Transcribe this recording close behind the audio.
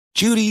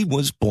Judy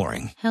was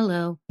boring.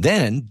 Hello.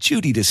 Then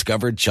Judy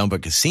discovered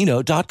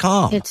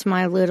ChumbaCasino.com. It's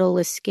my little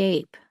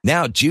escape.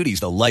 Now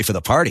Judy's the life of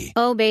the party.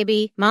 Oh,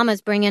 baby,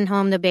 mama's bringing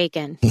home the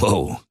bacon.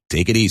 Whoa,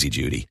 take it easy,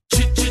 Judy.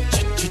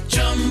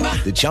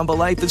 The Chumba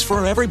life is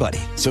for everybody.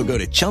 So go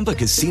to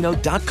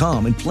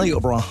ChumbaCasino.com and play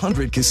over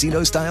 100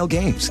 casino-style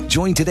games.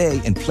 Join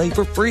today and play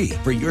for free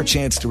for your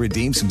chance to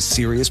redeem some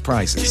serious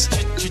prizes.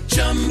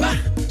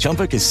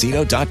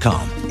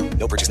 ChumbaCasino.com.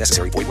 No purchase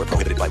necessary. Void where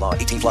prohibited by law.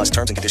 18 plus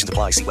terms and conditions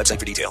apply. See website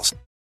for details.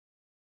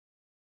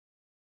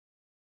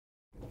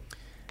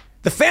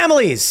 The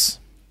families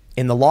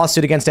in the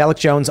lawsuit against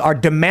Alex Jones are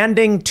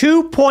demanding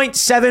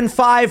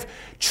 $2.75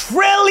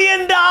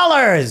 trillion,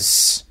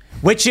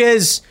 which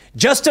is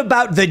just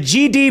about the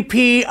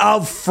GDP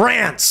of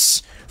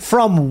France,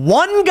 from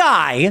one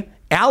guy,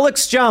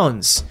 Alex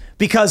Jones.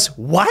 Because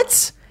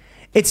what?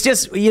 It's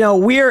just,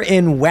 we're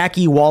in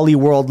wacky Wally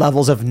World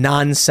levels of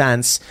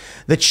nonsense.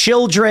 The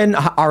children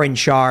are in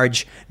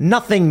charge.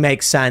 Nothing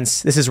makes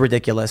sense. This is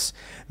ridiculous.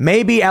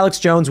 Maybe Alex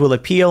Jones will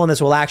appeal and this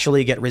will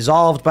actually get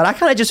resolved, but I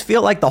kind of just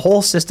feel like the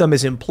whole system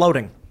is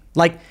imploding.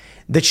 Like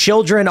the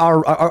children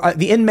are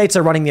the inmates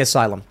are running the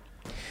asylum.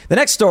 The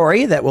next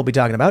story that we'll be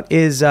talking about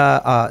is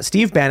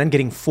Steve Bannon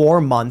getting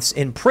 4 months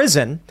in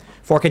prison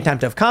for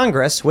contempt of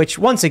Congress, which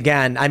once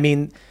again,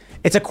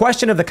 it's a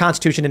question of the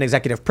Constitution and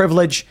executive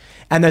privilege,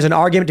 and there's an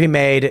argument to be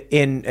made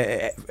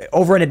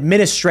over an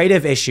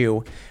administrative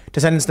issue to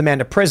sentence the man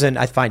to prison.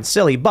 I find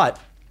silly, but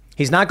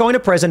he's not going to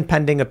prison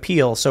pending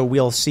appeal, so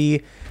we'll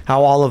see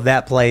how all of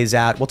that plays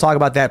out. We'll talk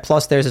about that.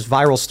 Plus, there's this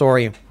viral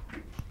story,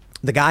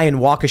 the guy in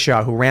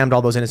Waukesha who rammed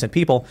all those innocent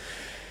people.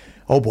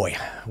 Oh boy,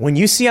 when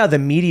you see how the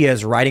media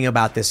is writing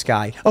about this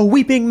guy, a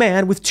weeping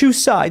man with two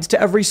sides to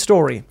every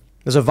story.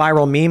 There's a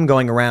viral meme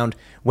going around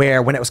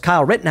where when it was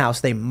Kyle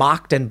Rittenhouse, they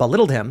mocked and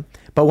belittled him.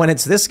 But when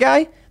it's this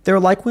guy, they're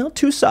like, well,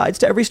 two sides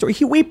to every story.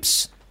 He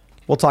weeps.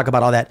 We'll talk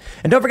about all that.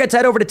 And don't forget to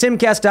head over to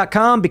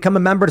timcast.com, become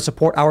a member to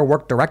support our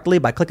work directly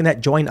by clicking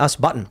that Join Us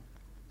button.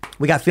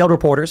 We got field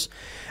reporters.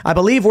 I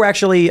believe we're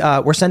actually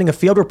we're sending a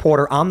field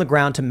reporter on the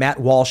ground to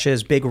Matt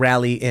Walsh's big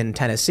rally in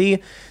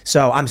Tennessee.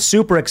 So I'm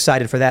super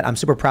excited for that. I'm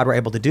super proud we're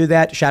able to do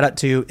that. Shout out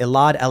to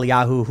Elad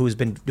Eliyahu, who's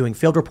been doing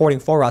field reporting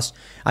for us.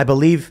 I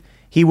believe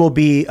he will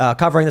be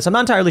covering this. I'm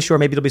not entirely sure.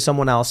 Maybe it'll be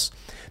someone else.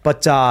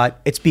 But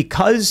it's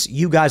because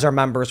you guys are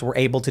members, we're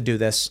able to do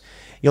this.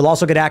 You'll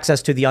also get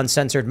access to the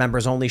uncensored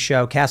members only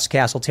show, Cast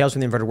Castle, Tales from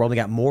the Inverted World. We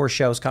got more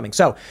shows coming.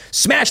 So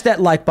smash that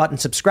like button,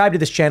 subscribe to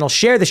this channel,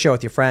 share the show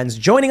with your friends.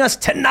 Joining us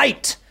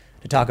tonight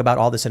to talk about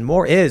all this and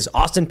more is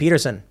Austin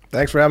Peterson.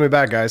 Thanks for having me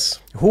back, guys.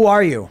 Who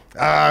are you?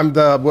 I'm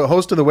the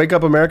host of the Wake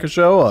Up America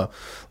show, a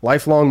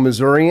lifelong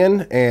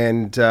Missourian,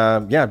 and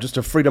just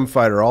a freedom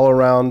fighter, all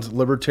around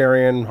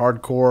libertarian,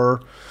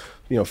 hardcore,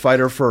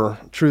 fighter for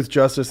truth,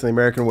 justice, and the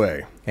American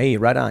way. Hey,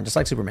 right on, just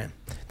like Superman.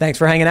 Thanks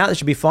for hanging out. This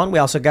should be fun. We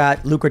also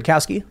got Luke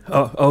Rutkowski.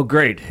 Oh,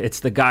 great. It's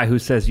the guy who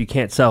says you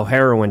can't sell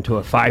heroin to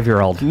a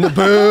 5-year-old. Boo!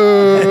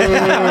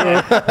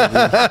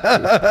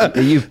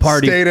 You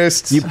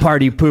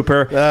party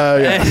pooper.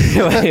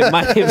 Anyway,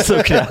 my name's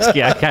Luke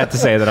Rutkowski. I had to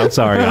say that. I'm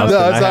sorry, Austin.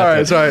 No, it's all right.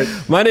 It's all right.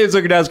 My name's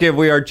Luke Rutkowski of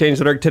We Are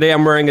Change.org. Today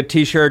I'm wearing a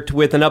t-shirt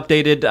with an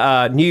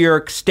updated New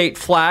York State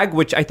flag,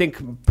 which I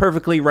think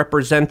perfectly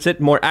represents it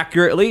more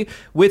accurately,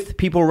 with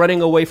people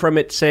running away from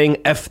it saying,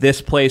 F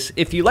this place.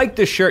 If you like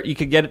this shirt, you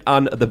could get it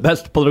on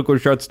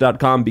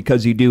thebestpoliticalshirts.com.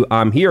 Because you do,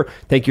 I'm here.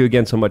 Thank you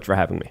again so much for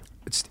having me.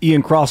 It's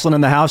Ian Crossland in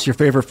the house, your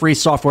favorite free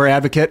software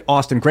advocate.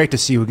 Austin, great to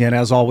see you again,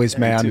 as always,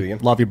 man. You too, Ian.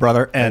 Love you,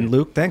 brother. And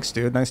Luke, thanks,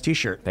 dude. Nice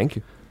t-shirt. Thank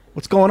you.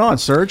 What's going on,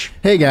 Serge?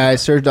 Hey,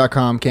 guys.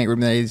 Serge.com. Can't grip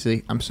me that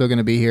easy. I'm still going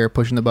to be here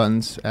pushing the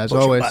buttons, as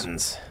always.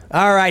 Buttons.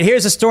 All right,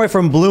 here's a story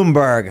from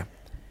Bloomberg.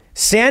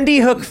 Sandy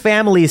Hook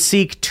families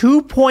seek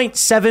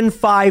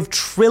 $2.75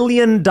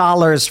 trillion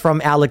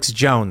from Alex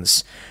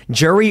Jones.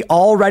 Jury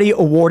already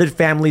awarded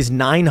families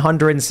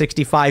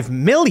 $965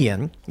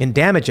 million in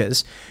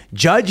damages.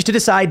 Judge to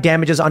decide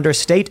damages under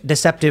state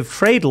deceptive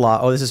trade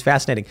law. Oh, this is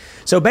fascinating.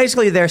 So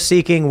basically they're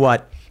seeking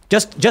what?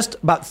 Just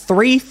about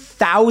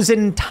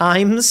 3,000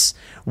 times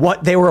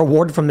what they were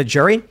awarded from the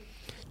jury.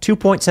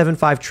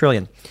 $2.75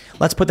 trillion.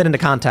 Let's put that into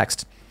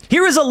context.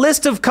 Here is a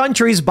list of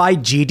countries by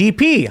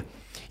GDP.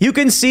 You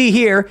can see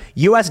here,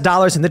 U.S.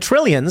 dollars in the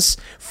trillions.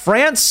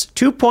 France,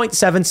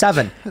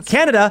 2.77.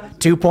 Canada,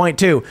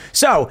 2.2.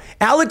 So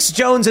Alex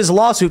Jones's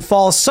lawsuit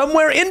falls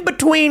somewhere in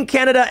between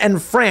Canada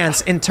and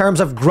France in terms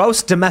of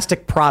gross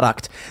domestic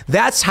product.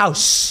 That's how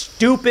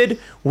stupid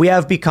we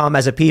have become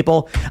as a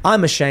people.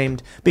 I'm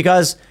ashamed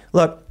because,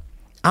 look,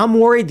 I'm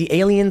worried the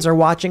aliens are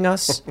watching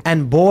us.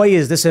 And boy,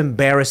 is this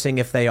embarrassing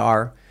if they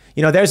are.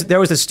 There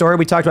was a story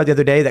we talked about the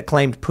other day that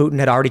claimed Putin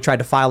had already tried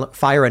to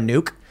fire a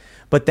nuke,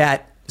 but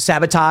that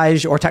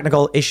sabotage or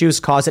technical issues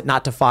cause it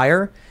not to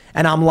fire.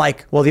 And I'm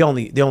like, well, the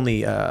only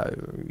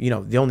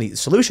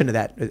solution to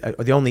that,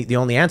 or the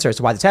only answer as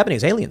to why that's happening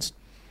is aliens.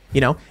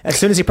 As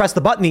soon as you press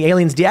the button, the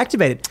aliens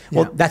deactivated.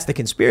 Well, that's the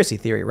conspiracy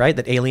theory, right?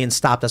 That aliens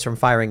stopped us from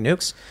firing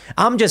nukes.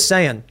 I'm just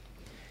saying,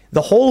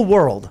 the whole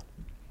world,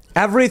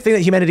 everything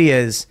that humanity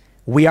is,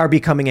 we are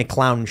becoming a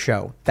clown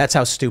show. That's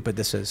how stupid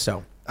this is.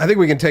 So I think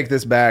we can take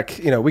this back.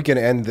 We can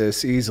end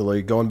this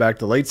easily. Going back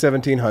to the late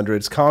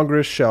 1700s,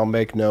 Congress shall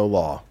make no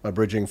law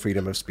abridging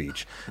freedom of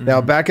speech.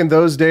 Now, back in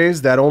those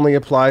days, that only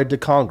applied to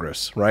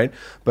Congress, right?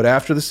 But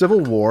after the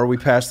Civil War, we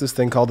passed this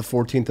thing called the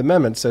 14th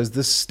Amendment, says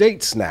the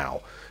states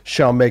now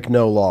shall make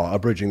no law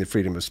abridging the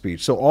freedom of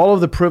speech. So all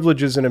of the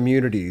privileges and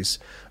immunities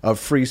of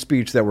free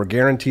speech that were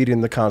guaranteed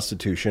in the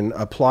Constitution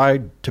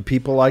applied to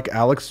people like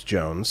Alex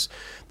Jones.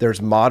 There's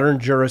modern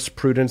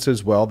jurisprudence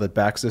as well that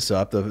backs this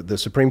up. The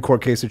Supreme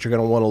Court case that you're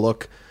going to want to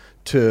look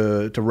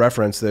to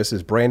reference this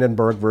is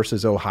Brandenburg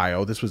versus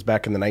Ohio. This was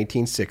back in the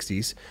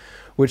 1960s,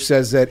 which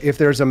says that if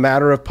there's a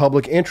matter of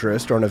public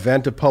interest or an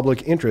event of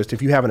public interest,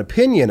 if you have an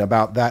opinion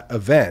about that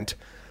event,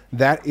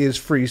 that is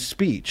free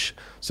speech.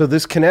 So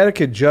this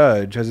Connecticut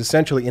judge has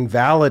essentially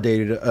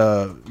invalidated,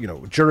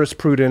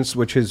 jurisprudence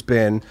which has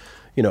been,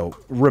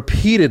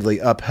 repeatedly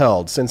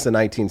upheld since the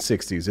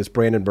 1960s. This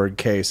Brandenburg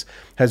case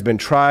has been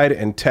tried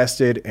and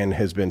tested and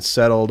has been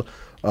settled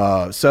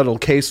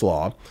case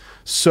law.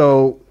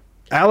 So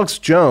Alex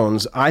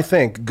Jones, I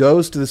think,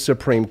 goes to the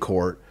Supreme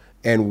Court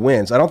and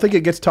wins. I don't think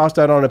it gets tossed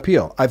out on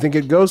appeal. I think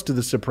it goes to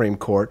the Supreme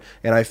Court,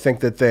 and I think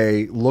that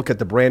they look at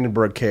the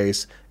Brandenburg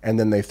case and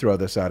then they throw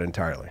this out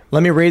entirely.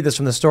 Let me read this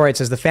from the story. It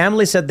says the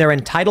family said they're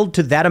entitled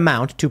to that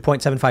amount,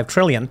 $2.75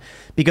 trillion,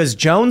 because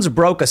Jones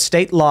broke a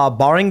state law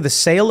barring the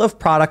sale of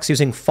products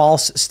using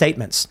false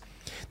statements.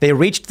 They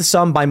reached the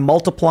sum by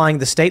multiplying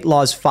the state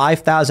law's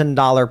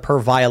 $5,000 per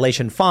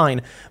violation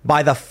fine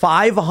by the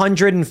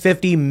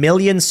 550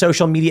 million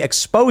social media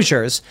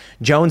exposures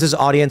Jones's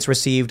audience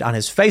received on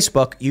his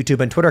Facebook, YouTube,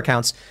 and Twitter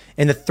accounts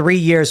in the 3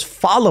 years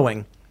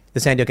following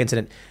the Sandy Hook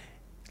incident.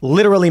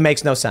 Literally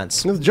makes no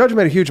sense. The judge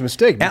made a huge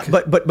mistake.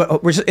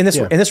 But we're just in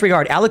this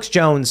regard, Alex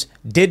Jones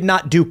did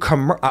not do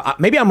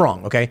maybe I'm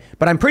wrong, okay?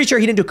 But I'm pretty sure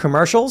he didn't do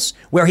commercials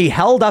where he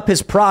held up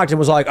his product and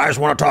was like, I just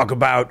want to talk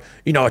about,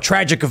 a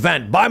tragic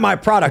event, buy my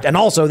product, and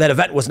also that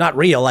event was not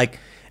real. Like,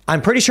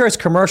 I'm pretty sure his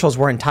commercials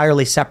were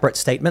entirely separate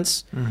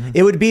statements. Mm-hmm.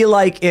 It would be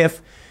like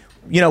if,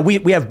 we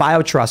have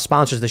BioTrust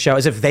sponsors the show,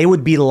 as if they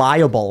would be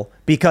liable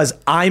because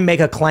I make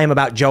a claim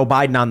about Joe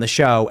Biden on the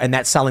show and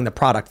that's selling the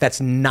product. That's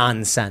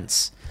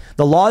nonsense.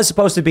 The law is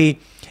supposed to be,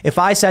 if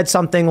I said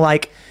something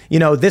like,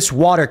 this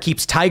water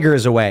keeps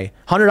tigers away,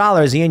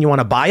 $100, Ian, you want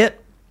to buy it?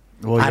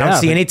 Well, I don't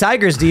see any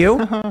tigers, do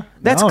you?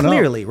 That's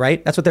clearly,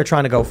 right? That's what they're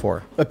trying to go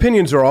for.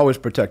 Opinions are always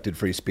protected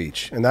free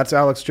speech, and that's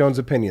Alex Jones'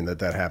 opinion that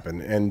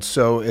happened. And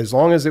so as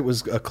long as it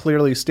was a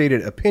clearly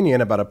stated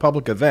opinion about a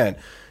public event,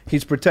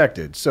 he's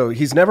protected. So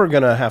he's never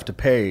going to have to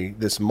pay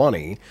this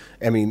money.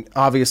 I mean,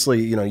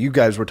 obviously, you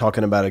guys were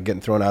talking about it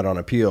getting thrown out on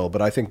appeal,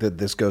 but I think that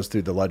this goes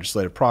through the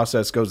legislative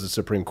process, goes to the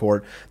Supreme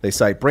Court. They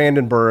cite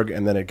Brandenburg,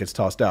 and then it gets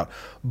tossed out.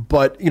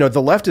 But,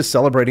 the left is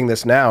celebrating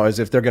this now as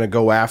if they're going to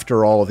go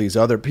after all of these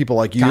other people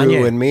like you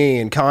Kanye. And me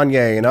and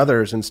Kanye and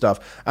others and stuff.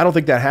 I don't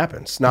think that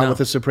happens. Not with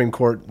the Supreme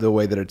Court the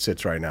way that it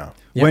sits right now.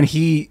 Yep. When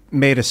he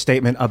made a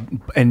statement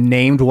and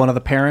named one of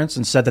the parents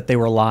and said that they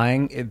were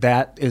lying,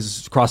 that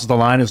crosses the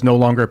line, is no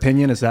longer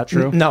opinion. Is that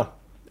true? No.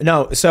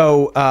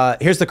 So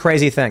here's the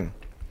crazy thing.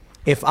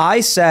 If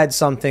I said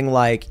something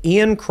like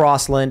Ian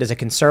Crossland is a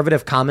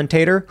conservative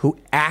commentator who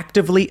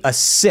actively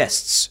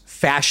assists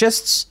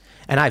fascists,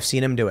 and I've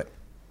seen him do it,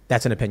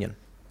 that's an opinion.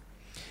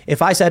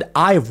 If I said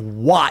I've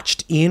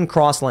watched Ian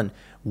Crossland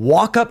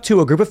walk up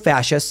to a group of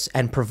fascists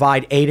and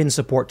provide aid and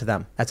support to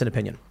them, that's an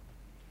opinion.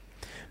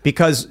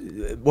 Because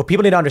what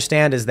people need to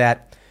understand is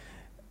that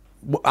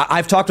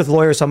I've talked with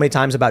lawyers so many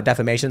times about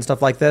defamation and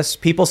stuff like this.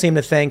 People seem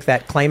to think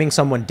that claiming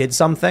someone did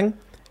something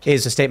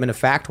is a statement of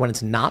fact when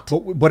it's not.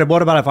 But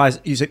what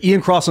about you said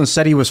Ian Crossland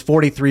said he was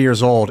 43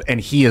 years old and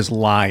he is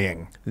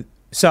lying?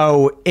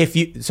 So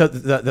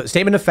the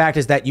statement of fact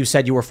is that you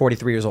said you were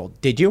 43 years old.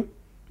 Did you?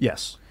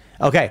 Yes.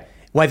 Okay.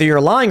 Whether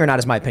you're lying or not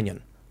is my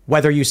opinion.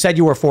 Whether you said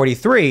you were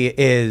 43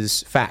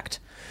 is fact.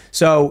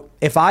 So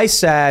if I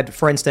said,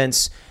 for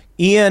instance,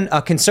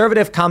 a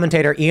conservative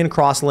commentator, Ian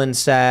Crossland,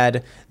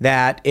 said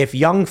that if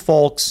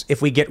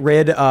we get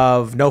rid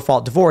of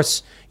no-fault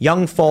divorce,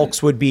 young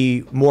folks would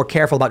be more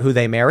careful about who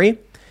they marry.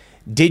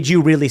 Did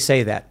you really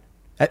say that?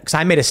 Because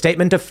I made a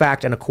statement of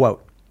fact and a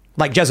quote,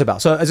 like Jezebel.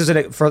 So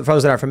for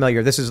those that aren't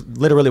familiar, this is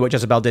literally what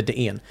Jezebel did to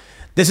Ian.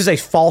 This is a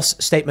false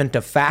statement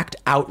of fact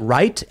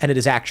outright, and it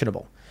is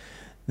actionable.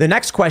 The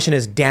next question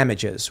is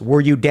damages. Were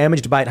you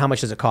damaged by it? How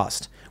much does it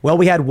cost? Well,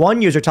 we had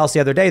one user tell us the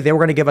other day they were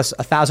going to give us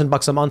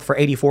 $1,000 a month for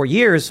 84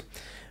 years,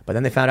 but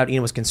then they found out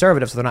Ian was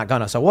conservative, so they're not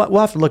gonna. So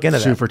we'll have to look into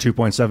that. Sue for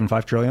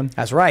 $2.75 trillion.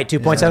 That's right,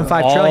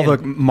 $2.75 trillion. All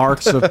the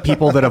marks of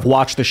people that have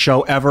watched the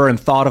show ever and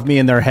thought of me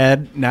in their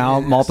head now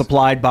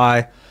multiplied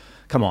by.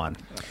 Come on.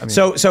 I mean,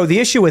 so the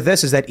issue with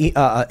this is that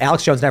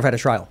Alex Jones never had a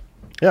trial.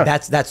 Yeah,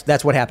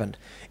 that's what happened.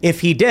 If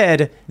he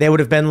did, they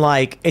would have been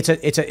like, it's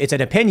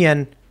an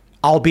opinion.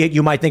 Albeit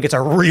you might think it's a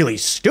really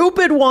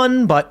stupid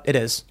one, but it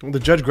is.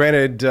 The judge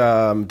granted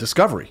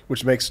discovery,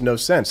 which makes no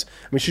sense.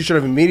 I mean, she should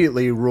have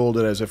immediately ruled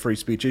it as a free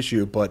speech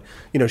issue, but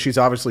she's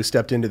obviously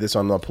stepped into this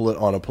on a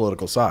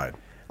political side.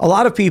 A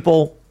lot of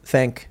people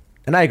think,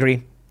 and I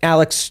agree,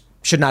 Alex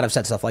should not have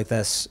said stuff like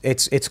this.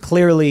 It's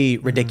clearly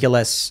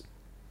ridiculous.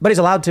 But he's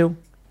allowed to.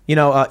 You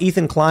know,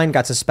 Ethan Klein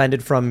got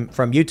suspended from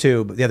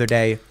YouTube the other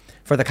day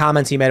for the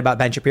comments he made about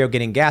Ben Shapiro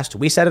getting gassed.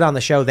 We said it on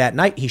the show that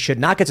night. He should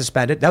not get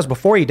suspended. That was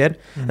before he did.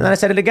 And then I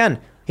said it again.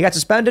 He got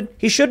suspended.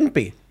 He shouldn't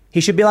be.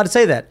 He should be allowed to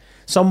say that.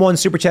 Someone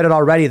super chatted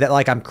already that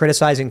like I'm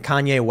criticizing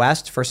Kanye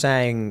West for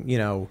saying, you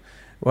know,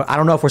 well, I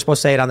don't know if we're supposed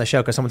to say it on the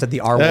show because someone said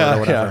the R word or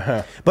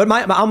whatever. But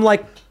I'm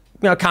like,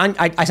 you know,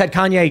 I said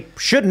Kanye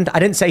shouldn't. I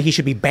didn't say he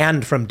should be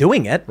banned from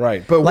doing it.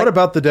 Right. But what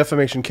about the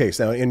defamation case?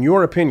 Now, in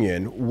your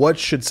opinion, what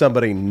should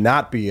somebody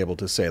not be able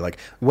to say? Like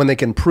when they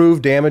can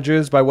prove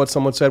damages by what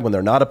someone said when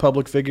they're not a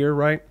public figure,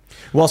 right?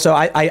 Well, so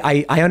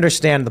I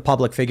understand the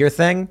public figure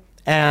thing,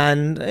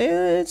 and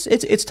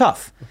it's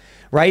tough,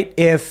 right?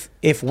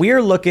 If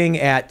we're looking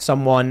at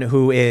someone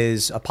who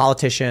is a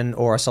politician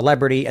or a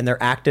celebrity and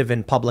they're active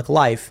in public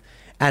life,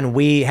 and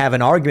we have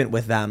an argument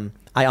with them,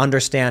 I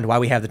understand why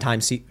we have the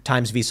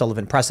Times v.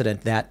 Sullivan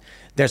precedent that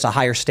there's a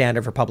higher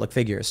standard for public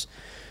figures.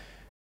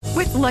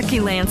 With Lucky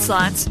Land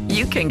Slots,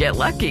 you can get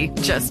lucky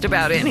just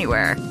about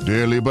anywhere.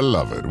 Dearly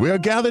beloved, we are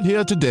gathered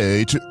here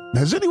today to...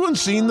 Has anyone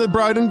seen the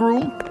bride and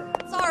groom?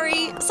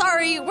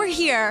 Sorry, we're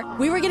here.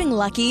 We were getting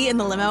lucky in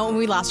the limo and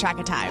we lost track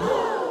of time.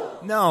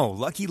 No,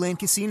 Lucky Land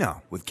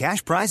Casino, with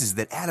cash prizes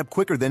that add up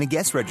quicker than a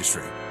guest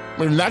registry.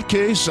 In that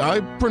case,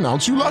 I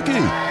pronounce you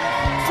lucky.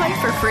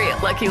 Play for free at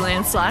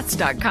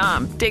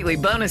LuckyLandSlots.com. Daily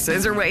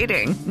bonuses are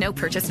waiting. No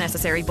purchase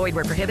necessary. Void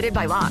where prohibited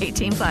by law.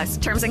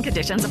 18+. Terms and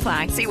conditions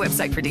apply. See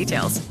website for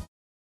details.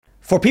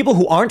 For people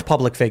who aren't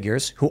public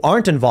figures, who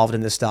aren't involved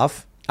in this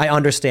stuff, I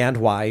understand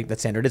why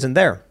that standard isn't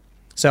there.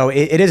 So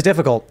it is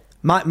difficult.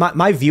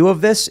 My view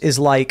of this is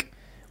like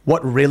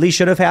what really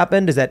should have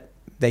happened is that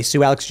they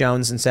sue Alex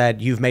Jones and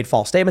said, you've made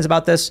false statements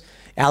about this.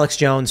 Alex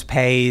Jones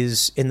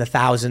pays in the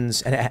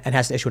thousands and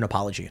has to issue an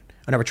apology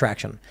and a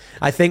retraction.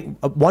 I think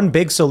one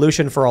big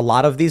solution for a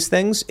lot of these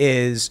things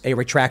is a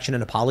retraction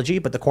and apology,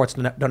 but the courts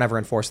don't ever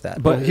enforce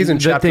that. But he's in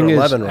Chapter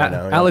 11 right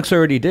now. Alex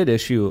already did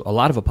issue a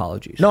lot of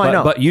apologies. No, I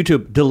know. But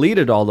YouTube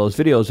deleted all those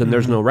videos and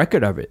there's no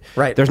record of it.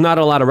 Right. There's not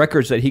a lot of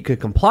records that he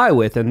could comply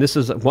with. And this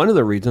is one of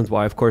the reasons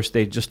why, of course,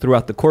 they just threw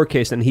out the court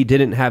case and he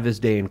didn't have his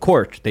day in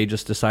court. They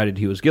just decided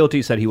he was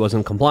guilty, said he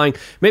wasn't complying.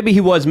 Maybe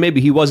he was,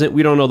 maybe he wasn't.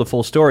 We don't know the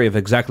full story of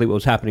exactly what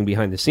was happening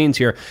behind the scenes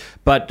here.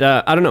 But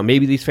I don't know,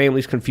 maybe these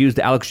families confused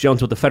Alex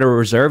Jones with the Federal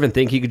Reserve and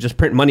think he could just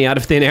print money out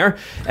of thin air.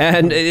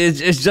 And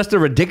it's just a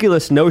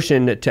ridiculous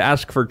notion to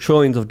ask for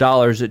trillions of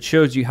dollars. It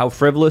shows you how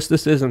frivolous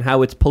this is and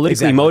how it's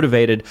politically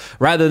motivated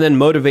rather than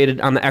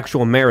motivated on the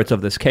actual merits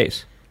of this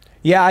case.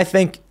 Yeah, I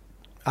think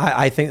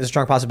there's a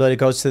strong possibility it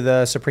goes to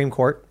the Supreme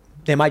Court.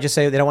 They might just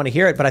say they don't want to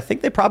hear it, but I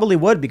think they probably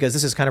would because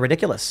this is kind of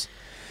ridiculous.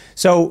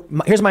 So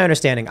here's my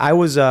understanding.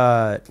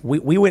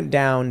 We went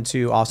down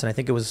to Austin, I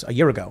think it was a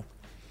year ago.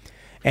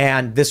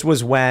 And this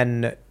was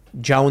when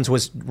Jones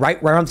was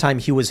right around the time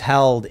he was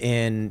held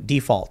in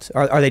default,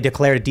 or they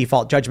declared a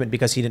default judgment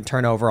because he didn't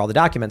turn over all the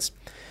documents.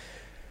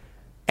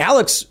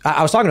 Alex,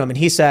 I was talking to him and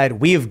he said,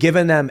 we have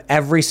given them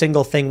every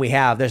single thing we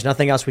have. There's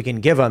nothing else we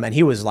can give them. And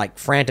he was like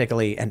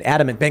frantically and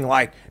adamant being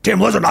like, Tim,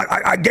 listen,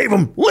 I gave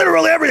him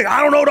literally everything.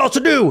 I don't know what else to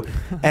do.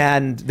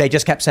 And they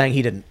just kept saying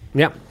he didn't.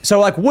 Yeah. So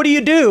like, what do you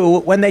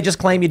do when they just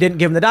claim you didn't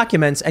give him the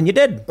documents and you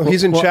did? Well,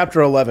 he's in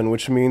Chapter 11,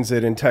 which means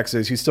that in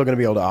Texas, he's still going to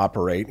be able to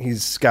operate.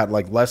 He's got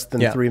like less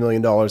than $3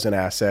 million in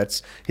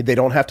assets. They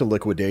don't have to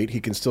liquidate.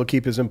 He can still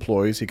keep his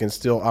employees. He can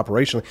still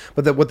operationally.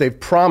 But what they've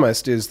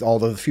promised is all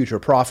the future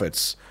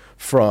profits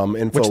from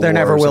InfoWars, which there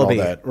never will be.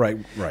 That. Right.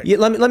 Yeah,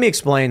 let me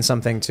explain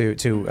something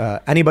to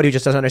anybody who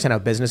just doesn't understand how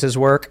businesses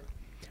work.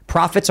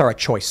 Profits are a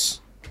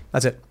choice.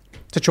 That's it.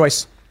 It's a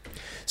choice.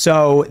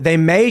 So they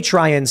may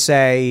try and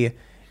say,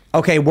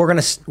 okay, we're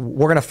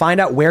gonna find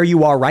out where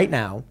you are right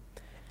now,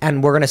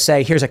 and we're gonna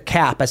say here's a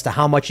cap as to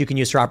how much you can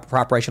use for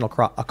operational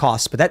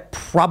costs. But that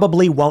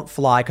probably won't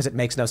fly because it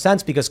makes no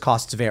sense because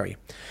costs vary.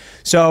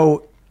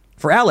 So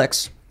for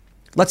Alex,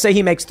 let's say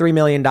he makes $3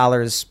 million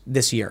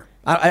this year.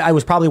 I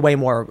was probably way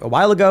more a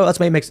while ago. Let's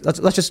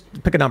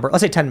just pick a number.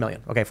 Let's say 10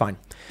 million. Okay, fine.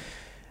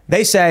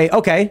 They say,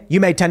 okay, you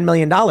made $10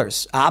 million.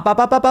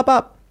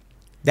 Up.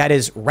 That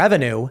is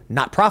revenue,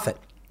 not profit.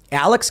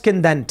 Alex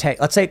can then take,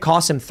 let's say it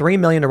costs him $3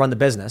 million to run the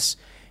business.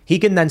 He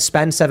can then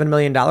spend $7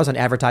 million on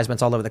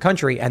advertisements all over the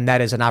country, and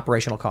that is an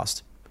operational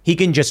cost. He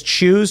can just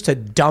choose to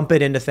dump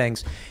it into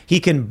things. He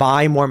can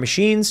buy more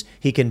machines.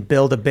 He can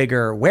build a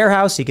bigger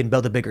warehouse. He can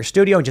build a bigger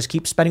studio and just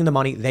keep spending the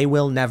money. They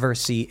will never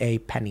see a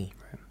penny.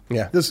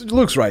 Yeah, this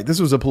looks right.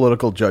 This was a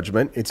political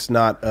judgment. It's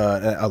not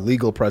a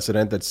legal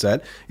precedent that's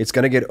set. It's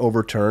going to get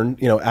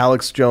overturned. You know,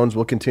 Alex Jones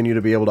will continue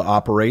to be able to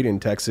operate in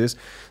Texas.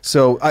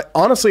 So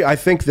honestly, I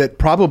think that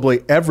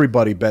probably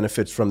everybody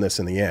benefits from this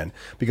in the end,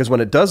 because when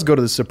it does go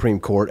to the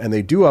Supreme Court and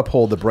they do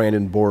uphold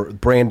the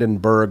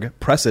Brandenburg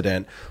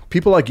precedent,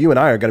 people like you and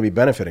I are going to be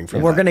benefiting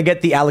from We're that. going to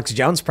get the Alex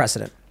Jones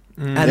precedent.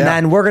 And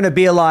then we're going to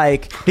be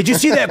like, did you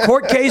see that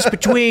court case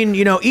between,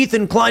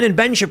 Ethan Klein and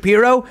Ben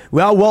Shapiro?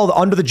 Well,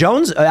 under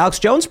the Alex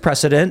Jones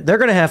precedent, they're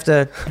going to have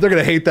to. They're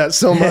going to hate that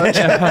so much.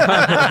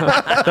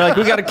 They're like,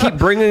 we got to keep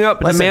bringing up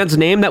the man's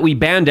name that we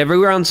banned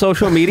everywhere on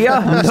social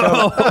media.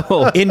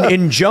 No.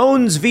 In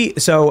Jones v.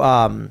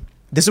 So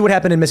this is what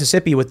happened in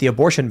Mississippi with the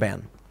abortion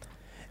ban.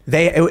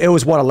 It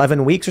was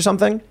 11 weeks or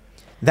something.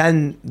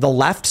 Then the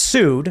left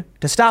sued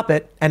to stop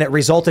it, and it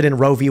resulted in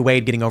Roe v.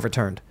 Wade getting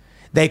overturned.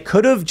 They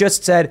could have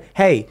just said,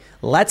 hey,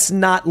 let's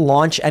not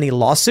launch any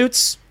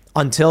lawsuits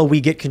until we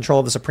get control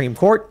of the Supreme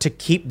Court to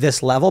keep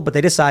this level. But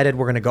they decided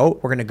we're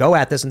going to go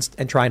at this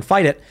and try and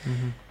fight it.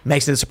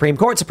 Makes it to the Supreme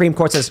Court. Supreme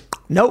Court says,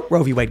 nope,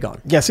 Roe v. Wade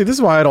gone. Yeah, see, this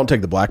is why I don't take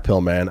the black pill,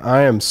 man.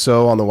 I am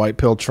so on the white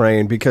pill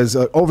train because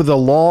over the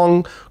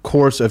long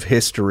course of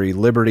history,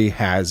 liberty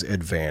has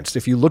advanced.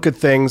 If you look at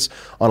things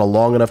on a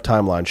long enough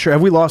timeline, sure,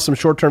 have we lost some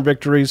short-term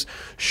victories?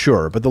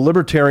 Sure, but the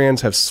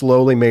libertarians have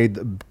slowly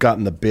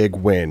gotten the big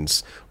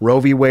wins. Roe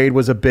v. Wade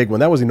was a big one.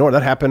 That was ignored.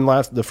 That happened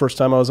the first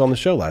time I was on the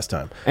show last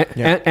time.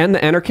 And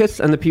the anarchists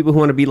and the people who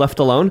want to be left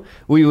alone,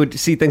 we would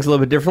see things a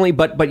little bit differently.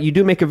 But you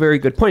do make a very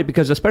good point,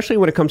 because especially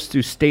when it comes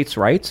to states'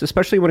 rights,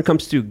 especially when it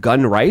comes to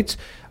gun rights,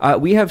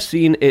 we have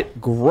seen it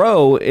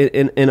grow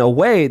in a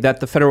way that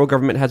the federal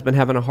government has been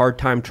having a hard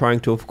time trying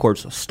to, of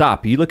course,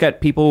 stop. You look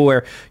at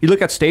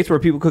states where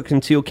people could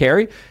conceal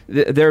carry,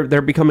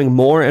 they're becoming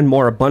more and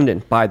more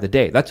abundant by the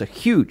day. That's a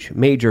huge,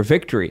 major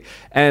victory.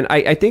 And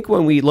I think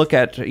when we look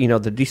at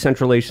the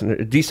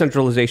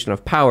decentralization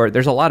of power,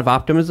 there's a lot of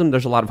optimism,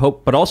 there's a lot of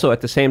hope, but also at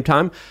the same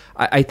time,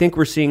 I think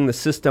we're seeing the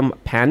system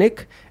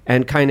panic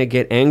and kind of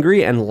get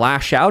angry and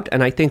lash out.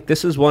 And I think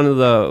this is one of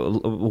the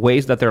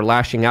ways that they're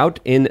lashing out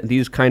in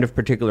these kind of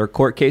particular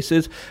court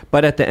cases.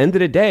 But at the end of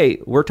the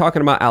day, we're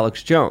talking about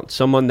Alex Jones,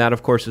 someone that,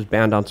 of course, is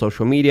banned on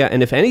social media.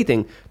 And if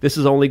anything, this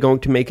is only going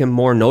to make him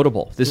more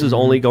notable. This is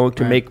only going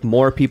to make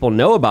more people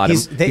know about him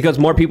because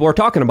more people are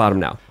talking about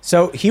him now.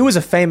 So he was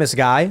a famous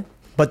guy,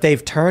 but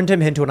they've turned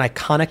him into an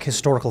iconic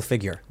historical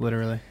figure.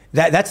 Literally.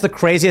 That's the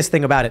craziest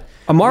thing about it.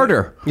 A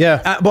martyr.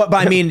 Yeah. But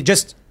I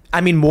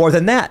mean, more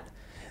than that.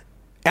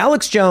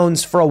 Alex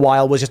Jones, for a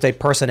while, was just a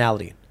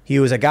personality. He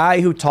was a guy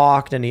who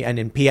talked, and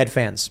he had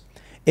fans.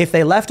 If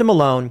they left him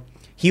alone,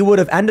 he would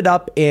have ended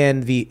up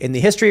in the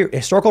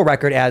historical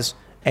record as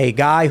a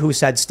guy who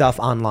said stuff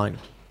online.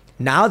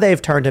 Now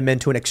they've turned him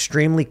into an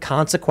extremely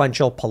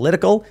consequential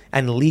political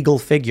and legal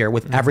figure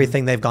with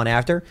everything they've gone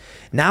after.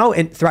 Now,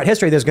 throughout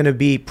history, there's going to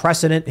be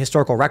precedent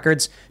historical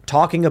records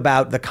talking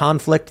about the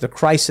conflict, the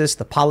crisis,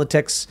 the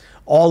politics,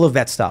 all of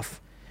that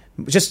stuff.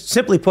 Just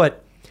simply put,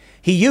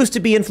 he used to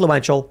be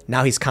influential.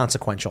 Now he's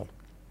consequential.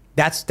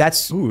 That's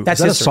is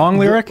that a song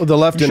lyric? The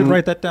left should didn't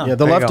write that down. Yeah,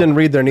 the left didn't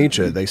read their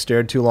Nietzsche. They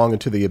stared too long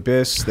into the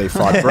abyss. They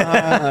fought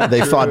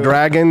they fought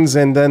dragons,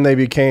 and then they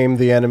became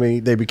the enemy.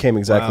 They became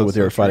exactly what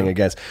they were fighting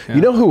against. Yeah.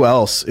 You know who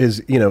else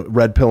is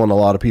red pilling a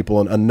lot of people?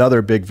 And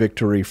another big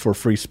victory for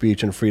free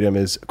speech and freedom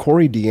is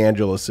Corey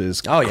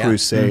DeAngelis's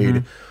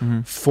crusade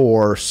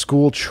for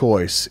school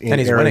choice in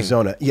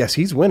Arizona. Winning. Yes,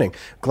 he's winning.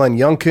 Glenn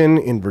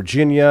Youngkin in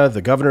Virginia,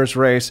 the governor's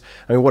race.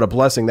 I mean, what a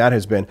blessing that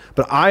has been.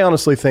 But I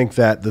honestly think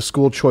that the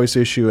school choice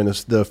issue and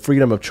the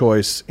freedom of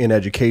choice in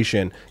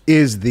education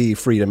is the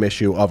freedom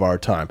issue of our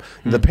time.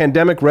 The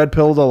pandemic red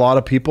pilled a lot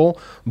of people,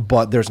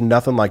 but there's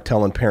nothing like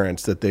telling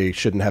parents that they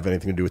shouldn't have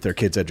anything to do with their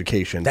kids'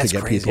 education to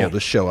get people to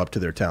show up to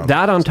their town.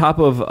 That on top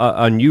of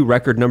a new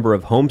record number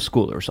of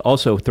homeschoolers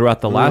also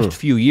throughout the last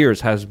few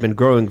years has been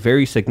growing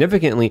very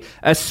significantly,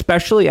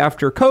 especially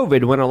after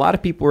COVID, when a lot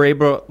of people were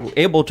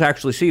able to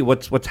actually see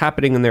what's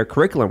happening in their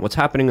curriculum, what's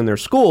happening in their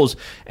schools,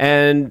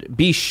 and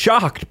be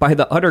shocked by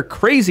the utter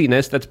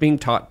craziness that's being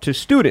taught to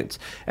students.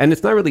 And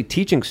it's not really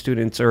teaching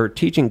students or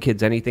teaching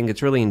kids anything.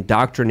 It's really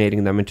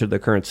indoctrinating them into the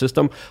current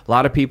system. A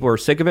lot of people are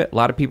sick of it. A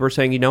lot of people are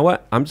saying, you know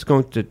what? I'm just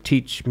going to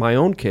teach my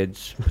own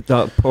kids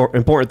the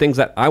important things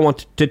that I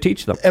want to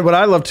teach them. And what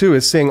I love, too,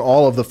 is seeing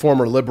all of the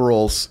former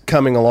liberals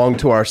coming along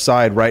to our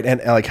side, right?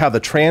 And like how the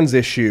trans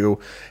issue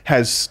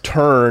has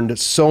turned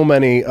so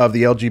many of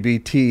the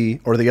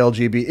LGBT or the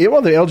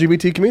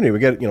LGBT community. We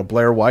get,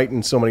 Blair White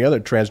and so many other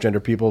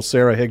transgender people,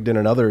 Sarah Higdon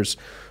and others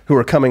who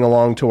are coming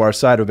along to our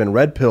side have been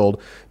red-pilled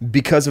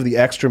because of the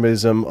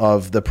extremism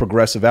of the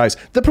progressive values.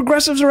 The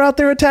progressives are out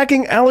there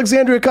attacking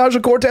Alexandria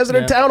Ocasio-Cortez in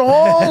her town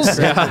halls.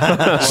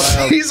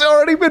 She's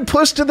already been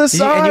pushed to the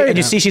side. And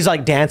you see she's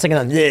like dancing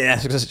and then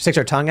sticks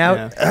her tongue out.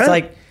 Yeah. It's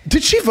like...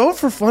 Did she vote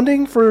for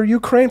funding for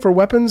Ukraine for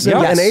weapons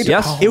and aid?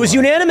 Yes. Oh, it was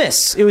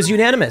unanimous. It was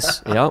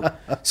unanimous. Yep.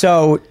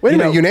 So wait a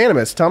minute,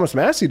 unanimous. Thomas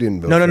Massey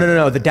didn't vote.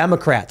 No. The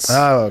Democrats.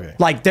 Oh, okay.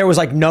 Like there was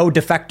like no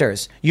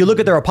defectors. You look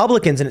at the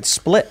Republicans and it's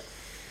split.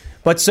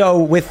 But so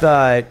with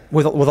a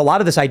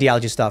lot of this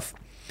ideology stuff,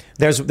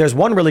 there's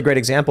one really great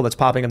example that's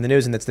popping up in the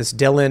news, and it's this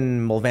Dylan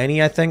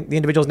Mulvaney, I think the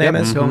individual's name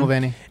is. Dylan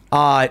Mulvaney.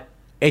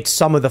 It's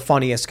some of the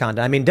funniest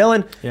content. I mean,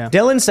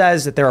 Dylan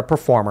says that they're a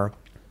performer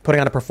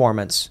putting on a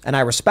performance, and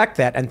I respect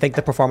that and think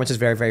the performance is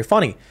very, very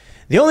funny.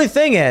 The only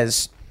thing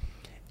is,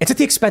 it's at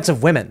the expense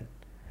of women,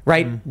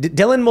 right?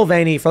 Dylan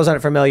Mulvaney, for those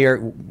not familiar,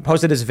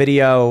 posted this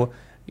video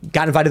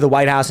got invited to the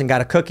White House and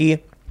got a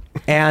cookie,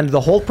 and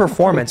the whole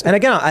performance. And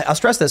again, I'll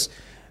stress this: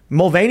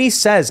 Mulvaney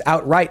says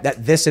outright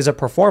that this is a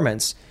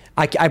performance.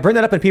 I bring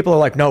that up and people are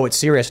like, no, it's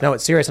serious. No,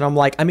 it's serious. And I'm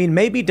like, I mean,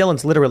 maybe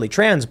Dylan's literally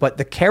trans, but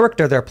the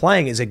character they're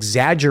playing is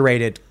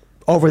exaggerated,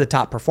 over the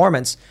top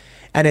performance.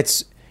 And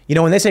it's,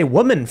 when they say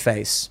woman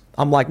face,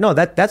 I'm like, no,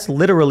 that's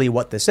literally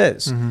what this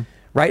is.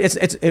 Right?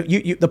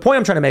 The point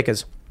I'm trying to make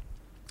is,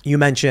 you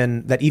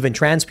mentioned that even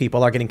trans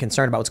people are getting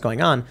concerned about what's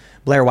going on.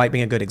 Blair White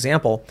being a good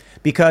example,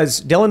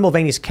 because Dylan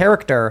Mulvaney's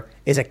character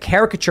is a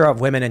caricature of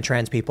women and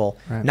trans people,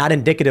 not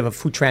indicative of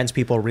who trans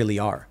people really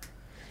are.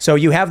 So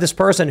you have this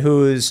person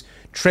who's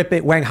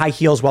wearing high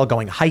heels while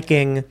going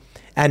hiking,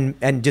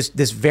 and just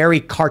this very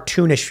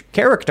cartoonish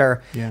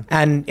character.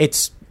 And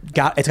it's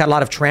got a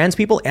lot of trans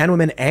people and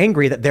women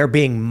angry that they're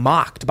being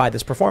mocked by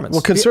this performance.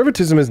 Well,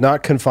 conservatism is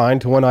not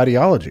confined to one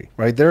ideology,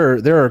 right?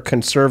 There are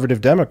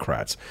conservative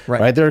Democrats,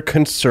 right? There are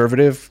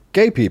conservative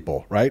gay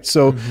people, right?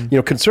 So,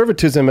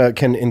 conservatism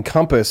can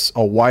encompass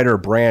a wider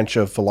branch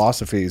of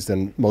philosophies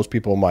than most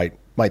people might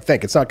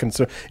think. It's not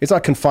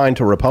confined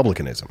to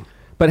republicanism.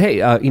 But hey,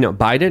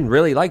 Biden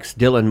really likes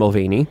Dylan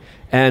Mulvaney.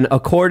 And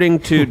according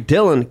to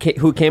Dylan,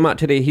 who came out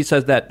today, he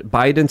says that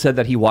Biden said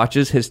that he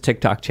watches his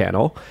TikTok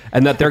channel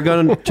and that they're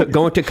going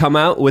to come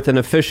out with an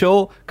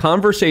official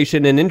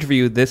conversation and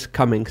interview this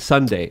coming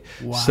Sunday.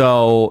 Wow.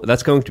 So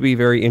that's going to be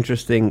very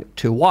interesting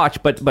to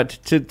watch. But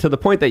to the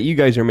point that you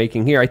guys are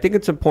making here, I think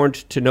it's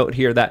important to note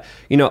here that,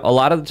 a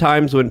lot of the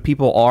times when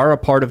people are a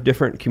part of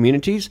different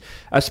communities,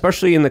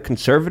 especially in the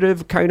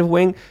conservative kind of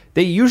wing,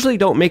 they usually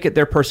don't make it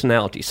their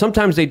personality.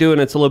 Sometimes they do, and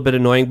it's a little bit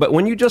annoying. But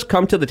when you just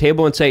come to the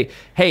table and say,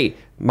 hey,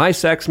 my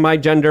sex, my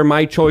gender,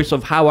 my choice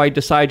of how I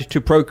decide to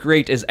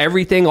procreate is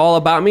everything all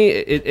about me,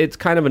 it's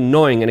kind of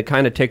annoying, and it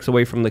kind of takes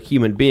away from the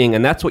human being.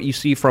 And that's what you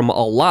see from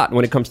a lot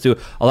when it comes to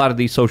a lot of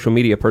these social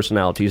media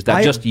personalities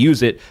that just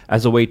use it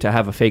as a way to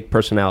have a fake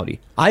personality.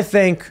 I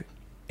think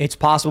it's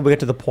possible we get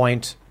to the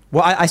point,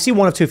 I see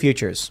one of two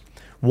futures.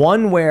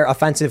 One where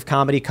offensive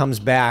comedy comes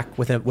back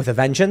with a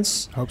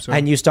vengeance. Hope so.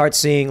 And you start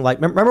seeing,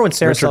 like, remember when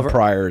Sarah Richard Silverman...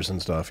 Pryor's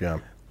and stuff, yeah.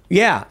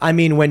 Yeah, I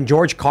mean, when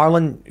George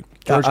Carlin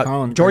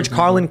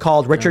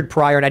called Richard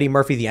Pryor and Eddie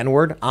Murphy the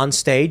N-word on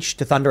stage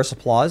to thunderous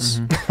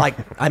applause. Like,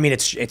 I mean,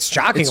 it's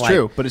shocking. It's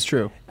true, but it's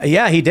true.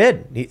 Yeah, he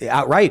did,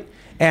 outright.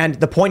 And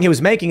the point he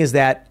was making is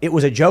that it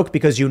was a joke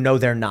because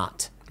they're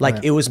not.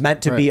 Like, it was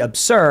meant to be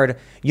absurd.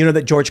 You know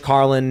that George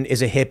Carlin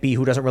is a hippie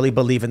who doesn't really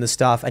believe in this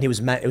stuff, and it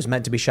was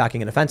meant to be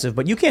shocking and offensive,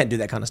 but you can't do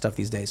that kind of stuff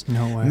these days.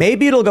 No way.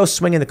 Maybe it'll go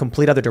swing in the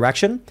complete other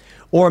direction,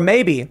 or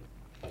maybe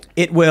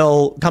it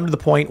will come to the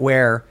point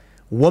where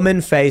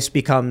woman face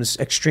becomes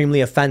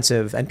extremely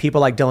offensive, and people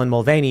like Dylan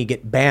Mulvaney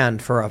get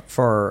banned for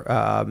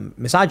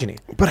misogyny.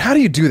 But how do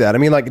you do that? I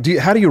mean, like,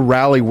 how do you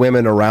rally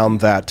women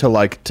around that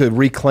to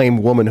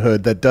reclaim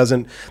womanhood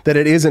that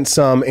it isn't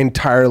some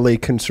entirely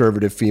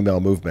conservative female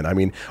movement? I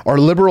mean, are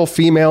liberal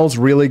females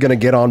really going to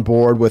get on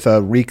board with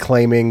a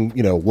reclaiming,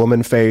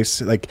 woman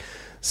face? Like,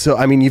 so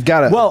I mean, you've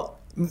got to. Well,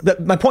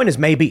 my point is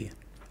maybe.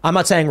 I'm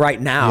not saying right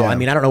now. Yeah. I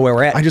mean, I don't know where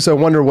we're at. I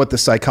wonder what the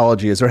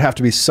psychology is. There have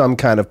to be some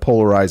kind of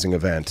polarizing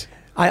event.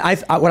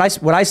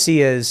 What I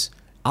see is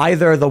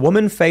either the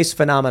woman face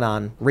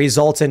phenomenon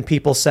results in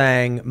people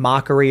saying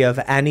mockery of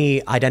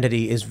any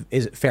identity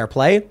is fair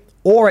play,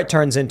 or it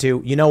turns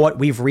into, you know what,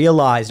 we've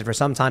realized for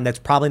some time that's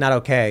probably not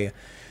okay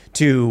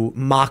to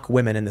mock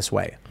women in this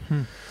way.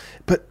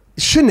 But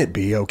shouldn't it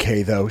be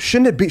okay though?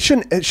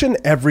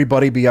 Shouldn't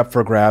everybody be up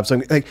for grabs? I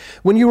mean, like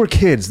when you were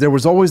kids, there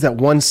was always that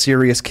one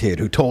serious kid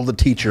who told the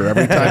teacher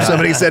every time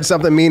somebody said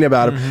something mean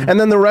about him, and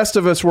then the rest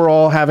of us were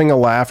all having a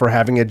laugh or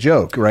having a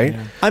joke, right?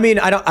 Yeah. I mean,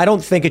 I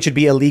don't think it should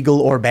be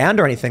illegal or banned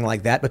or anything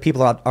like that, but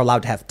people are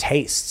allowed to have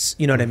tastes.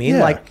 You know what I mean?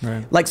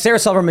 Yeah. Like Sarah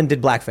Silverman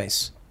did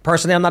blackface.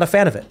 Personally, I'm not a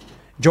fan of it.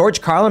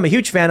 George Carlin, I'm a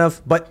huge fan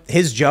of, but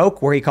his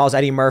joke where he calls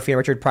Eddie Murphy and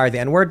Richard Pryor the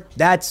N-word,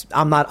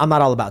 I'm not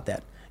all about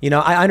that.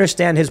 I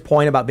understand his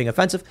point about being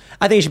offensive.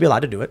 I think he should be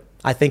allowed to do it.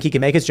 I think he can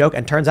make his joke,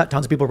 and turns out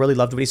tons of people really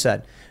loved what he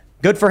said.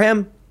 Good for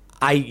him.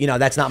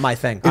 That's not my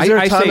thing. Is there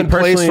a time and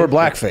place for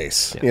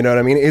blackface? Yeah. You know what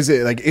I mean? Is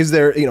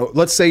there,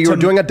 let's say you're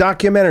doing a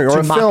documentary or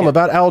a film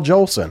about Al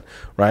Jolson,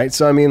 right?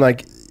 So, I mean,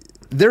 like,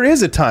 there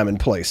is a time and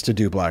place to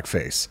do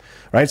blackface,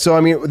 right? So, I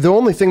mean, the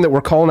only thing that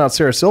we're calling out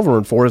Sarah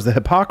Silverman for is the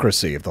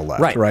hypocrisy of the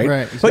left,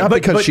 right? Not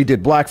because she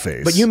did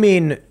blackface. But you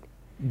mean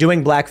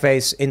doing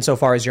blackface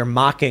insofar as you're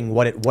mocking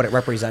what it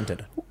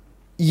represented?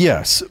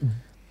 Yes.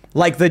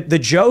 Like the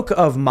joke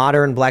of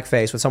modern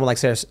blackface with someone like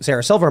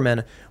Sarah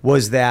Silverman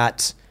was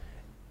that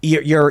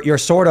you're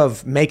sort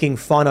of making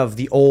fun of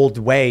the old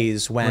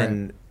ways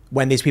when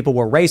these people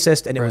were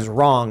racist and it was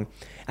wrong,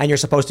 and you're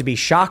supposed to be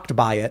shocked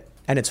by it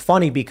And it's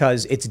funny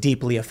because it's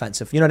deeply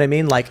offensive. You know what I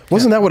mean? Like,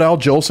 wasn't that what Al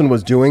Jolson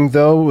was doing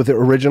though? With it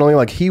originally,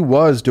 like he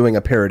was doing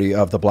a parody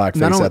of the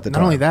blackface at the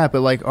time. Not only that,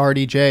 but like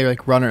RDJ,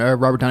 like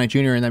Robert Downey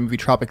Jr. in that movie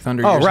Tropic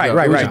Thunder. Oh, years right, ago.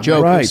 right, It was right. a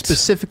joke. Right. It was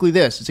specifically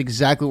this. It's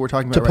exactly what we're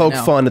talking about To poke right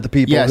now. fun at the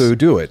people who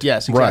do it.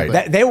 Yes, exactly.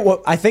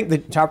 Right. I think the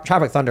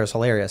Tropic Thunder is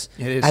hilarious.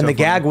 It is and so the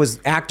gag funny. was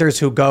actors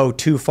who go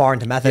too far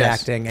into method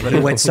Yes. acting, and he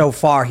went so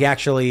far he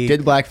actually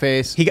Did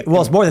blackface.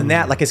 Well, it's more than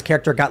that. Like his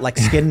character got like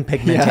skin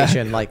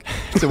pigmentation. Like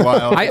It's a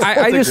wild.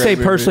 I just say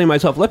personally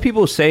myself, let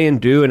people say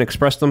and do and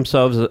express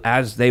themselves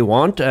as they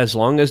want, as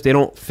long as they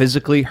don't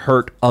physically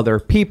hurt other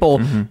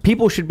people.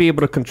 People should be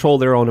able to control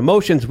their own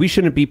emotions. We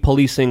shouldn't be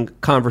policing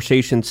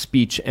conversation,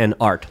 speech, and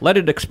art. Let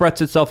it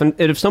express itself. And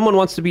if someone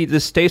wants to be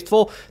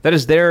distasteful, that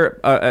is their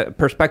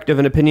perspective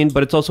and opinion,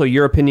 but it's also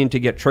your opinion to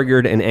get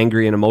triggered and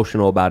angry and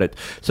emotional about it.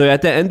 So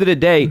at the end of the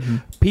day,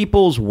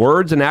 people's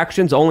words and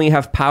actions only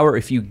have power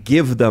if you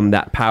give them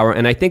that power.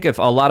 And I think if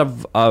a lot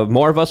of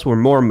more of us were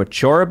more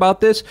mature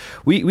about this,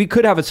 we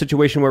could have a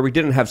situation where we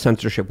didn't have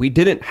censorship. We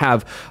didn't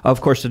have,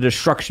 of course, the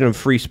destruction of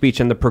free speech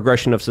and the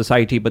progression of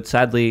society. But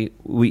sadly,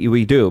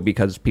 we do,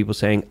 because people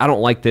saying, I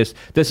don't like this.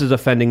 This is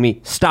offending me.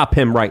 Stop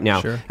him right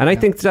now. Sure. And I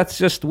think that's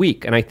just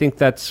weak. And I think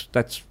that's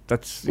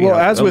you Well, know,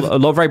 as with- a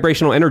low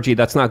vibrational energy.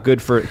 That's not good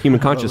for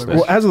human consciousness.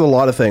 Well, as with a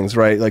lot of things,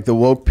 right? Like the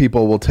woke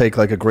people will take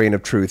like a grain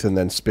of truth and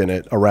then spin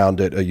it around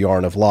it a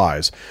yarn of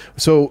lies.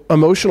 So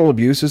emotional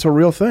abuse is a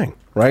real thing,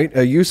 right?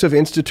 A use of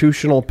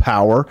institutional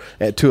power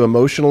to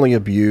emotionally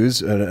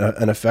abuse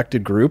an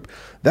affected group,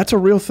 that's a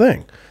real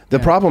thing. The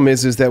problem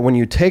is that when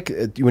you take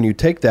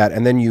that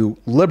and then you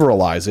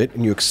liberalize it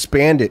and you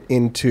expand it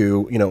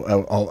into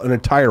an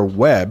entire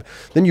web,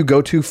 then you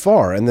go too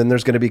far, and then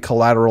there's going to be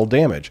collateral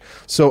damage.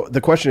 So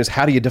the question is,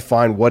 how do you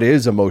define what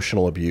is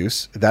emotional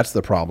abuse? That's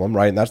the problem,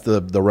 right? And that's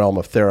the realm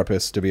of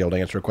therapists to be able to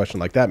answer a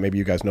question like that. Maybe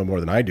you guys know more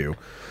than I do,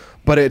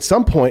 but at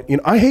some point,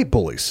 I hate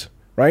bullies.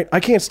 Right? I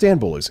can't stand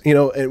bullies.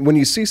 And when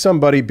you see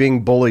somebody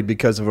being bullied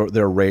because of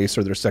their race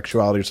or their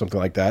sexuality or something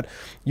like that,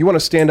 you want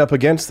to stand up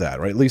against that,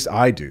 right? At least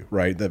I do,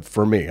 right? That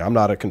for me, I'm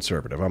not a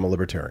conservative. I'm a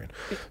libertarian.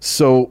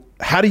 So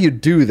how do you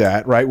do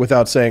that, right?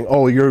 Without saying,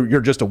 oh,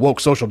 you're just a woke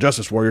social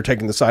justice warrior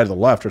taking the side of the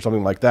left or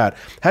something like that.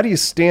 How do you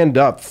stand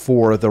up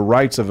for the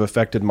rights of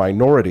affected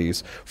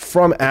minorities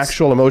from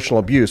actual emotional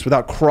abuse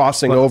without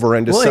crossing over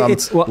into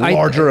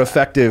larger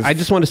effective? I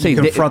just want to say,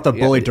 confront the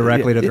bully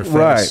directly to their face.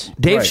 Right.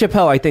 Dave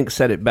Chappelle, I think,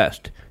 said it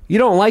best. You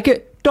don't like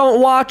it?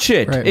 Don't watch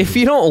it. Right. If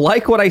you don't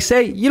like what I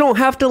say, you don't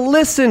have to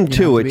listen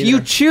to it.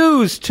 You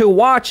choose to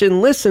watch and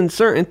listen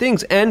certain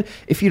things. And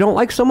if you don't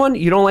like someone,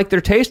 you don't like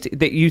their taste,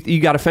 that you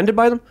got offended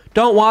by them,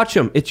 don't watch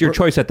them. It's your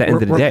choice at the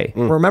end of the day.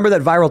 Remember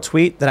that viral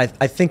tweet that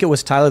I think it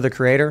was Tyler, the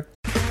Creator?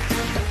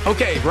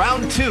 Okay,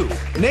 round two.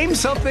 Name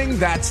something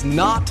that's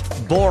not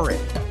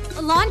boring.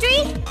 A laundry?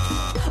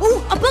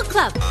 Ooh, a book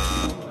club.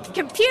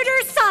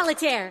 Computer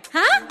solitaire,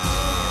 huh?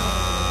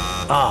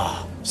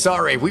 Ah,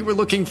 sorry, we were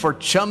looking for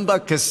Chumba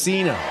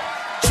Casino.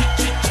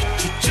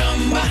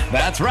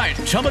 That's right,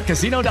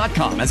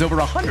 ChumbaCasino.com has over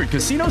 100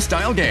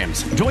 casino-style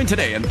games. Join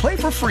today and play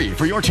for free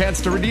for your chance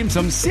to redeem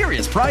some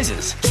serious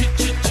prizes.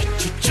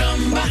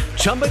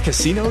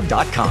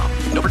 ChumbaCasino.com.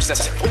 No purchase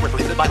necessary. Void where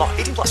prohibited by law.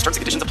 18+ terms and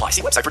conditions apply.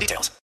 See website for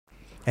details.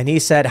 And he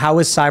said, how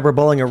is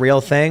cyberbullying a real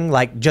thing?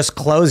 Like, just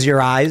close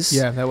your eyes.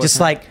 Yeah, that was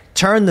just like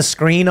turn the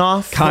screen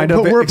off. But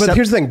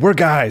here's the thing. We're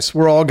guys.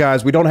 We're all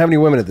guys. We don't have any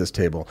women at this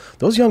table.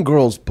 Those young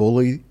girls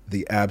bully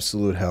the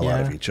absolute hell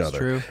out of each other.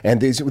 True.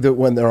 And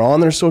when they're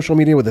on their social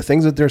media with the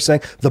things that they're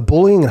saying, the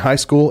bullying in high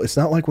school, it's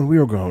not like when we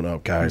were growing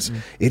up, guys.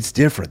 It's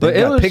different.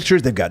 They've got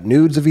pictures. They've got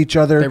nudes of each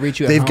other. They reach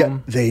you at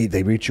home.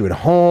 They reach you at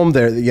home.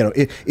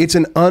 It's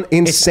an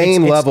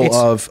insane level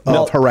of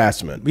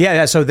harassment.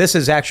 Yeah. So this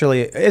is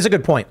a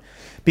good point,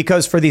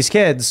 because for these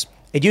kids,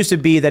 it used to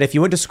be that if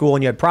you went to school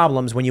and you had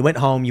problems, when you went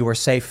home, you were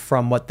safe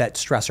from what that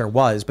stressor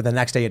was, but the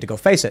next day you had to go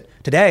face it.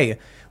 Today,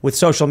 with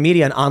social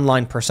media and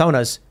online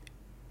personas,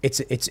 it's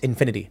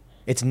infinity.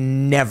 It's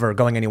never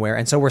going anywhere.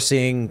 And so we're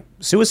seeing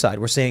suicide.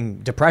 We're seeing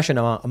depression,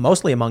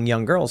 mostly among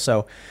young girls.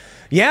 So,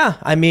 yeah,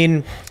 I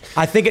mean,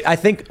 I think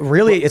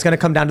really it's going to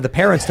come down to the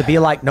parents to be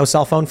like, no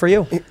cell phone for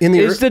you.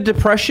 Is the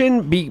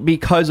depression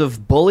because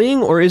of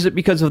bullying, or is it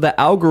because of the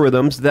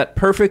algorithms that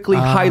perfectly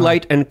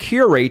highlight and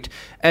curate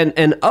and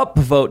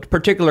upvote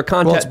particular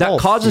content that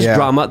causes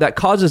drama, that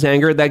causes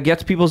anger, that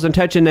gets people's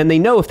attention, and they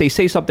know if they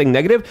say something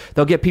negative,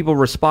 they'll get people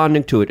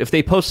responding to it. If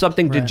they post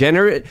something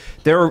degenerate,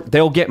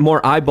 they'll get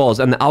more eyeballs,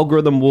 and the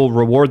algorithm will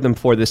reward them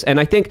for this. And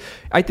I think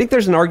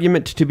there's an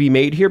argument to be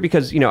made here,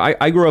 because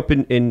I grew up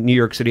in New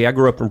York City. I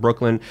grew up in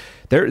Brooklyn.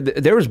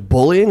 There was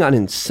bullying on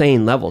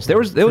insane levels. There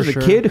was a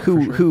kid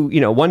who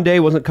one day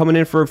wasn't coming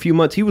in for a few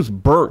months. He was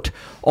burnt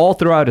all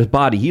throughout his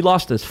body. He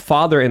lost his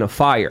father in a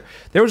fire.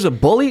 There was a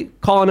bully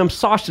calling him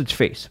sausage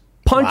face,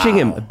 punching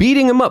him,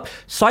 beating him up,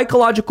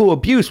 psychological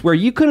abuse where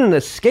you couldn't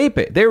escape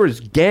it. There was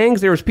gangs,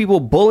 there was people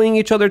bullying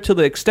each other to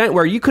the extent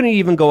where you couldn't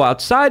even go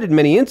outside in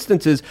many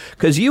instances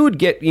because you would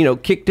get,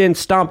 kicked in,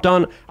 stomped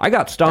on. I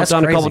got stomped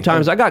on a couple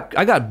times. I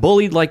got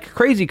bullied like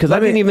crazy because I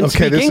didn't even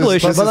speak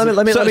English.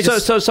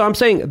 So I'm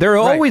saying there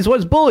always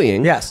was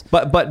bullying. Yes.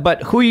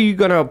 But who are you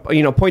going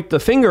to, point the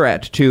finger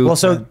at to? Well,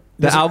 so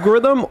the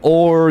algorithm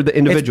or the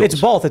individuals?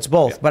 It's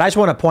both. Yeah. But I just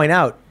want to point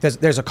out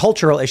there's a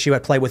cultural issue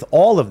at play with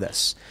all of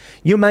this.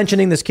 You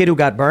mentioning this kid who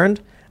got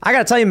burned. I got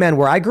to tell you, man,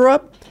 where I grew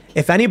up,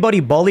 if anybody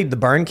bullied the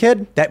burn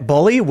kid, that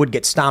bully would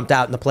get stomped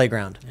out in the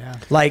playground. Yeah.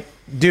 Like,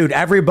 dude,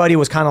 everybody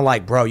was kind of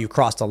like, bro, you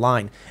crossed a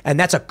line. And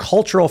that's a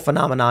cultural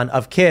phenomenon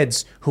of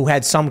kids who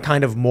had some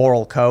kind of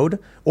moral code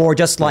or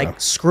just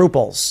like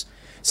scruples.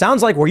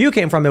 Sounds like where you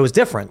came from, it was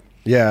different.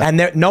 Yeah.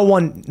 And no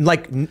one,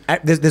 like,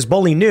 this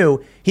bully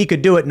knew he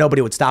could do it.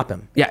 Nobody would stop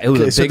him. Yeah, it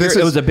was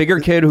a bigger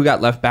kid who got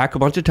left back a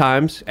bunch of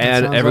times,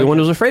 and everyone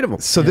was afraid of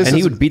him. And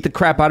he would beat the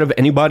crap out of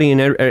anybody and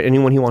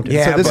anyone he wanted.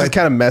 Yeah, so this is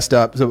kind of messed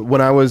up. So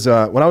when I was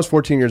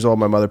 14 years old,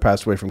 my mother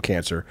passed away from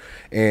cancer,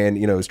 and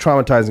it was a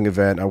traumatizing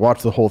event. I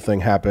watched the whole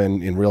thing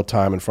happen in real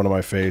time in front of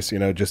my face.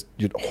 Just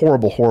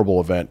horrible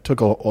event.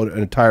 Took an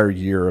entire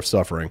year of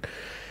suffering.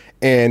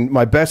 And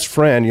my best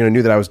friend,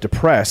 knew that I was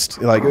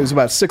depressed. Like, it was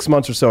about 6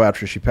 months or so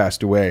after she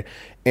passed away.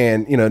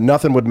 And,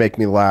 nothing would make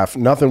me laugh.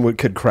 Nothing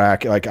could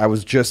crack. Like, I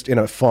was just in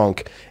a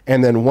funk.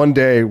 And then one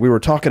day we were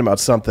talking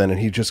about something and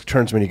he just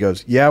turns to me and he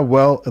goes, yeah,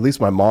 well, at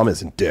least my mom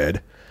isn't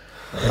dead.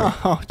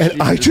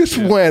 And I just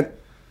went,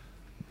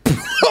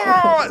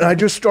 and I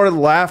just started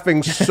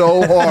laughing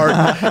so hard.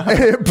 And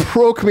it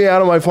broke me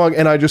out of my funk.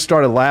 And I just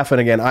started laughing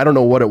again. I don't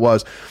know what it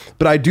was.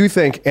 But I do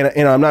think, and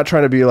I'm not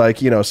trying to be like,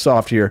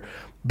 soft here,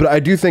 but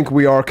I do think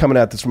we are coming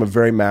at this from a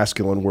very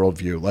masculine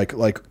worldview,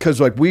 because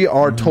we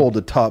are told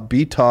to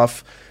be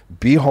tough,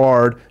 be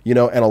hard, and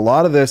a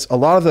lot of this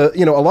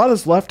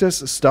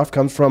leftist stuff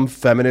comes from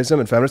feminism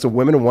and feminists and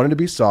women wanting to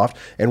be soft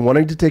and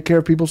wanting to take care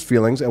of people's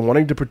feelings and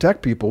wanting to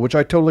protect people, which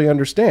I totally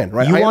understand.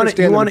 Right? I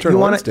understand the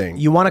maternal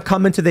instinct. You want to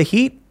come into the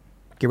heat,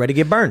 get ready to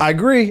get burned. I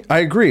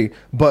agree,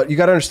 but you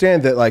got to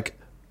understand that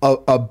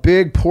a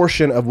big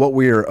portion of what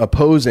we are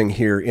opposing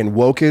here in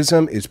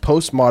wokeism is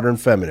postmodern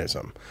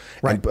feminism,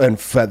 right? And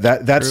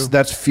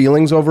that's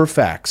feelings over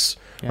facts,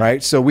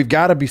 right? So we've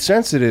got to be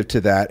sensitive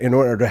to that in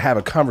order to have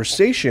a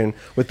conversation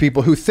with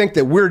people who think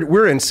that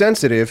we're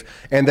insensitive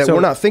and that we're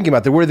not thinking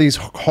about that we're these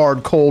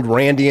hard, cold,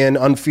 Randian,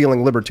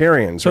 unfeeling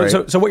libertarians. So,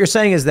 right? so what you're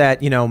saying is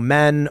that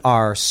men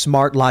are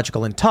smart,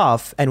 logical, and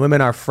tough, and women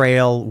are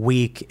frail,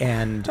 weak,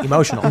 and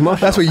emotional.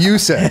 That's what you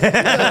said.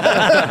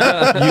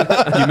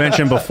 You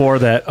mentioned before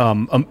that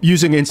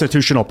using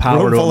institutional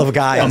power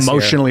to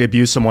emotionally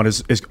abuse someone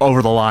is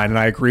over the line, and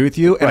I agree with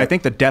you. And I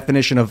think the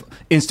definition of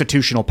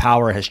institutional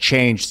power has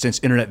changed since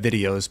internet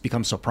videos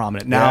become so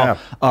prominent. Now,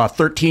 a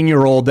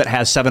 13-year-old that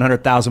has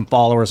 700,000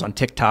 followers on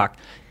TikTok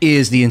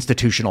is the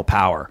institutional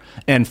power.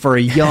 And for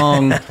a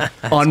young,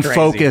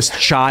 unfocused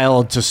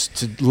child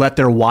to let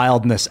their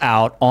wildness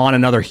out on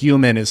another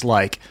human is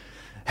like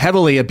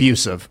heavily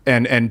abusive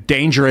and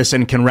dangerous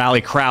and can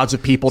rally crowds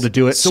of people to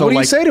do it. So what do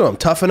you say to him?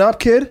 Toughen up,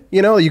 kid.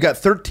 You got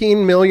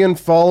 13 million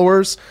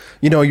followers.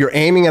 You're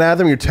aiming it at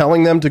them. You're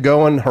telling them to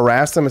go and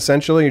harass them,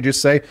 essentially. You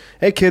just say,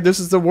 hey, kid, this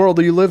is the world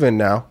that you live in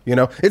now.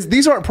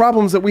 These aren't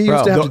problems that we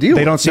used to have to deal with.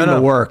 They don't seem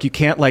to work. You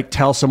can't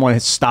tell someone to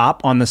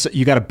stop on this.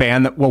 You got to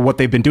ban that. Well, what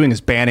they've been doing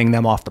is banning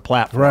them off the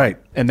platform. Right.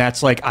 And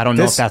that's I don't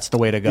know if that's the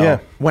way to go. Yeah.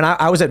 When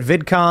I was at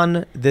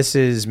VidCon, this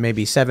is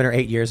maybe 7 or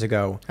 8 years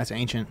ago. That's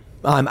ancient.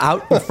 I'm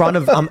out in front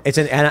of, it's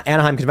in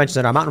Anaheim Convention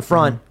Center. I'm out in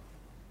front.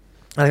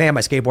 And I think I have my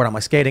skateboard, I'm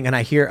skating, and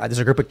I hear there's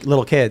a group of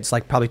little kids,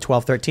 like probably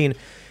 12, 13.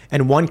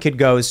 And one kid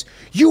goes,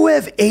 you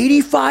have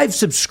 85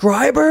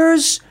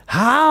 subscribers?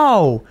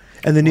 How?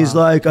 And then he's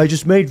like, I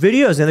just made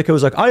videos. And the other kid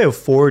was like, I have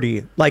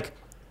 40. Like,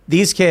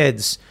 these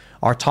kids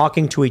are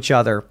talking to each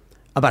other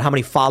about how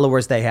many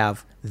followers they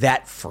have.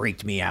 That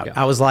freaked me out. Yeah.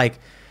 I was like,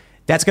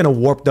 that's going to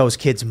warp those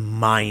kids'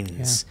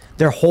 minds. Yeah.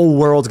 Their whole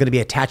world's going to be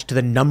attached to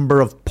the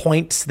number of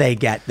points they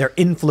get, their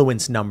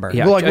influence number.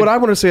 Yeah. Well, what I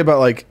want to say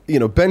about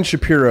Ben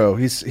Shapiro,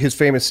 his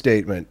famous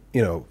statement,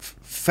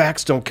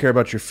 facts don't care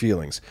about your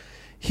feelings.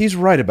 He's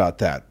right about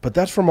that, but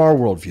that's from our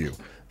worldview.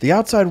 The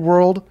outside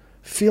world,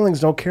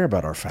 feelings don't care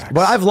about our facts.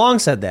 Well, I've long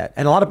said that,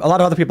 and a lot of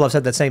other people have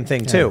said that same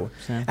thing too.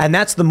 Yeah. And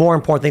that's the more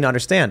important thing to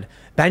understand.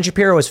 Ben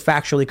Shapiro is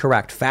factually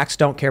correct. Facts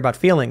don't care about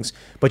feelings,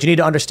 but you need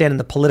to understand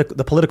the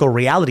political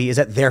reality is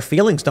that their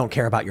feelings don't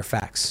care about your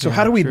facts. So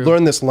how do we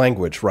learn this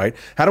language, right?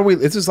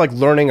 This is like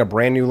learning a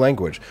brand new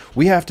language.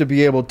 We have to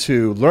be able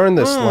to learn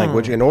this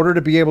language in order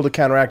to be able to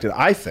counteract it,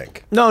 I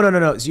think. No.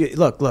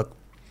 Look,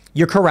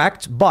 you're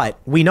correct, but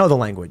we know the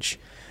language.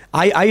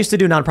 I used to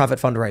do nonprofit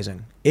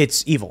fundraising.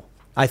 It's evil.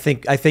 I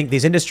think the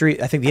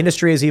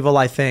industry is evil.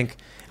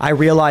 I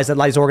realized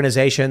that these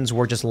organizations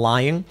were just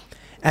lying,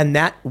 and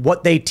that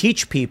what they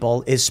teach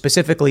people is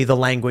specifically the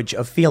language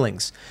of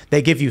feelings.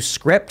 They give you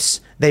scripts.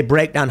 They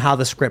break down how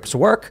the scripts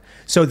work.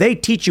 So they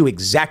teach you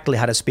exactly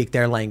how to speak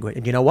their language.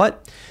 And you know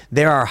what?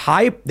 There are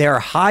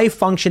high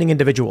functioning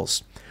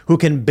individuals who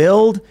can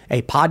build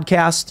a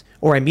podcast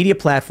or a media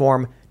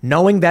platform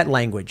knowing that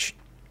language.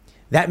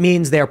 That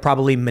means they're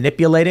probably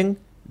manipulating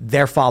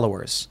their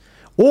followers.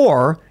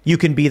 Or you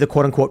can be the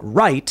quote unquote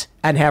right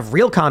and have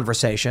real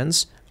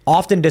conversations,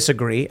 often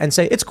disagree, and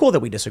say, it's cool that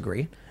we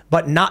disagree,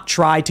 but not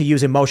try to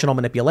use emotional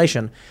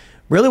manipulation.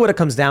 Really what it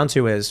comes down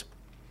to is,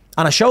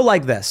 on a show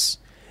like this,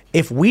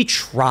 if we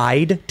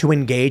tried to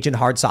engage in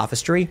hard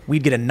sophistry,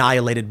 we'd get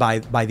annihilated by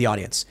the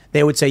audience.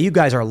 They would say, you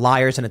guys are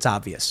liars, and it's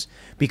obvious.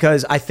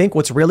 Because I think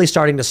what's really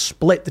starting to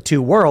split the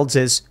two worlds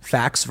is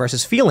facts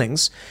versus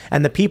feelings.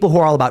 And the people who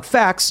are all about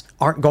facts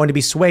aren't going to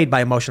be swayed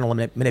by emotional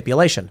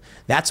manipulation.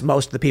 That's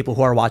most of the people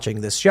who are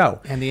watching this show.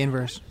 And the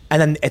inverse. And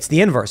then it's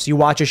the inverse. You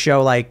watch a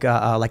show like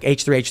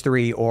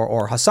H3H3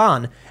 or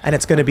Hassan, and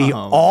it's going to be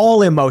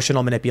all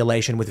emotional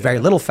manipulation with very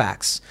little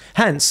facts.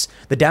 Hence,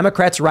 the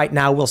Democrats right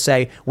now will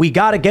say, we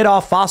got to get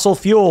off fossil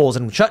fuels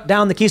and shut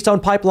down the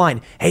Keystone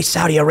Pipeline. Hey,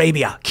 Saudi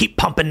Arabia, keep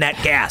pumping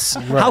that gas.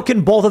 Right. How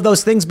can both of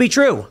those things be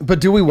true? But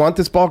do we want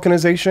this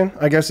balkanization,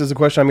 I guess is the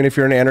question. I mean, if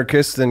you're an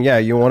anarchist, then yeah,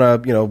 you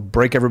want to,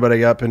 break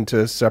everybody up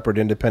into separate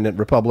independent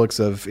republics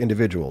of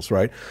individuals,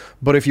 right?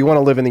 But if you want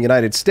to live in the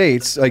United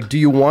States, like, do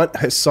you want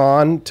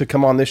Hassan to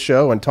come on this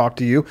show and talk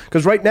to you?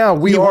 Because right now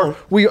we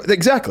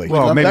exactly.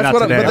 Well, maybe that's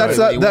not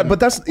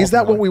today. Is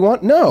that what we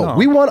want? No.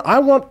 I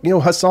want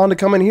Hassan to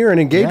come in here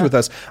and engage with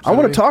us. I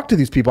want to talk to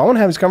these people. I want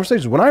to have these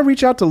conversations. When I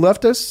reach out to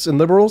leftists and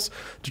liberals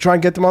to try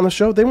and get them on the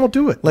show, they won't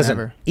do it. Listen,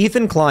 Never.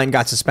 Ethan Klein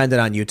got suspended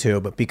on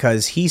YouTube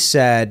because he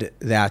said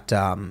that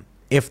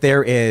if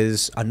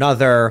there's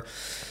another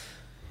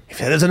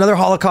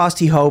Holocaust,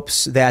 he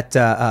hopes that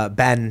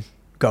Ben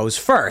goes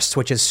first,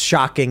 which is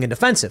shocking and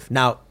offensive.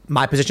 Now,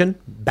 my position,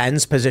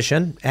 Ben's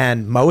position,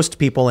 and most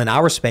people in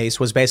our space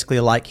was basically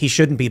like, he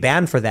shouldn't be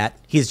banned for that.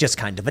 He's just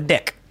kind of a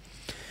dick.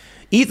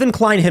 Ethan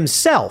Klein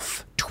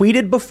himself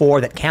tweeted before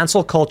that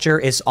cancel culture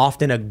is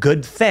often a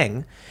good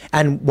thing.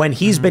 And when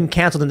he's been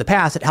canceled in the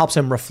past, it helps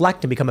him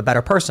reflect and become a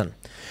better person.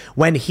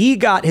 When he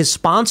got his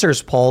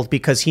sponsors pulled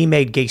because he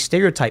made gay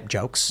stereotype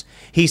jokes,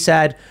 he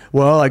said,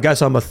 well, I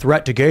guess I'm a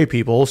threat to gay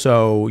people,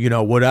 so,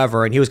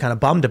 whatever. And he was kind of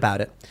bummed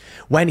about it.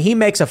 When he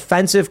makes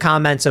offensive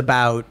comments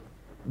about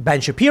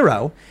Ben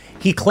Shapiro,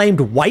 he claimed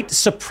white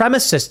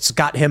supremacists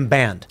got him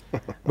banned.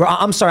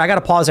 I'm sorry, I got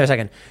to pause there a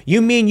second.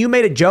 You mean you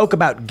made a joke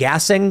about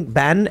gassing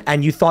Ben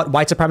and you thought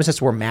white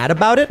supremacists were mad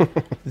about it?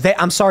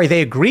 I'm sorry,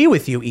 they agree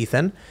with you,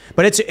 Ethan.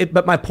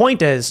 But my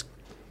point is,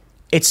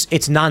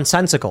 it's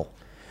nonsensical.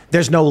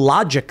 There's no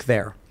logic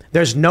there.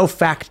 There's no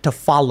fact to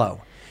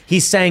follow.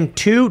 He's saying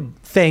two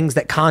things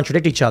that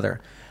contradict each other.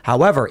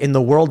 However, in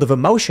the world of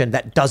emotion,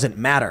 that doesn't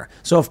matter.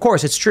 So, of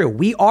course, it's true.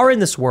 We are in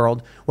this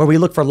world where we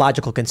look for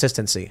logical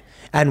consistency.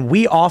 And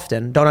we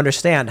often don't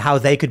understand how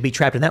they could be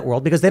trapped in that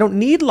world because they don't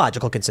need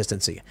logical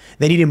consistency.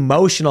 They need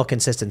emotional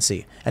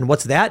consistency. And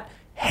what's that?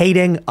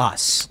 Hating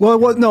us. Well,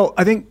 no,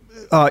 I think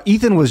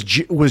Ethan was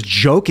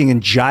joking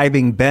and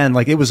jibing Ben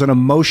like it was an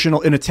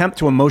attempt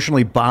to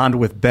emotionally bond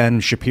with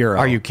Ben Shapiro.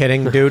 Are you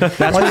kidding, dude?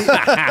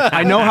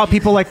 I know how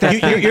people like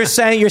that. You're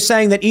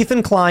saying that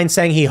Ethan Klein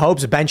saying he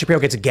hopes Ben Shapiro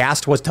gets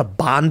gassed was to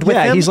bond with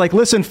him? Yeah, he's like,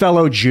 listen,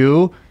 fellow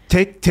Jew,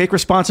 take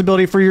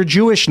responsibility for your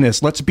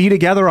Jewishness. Let's be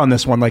together on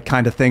this one, like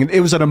kind of thing.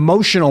 It was an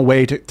emotional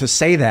way to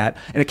say that,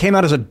 and it came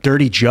out as a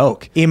dirty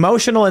joke.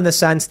 Emotional in the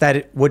sense that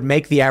it would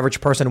make the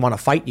average person want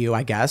to fight you,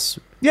 I guess.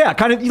 Yeah,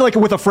 kind of like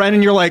with a friend,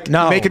 and you're like,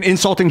 make an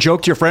insulting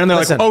joke to your friend, and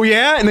they're like, oh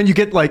yeah, and then you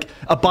get like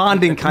a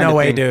bonding kind of thing. No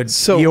way, dude.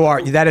 So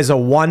that is a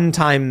 1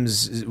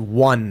 times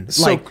 1.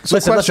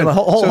 Listen,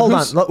 hold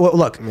on.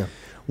 Look,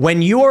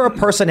 when you are a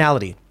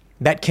personality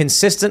that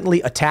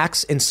consistently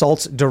attacks,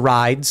 insults,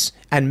 derides,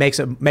 and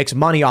makes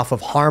money off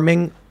of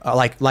harming,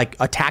 like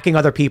attacking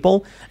other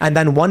people, and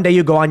then one day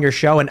you go on your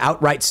show and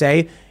outright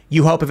say,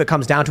 you hope if it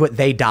comes down to it,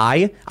 they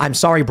die. I'm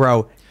sorry,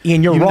 bro.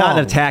 Ian, you're wrong. Not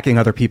attacking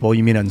other people.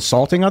 You mean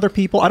insulting other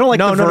people? I don't like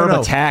the verb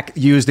attack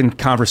used in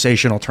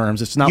conversational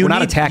terms. It's not. We're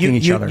not attacking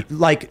each other.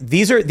 Like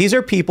these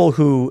are people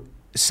who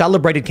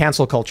celebrated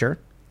cancel culture,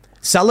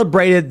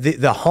 celebrated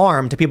the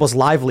harm to people's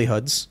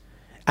livelihoods,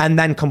 and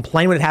then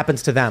complain when it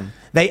happens to them.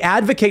 They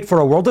advocate for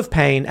a world of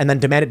pain and then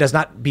demand it does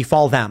not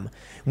befall them.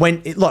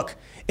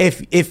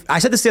 If I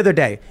said this the other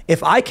day,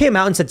 if I came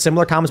out and said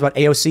similar comments about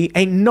AOC,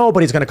 ain't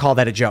nobody's going to call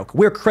that a joke.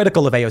 We're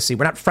critical of AOC.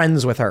 We're not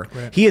friends with her.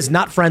 Right. He is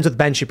not friends with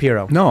Ben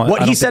Shapiro. No,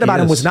 what he said about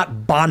him was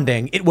not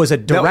bonding. It was a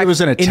direct it was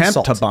an attempt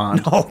insult. to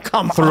bond. No,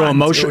 come through on.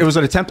 Emotion. Dude. It was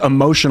an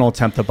emotional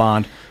attempt to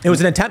bond. It was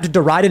an attempt to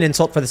deride an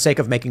insult for the sake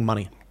of making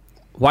money.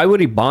 Why would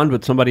he bond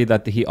with somebody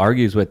that he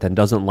argues with and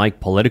doesn't like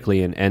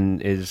politically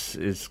and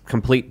is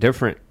complete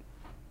different?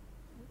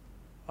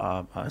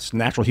 It's a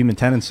natural human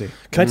tendency.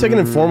 Can I take an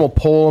informal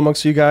poll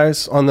amongst you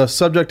guys on the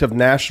subject of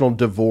national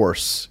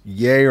divorce?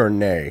 Yay or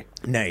nay?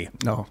 Nay.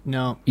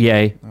 No.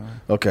 Yay.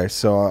 Okay,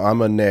 so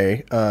I'm a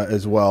nay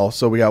as well.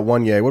 So we got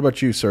one yay. What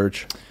about you,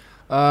 Serge?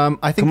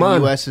 I think the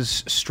U.S.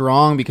 is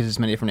strong because it's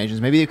many different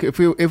nations. Maybe if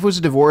it was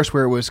a divorce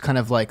where it was kind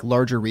of like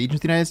larger regions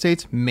of the United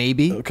States,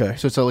 maybe. Okay.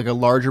 So it's like a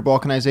larger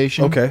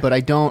balkanization. Okay. But I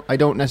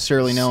don't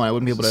necessarily know, and I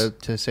wouldn't be able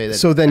to say that.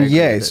 So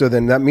then, So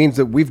then that means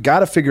that we've got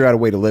to figure out a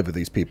way to live with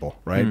these people,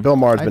 right? Bill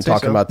Maher's been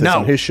talking about this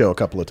on his show a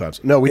couple of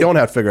times. No, we don't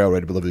have to figure out a way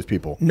to live with these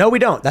people. No, we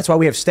don't. That's why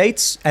we have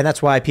states, and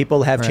that's why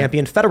people have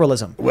championed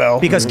federalism. Well,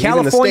 because even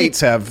California, the states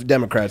have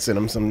Democrats in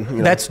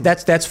them.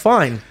 That's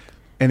fine.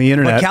 And the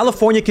internet. But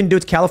California can do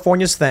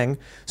California's thing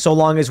so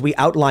long as we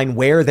outline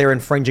where they're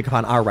infringing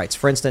upon our rights.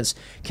 For instance,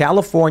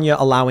 California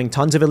allowing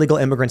tons of illegal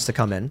immigrants to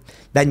come in,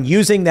 then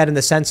using that in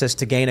the census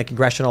to gain a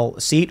congressional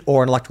seat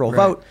or an electoral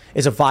vote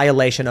is a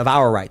violation of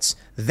our rights.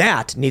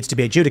 That needs to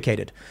be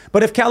adjudicated.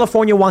 But if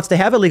California wants to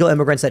have illegal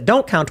immigrants that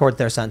don't count toward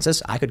their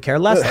census, I could care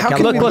less. How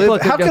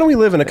can we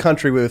live in a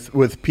country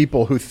with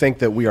people who think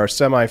that we are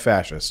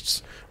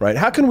semi-fascists, right?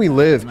 How can we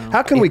live?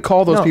 How can we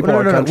call those people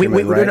our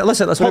countrymen, right?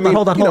 Listen,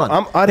 hold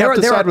on. I'd have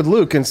to side with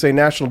Luke and say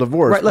national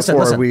divorce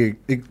before we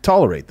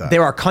tolerate that.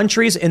 There are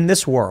countries in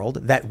this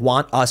world that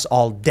want us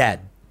all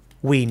dead.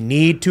 We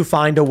need to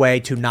find a way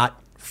to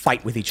not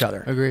fight with each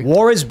other. Agree.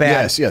 War is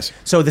bad. Yes.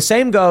 So the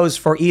same goes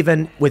for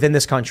even within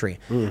this country.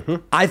 Mm-hmm.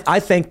 I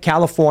think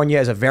California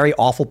is a very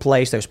awful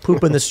place. There's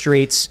poop in the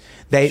streets.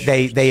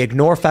 They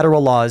ignore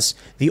federal laws.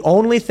 The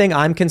only thing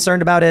I'm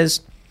concerned about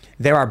is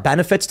there are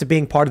benefits to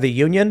being part of the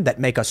union that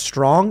make us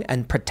strong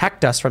and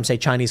protect us from, say,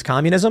 Chinese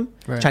communism,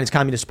 Chinese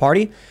Communist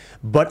Party.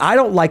 But I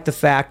don't like the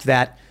fact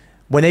that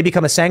when they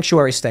become a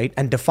sanctuary state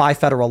and defy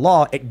federal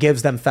law, it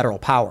gives them federal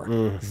power.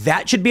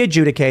 That should be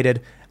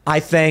adjudicated. I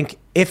think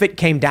if it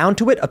came down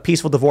to it, a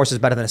peaceful divorce is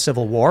better than a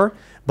civil war.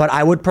 But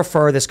I would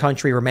prefer this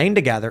country remain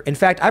together. In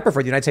fact, I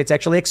prefer the United States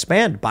actually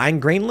expand.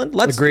 Buying Greenland,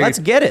 let's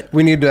get it.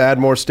 We need to add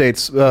more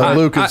states.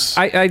 Lucas,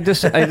 I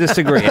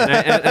disagree.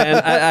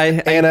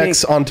 I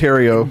Annex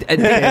Ontario.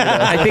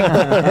 I think.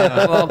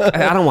 Well,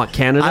 I don't want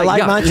Canada. I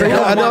like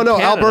Montreal. No,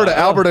 Alberta.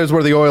 Alberta is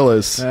where the oil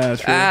is.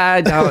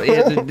 That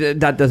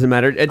doesn't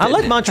matter. I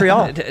like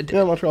Montreal.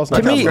 Yeah, Montreal's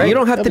not to me, great. you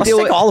don't have to Let's deal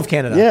take with all of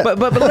Canada. Yeah.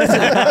 But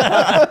listen,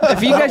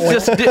 if you guys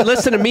just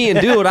listen to me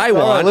and do what I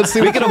want,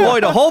 we can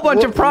avoid a whole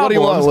bunch of problems. What do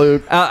you want,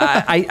 Luke?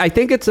 I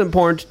think it's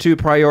important to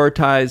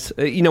prioritize,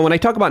 when I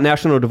talk about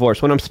national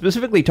divorce, what I'm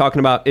specifically talking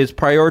about is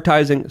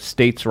prioritizing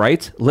states'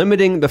 rights,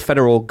 limiting the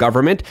federal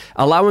government,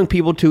 allowing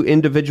people to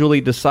individually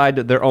decide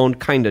their own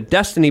kind of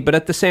destiny. But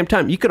at the same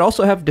time, you could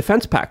also have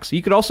defense pacts.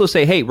 You could also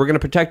say, hey, we're going to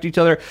protect each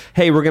other.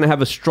 Hey, we're going to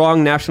have a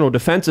strong national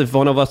defense. If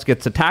one of us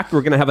gets attacked,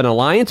 we're going to have an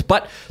alliance.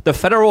 But the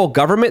federal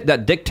government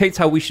that dictates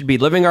how we should be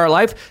living our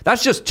life,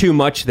 that's just too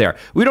much there.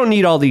 We don't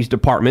need all these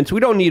departments. We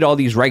don't need all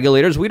these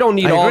regulators. We don't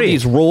need all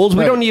these rules.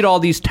 We don't need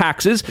all these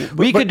taxes.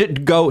 We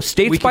could go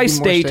states by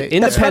state,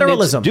 independent,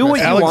 federalism. do what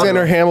you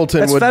Alexander want. Hamilton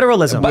That's would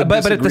federalism.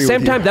 But at the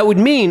same time, that would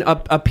mean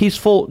a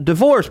peaceful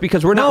divorce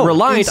because we're not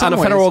reliant on a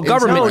federal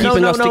government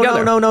keeping us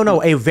together.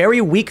 No. A very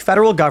weak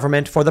federal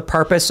government for the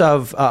purpose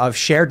of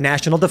shared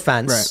national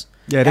defense. Right.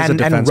 Yeah, it is a and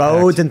defense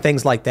roads pact. and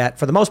things like that.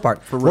 For the most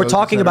part, we're roads,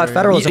 talking about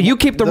federalism. You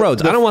keep the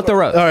roads. I don't want the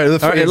roads. All right,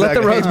 let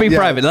the roads be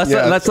private.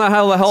 Let's not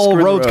have the whole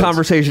roads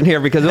conversation here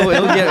because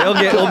it'll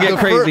get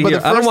crazy here.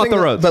 I don't want the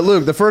roads. But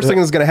Luke, the first thing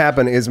that's going to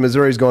happen is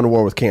Missouri's going to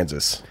war with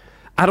Kansas.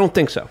 I don't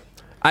think so.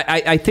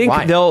 I think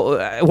Why? they'll.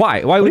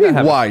 Why? Why would that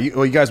happen? Why?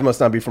 You guys must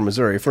not be from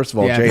Missouri. First of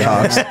all,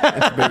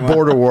 Jayhawks,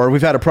 border war.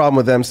 We've had a problem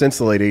with them since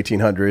the late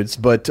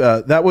 1800s. But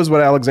that was what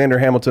Alexander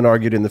Hamilton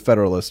argued in The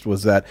Federalist,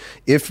 was that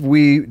if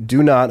we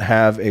do not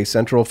have a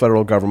central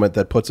federal government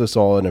that puts us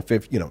all in a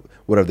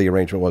whatever the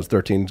arrangement was,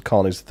 13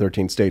 colonies,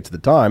 13 states at the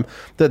time,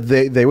 that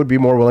they would be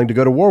more willing to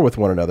go to war with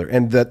one another,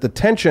 and that the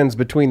tensions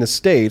between the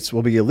states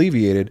will be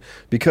alleviated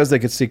because they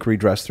could seek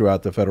redress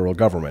throughout the federal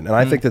government. And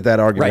I think that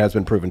argument has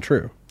been proven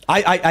true.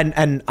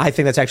 I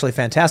think that's actually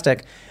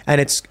fantastic, and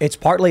it's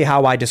partly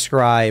how I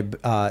describe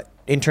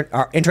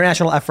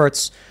international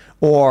efforts,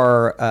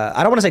 or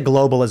I don't want to say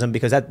globalism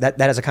because that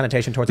has a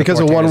connotation towards because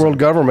a one world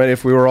government.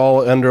 If we were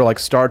all under like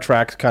Star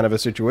Trek kind of a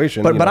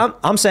situation, but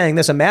I'm saying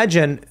this: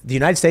 imagine the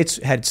United States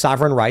had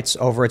sovereign rights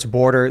over its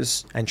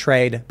borders and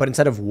trade, but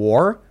instead of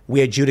war,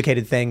 we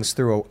adjudicated things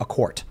through a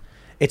court.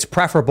 It's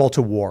preferable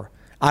to war.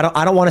 I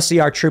don't want to see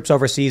our troops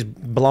overseas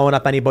blowing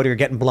up anybody or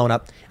getting blown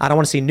up. I don't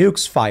want to see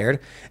nukes fired.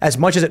 As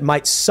much as it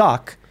might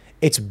suck,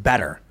 it's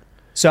better.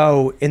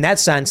 So in that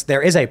sense,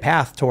 there is a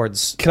path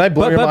towards. Can I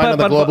blow your mind on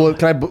the global?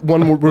 Can I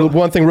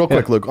one thing real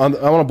quick, Luke? I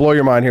want to blow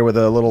your mind here with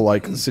a little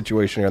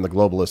situation here on the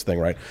globalist thing,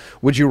 right?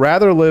 Would you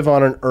rather live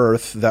on an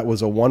Earth that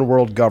was a one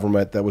world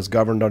government that was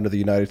governed under the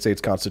United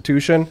States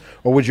Constitution,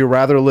 or would you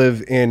rather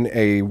live in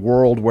a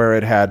world where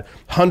it had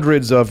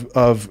hundreds of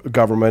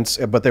governments,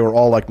 but they were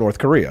all like North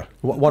Korea?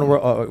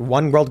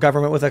 One world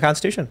government with a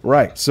constitution.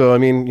 Right. So I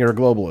mean, you're a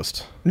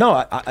globalist. No,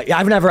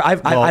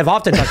 I've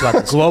often talked about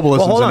this.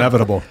 Globalism is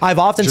inevitable. I've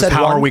often said,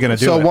 how are we going to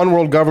do it? So one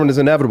world government is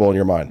inevitable in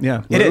your mind.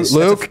 Yeah, it is.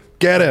 Luke.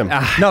 Get him.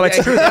 No,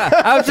 it's true.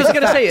 I was just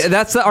going to say,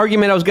 that's the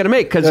argument I was going to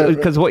make,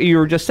 because what you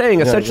were just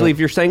saying, essentially, if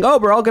you're saying, oh,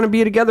 we're all going to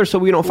be together so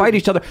we don't fight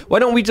each other, why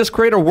don't we just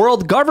create a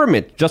world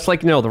government, just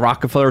like, the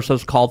Rockefellers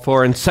has called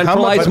for, and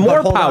centralize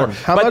more power?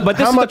 How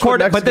much would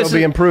Mexico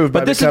be improved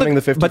by becoming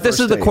the 51st But this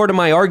is the state? core to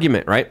my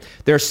argument, right?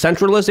 There's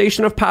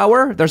centralization of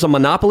power, there's a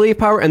monopoly of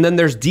power, and then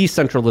there's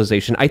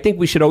decentralization. I think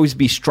we should always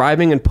be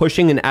striving and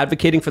pushing and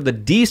advocating for the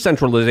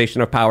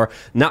decentralization of power,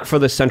 not for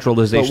the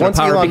centralization of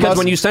power. Because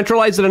when you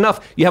centralize it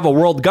enough, you have a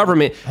world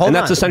government, and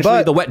that's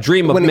essentially the wet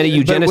dream of many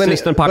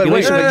eugenicists and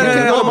population. Wait,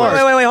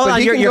 hold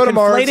on.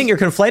 You're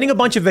conflating a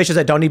bunch of issues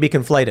that don't need to be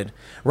conflated,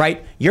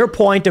 right? Your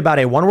point about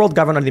a one world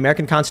government under the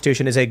American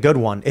Constitution is a good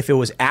one. If it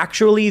was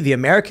actually the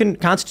American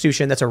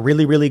Constitution, that's a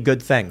really, really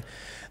good thing.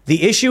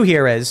 The issue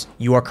here is,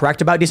 you are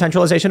correct about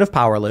decentralization of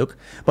power, Luke,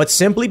 but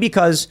simply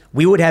because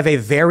we would have a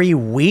very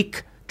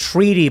weak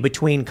treaty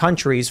between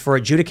countries for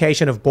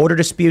adjudication of border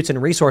disputes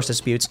and resource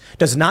disputes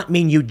does not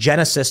mean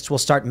eugenicists will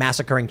start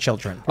massacring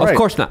children. Of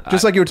course not.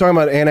 Just like you were talking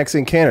about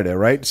annexing Canada,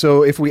 right?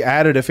 So if we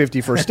added a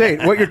 51st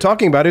state, what you're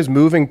talking about is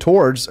moving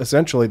towards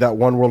essentially that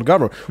one world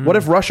government. What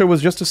if Russia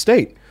was just a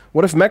state?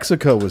 What if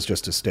Mexico was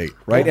just a state,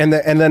 right? And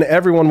then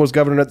everyone was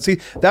governed. See,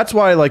 that's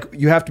why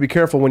you have to be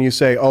careful when you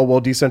say, oh, well,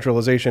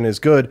 decentralization is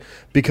good,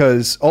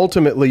 because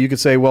ultimately you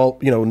could say, well,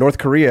 North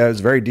Korea is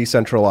very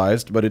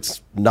decentralized, but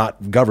it's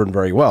not governed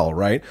very well,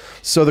 right?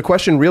 So the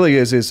question really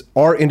is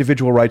are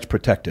individual rights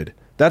protected?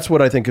 That's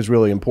what I think is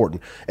really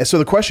important. And so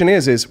the question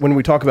is when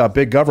we talk about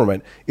big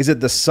government, is it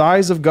the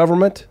size of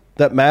government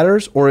that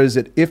matters, or is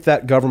it if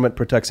that government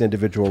protects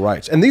individual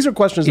rights? And these are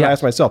questions that I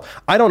ask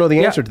myself. I don't know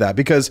the answer to that,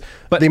 because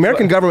the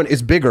American government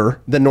is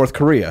bigger than North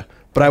Korea,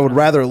 but I would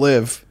rather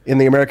live in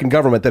the American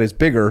government that is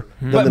bigger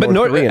than the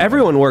North Korean.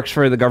 Everyone works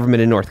for the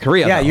government in North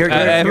Korea. Yeah, you're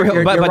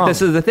but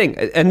this is the thing,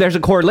 and there's a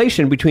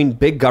correlation between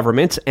big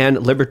governments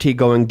and liberty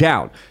going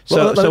down.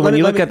 So when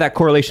you look at that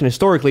correlation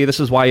historically, this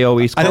is why you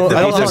always. I don't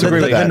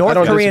disagree with that. The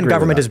North Korean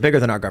government is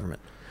bigger than our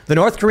government. The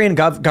North Korean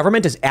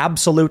government is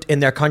absolute in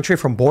their country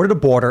from border to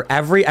border.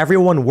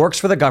 Everyone works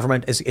for the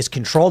government, is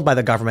controlled by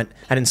the government,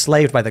 and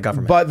enslaved by the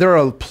government. But there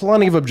are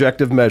plenty of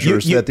objective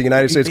measures that the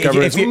United States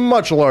government is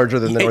much larger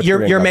than the North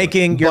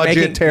Korean government.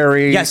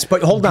 Budgetary, yes,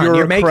 but hold on.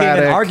 You're making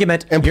an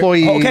argument.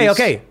 Employees.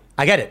 Okay.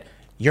 I get it.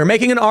 You're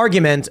making an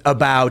argument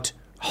about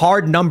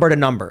hard number to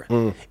number.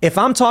 If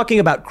I'm talking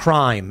about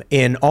crime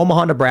in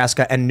Omaha,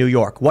 Nebraska, and New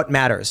York, what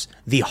matters?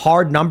 The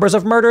hard numbers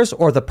of murders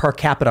or the per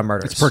capita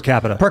murders? It's per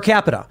capita. Per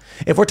capita.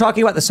 If we're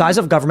talking about the size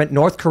of government,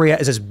 North Korea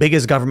is as big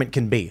as government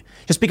can be.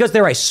 Just because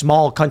they're a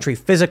small country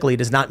physically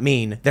does not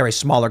mean they're a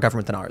smaller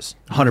government than ours.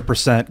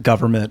 100%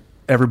 government.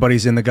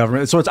 Everybody's in the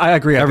government. So I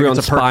agree. Everyone's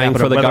it's a per spying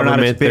capita, for the whether government.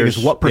 Or not it's big is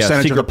what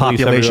percentage of the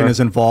population is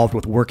involved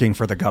with working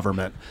for the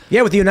government.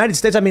 Yeah, with the United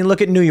States,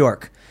 look at New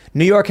York.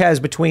 New York has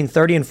between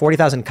 30 and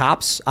 40,000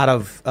 cops out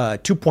of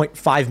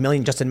 2.5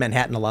 million just in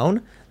Manhattan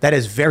alone. That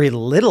is very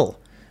little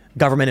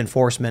government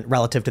enforcement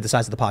relative to the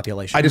size of the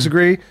population. I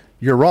disagree.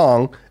 You're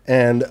wrong.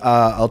 And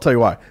I'll tell you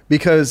why.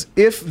 Because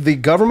if the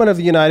government of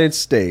the United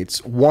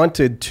States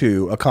wanted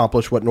to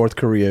accomplish what North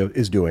Korea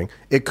is doing,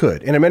 it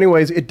could. And in many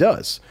ways, it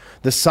does.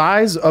 The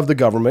size of the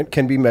government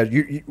can be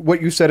measured. What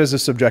you said is a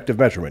subjective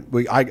measurement.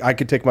 I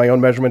could take my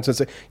own measurements and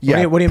say,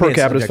 what do you per mean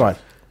capita is fine.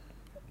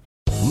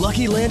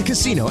 Lucky Land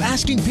Casino,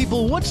 asking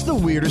people, what's the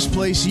weirdest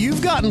place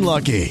you've gotten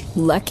lucky?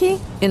 Lucky?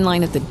 In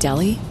line at the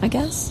deli, I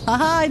guess?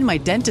 Aha, in my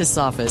dentist's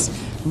office.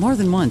 More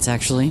than once,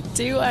 actually.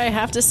 Do I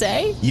have to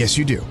say? Yes,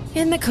 you do.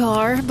 In the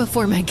car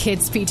before my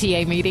kids'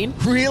 PTA meeting.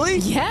 Really?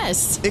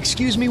 Yes.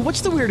 Excuse me,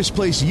 what's the weirdest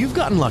place you've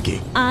gotten lucky?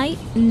 I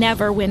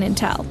never win and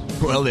tell.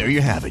 Well, there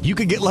you have it. You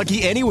can get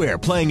lucky anywhere,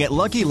 playing at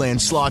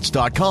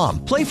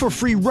LuckyLandSlots.com. Play for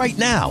free right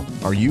now.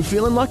 Are you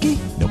feeling lucky?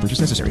 No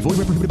purchase necessary. Void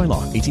where prohibited by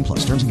law. 18+.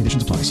 Terms and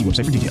conditions apply. See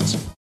website for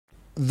details.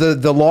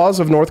 The laws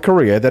of North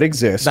Korea that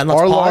exist are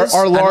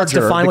larger. Let's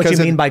define what you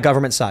mean by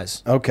government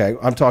size. Okay,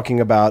 I'm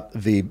talking about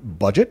the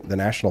budget, the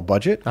national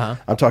budget.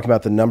 I'm talking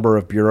about the number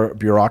of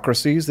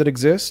bureaucracies that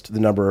exist, the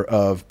number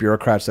of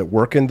bureaucrats that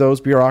work in those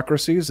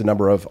bureaucracies, the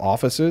number of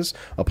offices,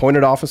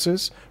 appointed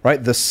offices,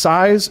 right? The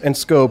size and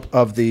scope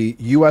of the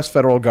U.S.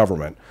 federal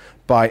government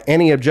by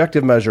any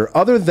objective measure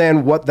other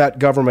than what that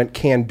government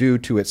can do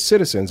to its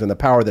citizens and the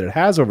power that it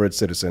has over its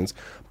citizens.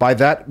 By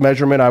that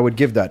measurement, I would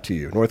give that to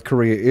you. North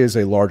Korea is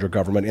a larger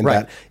government in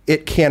that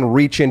it can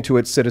reach into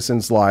its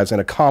citizens' lives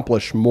and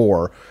accomplish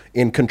more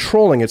in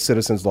controlling its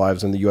citizens'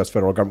 lives than the U.S.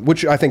 federal government,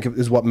 which I think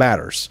is what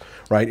matters,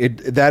 right?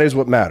 That is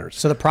what matters.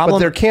 So the problem, but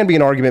there can be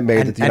an argument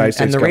made that the United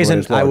States government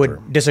is larger. And the reason I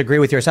would disagree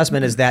with your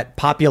assessment is that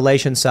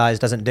population size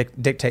doesn't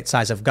dictate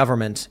size of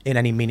government in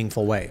any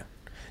meaningful way.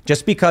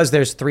 Just because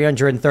there's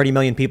 330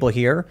 million people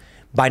here,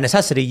 by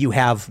necessity, you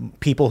have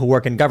people who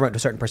work in government to a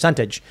certain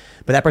percentage,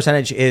 but that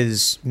percentage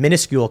is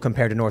minuscule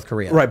compared to North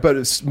Korea. Right, but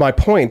it's my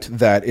point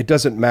that it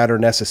doesn't matter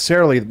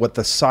necessarily what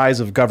the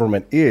size of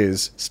government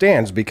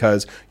stands,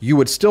 because you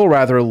would still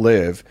rather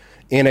live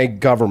in a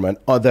government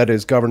that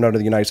is governed under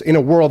the United States, in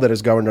a world that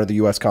is governed under the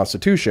U.S.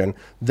 Constitution,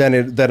 than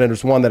it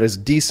is one that is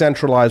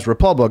decentralized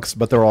republics,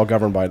 but they're all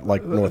governed by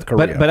like North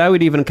Korea. But I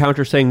would even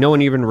counter saying no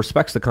one even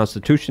respects the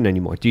Constitution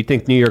anymore. Do you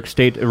think New York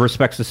State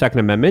respects the Second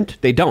Amendment?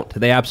 They don't.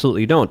 They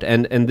absolutely don't.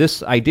 And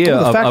this idea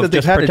the fact of that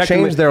they've had to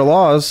change their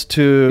laws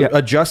to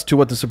adjust to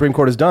what the Supreme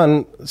Court has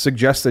done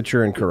suggests that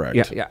you're incorrect.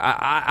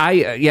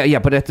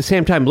 But at the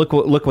same time, look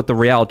what the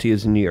reality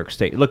is in New York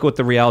State. Look what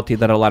the reality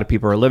that a lot of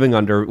people are living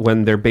under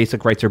when their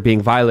basic rights are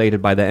being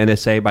violated by the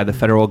NSA, by the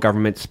federal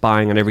government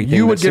spying on everything.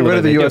 You would get rid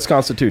of the U.S.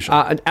 Constitution?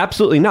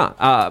 Absolutely not.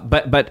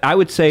 But I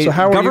would say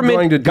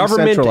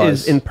government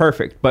is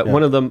imperfect. But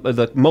one of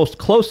the most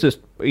closest,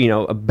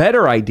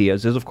 better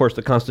ideas is, of course,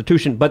 the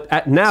Constitution.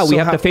 But now we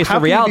have to face the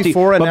reality.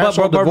 But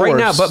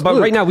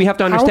right now we have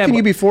to understand. How can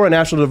you be for a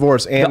national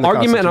divorce and the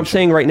argument I'm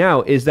saying right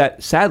now is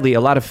that sadly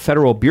a lot of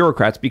federal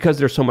bureaucrats, because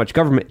there's so much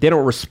government, they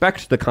don't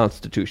respect the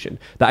Constitution.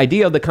 The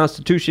idea of the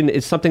Constitution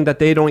is something that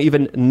they don't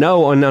even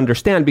know and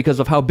understand because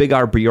of how big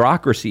our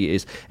bureaucracy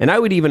is. And I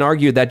would even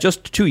argue that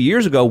just 2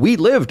 years ago, we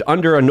lived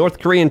under a North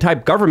Korean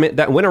type government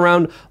that went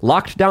around,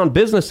 locked down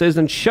businesses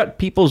and shut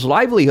people's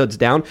livelihoods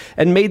down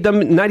and made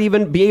them not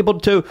even be able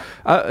to,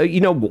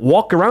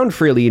 walk around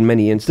freely in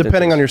many instances.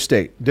 Depending on your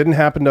state. Didn't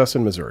happen to us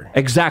in Missouri.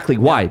 Exactly.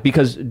 Why?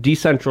 Because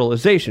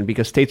decentralization,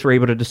 because states were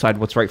able to decide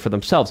what's right for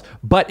themselves.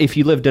 But if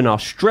you lived in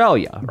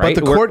Australia, right?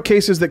 But the court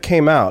cases that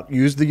came out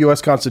used the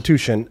U.S.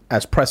 Constitution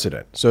as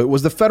precedent. So it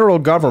was the federal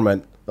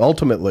government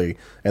ultimately,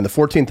 and the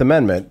 14th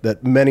Amendment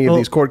that many of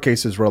these court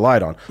cases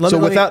relied on.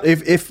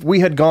 If we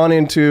had gone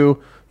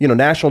into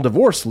national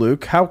divorce,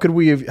 Luke, how could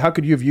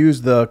you have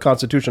used the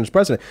Constitution as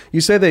precedent?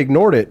 You say they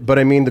ignored it, but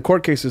I mean the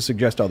court cases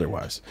suggest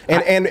otherwise.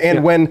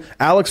 And when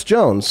Alex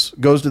Jones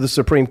goes to the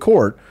Supreme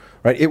Court,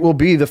 right, it will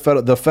be the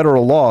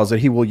federal laws that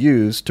he will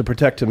use to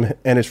protect him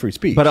and his free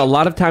speech. But a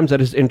lot of times that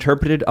is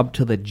interpreted up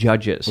to the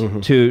judges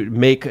to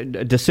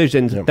make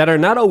decisions that are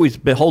not always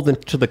beholden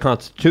to the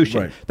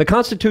Constitution. Right. The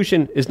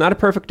Constitution is not a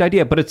perfect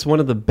idea, but it's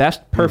one of the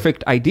best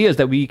perfect ideas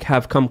that we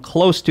have come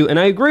close to. And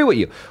I agree with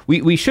you.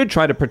 We should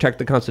try to protect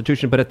the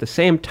Constitution, but at the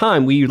same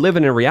time, we live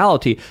in a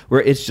reality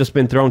where it's just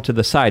been thrown to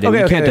the side, and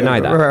you can't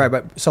deny that.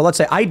 Right. So let's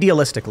say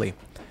idealistically,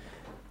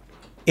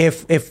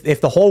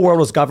 if the whole world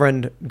was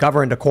governed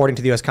according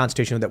to the U.S.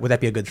 Constitution, would that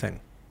be a good thing?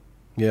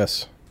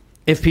 Yes.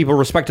 If people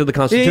respected the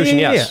Constitution,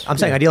 yes. I'm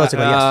saying idealistically,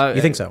 yes.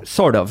 You think so?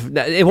 Sort of.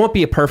 It won't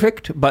be a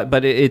perfect,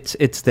 but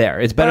it's there.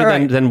 It's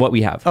better than what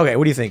we have. Okay,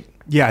 what do you think?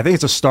 Yeah, I think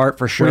it's a start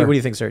for sure. What do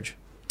you think, Serge?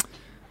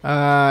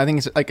 I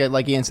think it's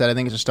like Ian said. I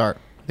think it's a start.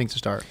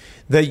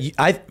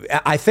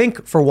 I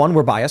think for one,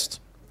 we're biased.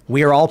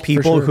 We are all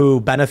people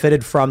who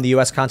benefited from the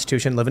U.S.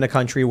 Constitution, live in a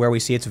country where we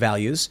see its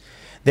values.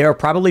 There are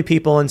probably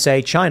people in,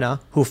 say, China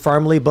who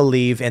firmly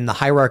believe in the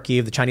hierarchy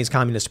of the Chinese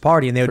Communist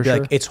Party, and they would be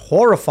like, it's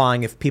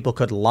horrifying if people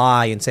could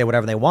lie and say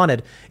whatever they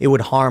wanted. It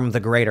would harm the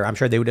greater. I'm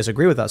sure they would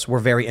disagree with us. We're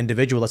very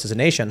individualist as a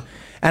nation.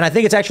 And I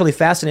think it's actually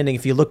fascinating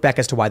if you look back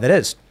as to why that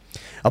is.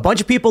 A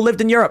bunch of people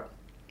lived in Europe.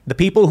 The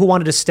people who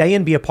wanted to stay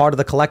and be a part of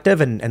the collective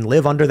and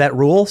live under that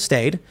rule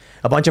stayed.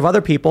 A bunch of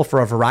other people,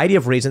 for a variety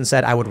of reasons,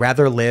 said, I would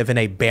rather live in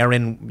a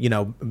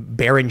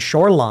barren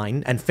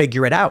shoreline and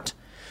figure it out.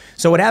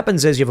 So what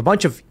happens is you have a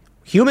bunch of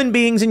human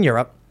beings in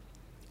Europe,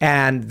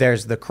 and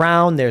there's the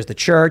crown, there's the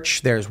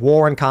church, there's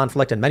war and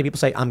conflict, and many people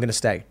say, I'm going to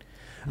stay.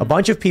 A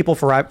bunch of people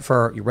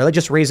for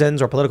religious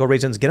reasons or political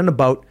reasons get on a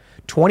boat,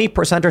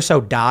 20% or so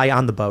die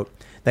on the boat.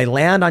 They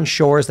land on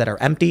shores that are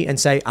empty and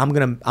say, I'm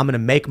going to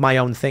make my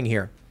own thing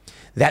here.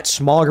 That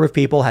small group of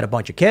people had a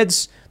bunch of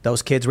kids.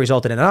 Those kids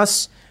resulted in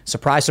us.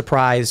 Surprise,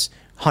 surprise,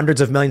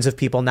 hundreds of millions of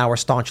people now are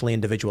staunchly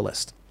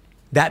individualist.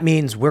 That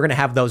means we're going to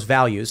have those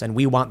values, and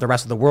we want the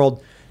rest of the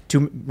world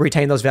to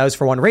retain those values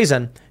for one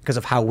reason, because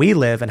of how we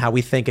live and how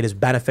we think it is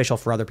beneficial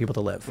for other people to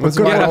live. It's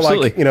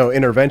like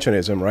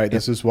interventionism, right? Yeah.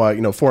 This is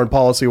why, foreign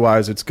policy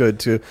wise, it's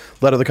good to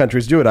let other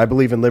countries do it. I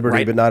believe in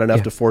liberty, but not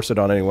enough to force it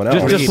on anyone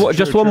else.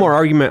 Just one more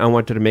argument I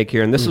wanted to make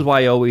here, and this is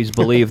why I always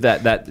believe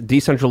that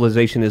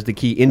decentralization is the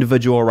key.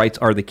 Individual rights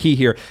are the key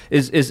here.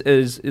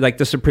 Is like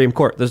the Supreme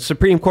Court. The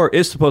Supreme Court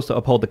is supposed to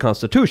uphold the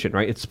Constitution,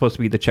 right? It's supposed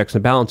to be the checks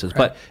and balances,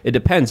 but it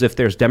depends if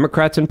there's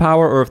Democrats in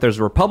power or if there's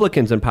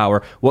Republicans in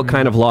power. What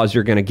kind of laws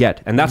you're going to get?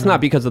 And that's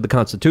not because of the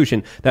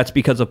Constitution. That's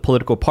because of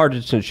political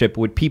partisanship,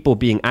 with people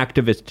being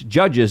activist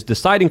judges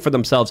deciding for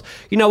themselves,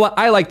 you know what,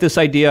 I like this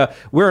idea,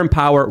 we're in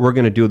power, we're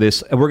going to do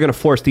this, and we're going to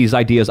force these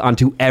ideas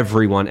onto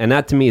everyone. And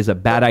that to me is a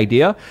bad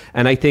idea.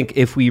 And I think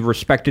if we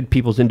respected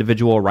people's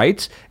individual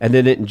rights and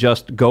then didn't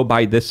just go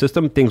by this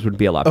system, things would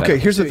be a lot better. Okay,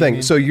 here's the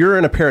thing. So you're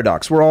in a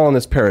paradox. We're all in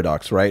this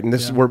paradox, right? And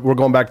this is we're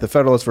going back to the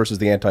Federalists versus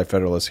the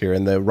Anti-Federalists here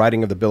in the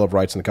writing of the Bill of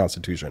Rights and the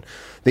Constitution.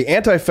 The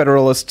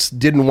Anti-Federalists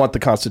didn't want the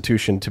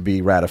Constitution to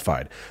be ratified.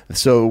 ratified.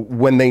 So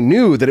when they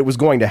knew that it was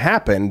going to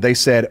happen, they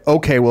said,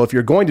 okay, well, if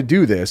you're going to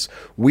do this,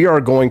 we are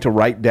going to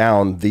write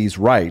down these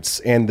rights.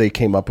 And they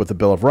came up with the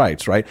Bill of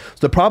Rights, right? So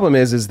the problem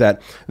is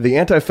that the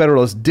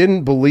Anti-Federalists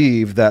didn't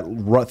believe that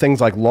things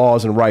like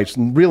laws and rights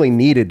really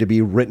needed to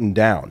be written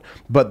down.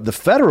 But the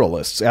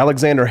Federalists,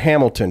 Alexander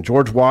Hamilton,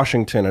 George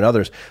Washington, and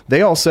others,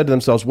 they all said to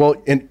themselves, well,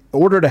 in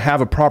order to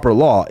have a proper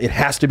law, it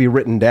has to be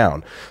written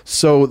down.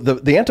 So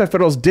the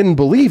Anti-Federalists didn't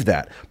believe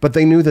that, but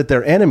they knew that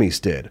their enemies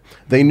did.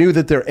 They knew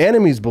that their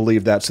enemies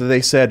believed that. So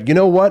they said, you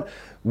know what?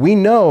 We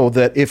know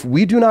that if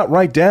we do not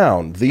write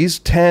down these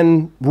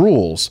 10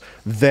 rules,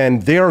 then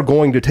they are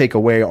going to take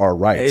away our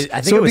rights.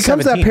 I think so it it was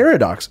becomes 17. that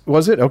paradox.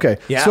 Was it? Okay.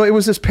 Yeah. So it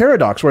was this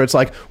paradox where it's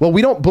like, well,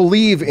 we don't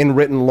believe in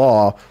written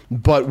law,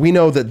 but we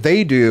know that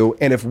they do.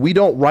 And if we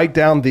don't write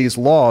down these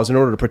laws in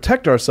order to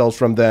protect ourselves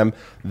from them,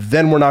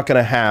 then we're not going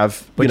to have,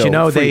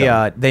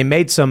 freedom. They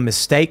made some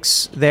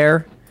mistakes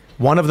there.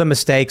 One of the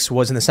mistakes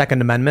was in the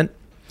Second Amendment,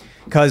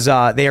 because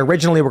they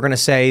originally were going to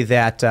say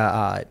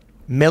that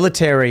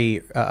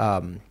military,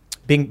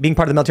 being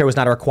part of the military was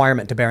not a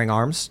requirement to bearing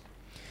arms,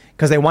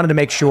 because they wanted to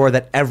make sure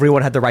that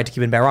everyone had the right to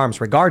keep and bear arms,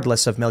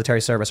 regardless of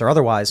military service or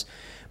otherwise.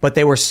 But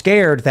they were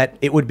scared that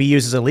it would be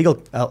used as a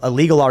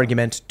legal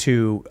argument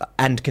to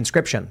end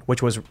conscription,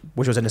 which was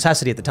a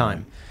necessity at the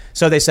time.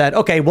 So they said,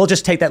 okay, we'll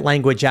just take that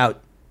language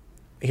out.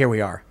 Here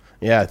we are.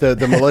 Yeah,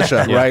 the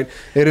militia, Yeah. right?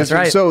 It is That's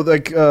right. so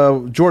like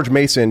George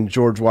Mason,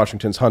 George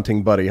Washington's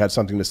hunting buddy, had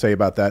something to say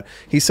about that.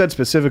 He said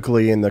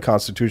specifically in the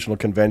Constitutional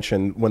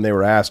Convention when they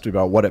were asked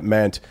about what it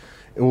meant.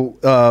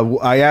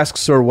 I asked,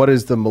 sir, what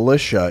is the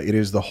militia? It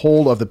is the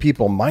whole of the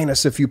people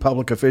minus a few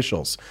public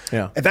officials.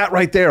 Yeah. And that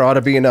right there ought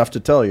to be enough to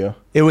tell you.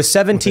 It was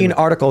 17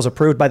 articles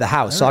approved by the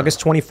House,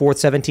 August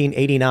 24th,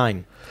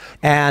 1789.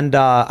 And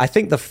I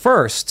think the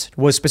first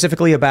was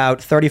specifically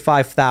about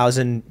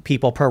 35,000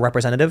 people per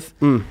representative.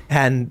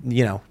 And,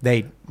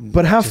 they...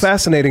 But how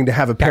fascinating to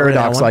have a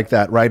paradox like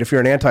that, right? If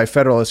you're an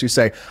anti-federalist, you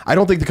say, I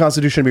don't think the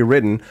Constitution should be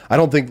written. I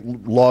don't think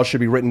laws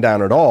should be written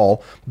down at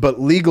all.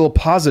 But legal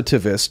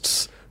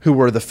positivists, who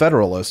were the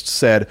Federalists,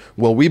 said,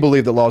 well, we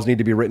believe that laws need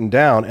to be written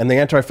down. And the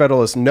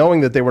Anti-Federalists,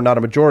 knowing that they were not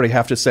a majority,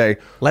 have to say,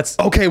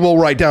 okay, we'll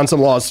write down some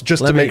laws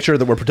just to make sure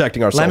that we're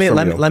protecting ourselves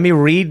from you. Let me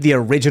read the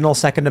original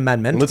Second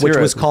Amendment, which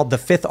was called the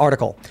Fifth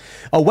Article.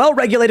 A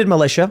well-regulated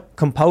militia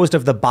composed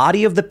of the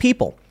body of the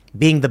people,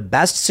 being the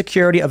best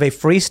security of a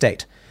free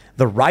state.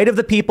 The right of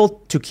the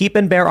people to keep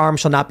and bear arms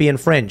shall not be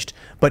infringed,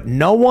 but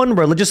no one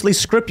religiously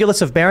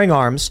scrupulous of bearing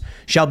arms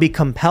shall be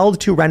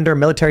compelled to render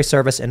military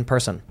service in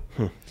person.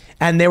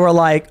 And they were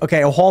like,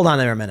 okay, hold on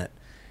there a minute.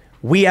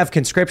 We have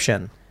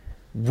conscription.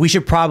 We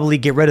should probably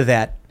get rid of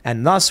that.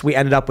 And thus we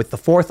ended up with the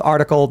Fourth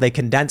Article. They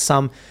condensed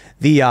some.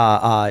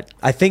 I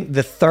think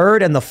the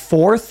Third and the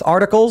Fourth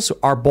Articles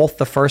are both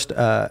the first.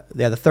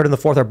 The Third and the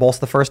Fourth are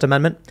both the First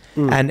Amendment,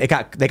 and they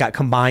got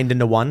combined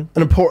into one.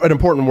 An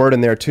important word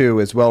in there too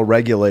is well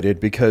regulated,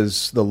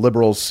 because the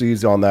liberals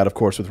seized on that, of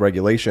course, with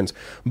regulations.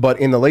 But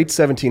in the late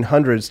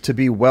 1700s, to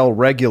be well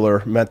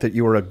regular meant that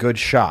you were a good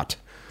shot.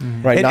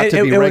 Right,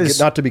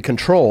 not to be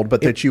controlled,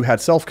 but that you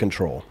had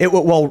self-control.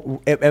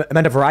 It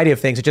meant a variety of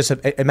things.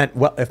 It meant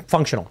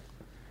functional.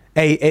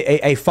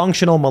 A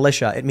functional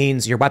militia. It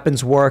means your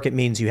weapons work. It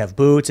means you have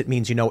boots. It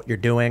means you know what you're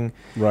doing.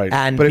 Right.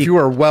 But if you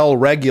were well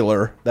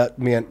regular, that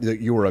meant that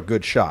you were a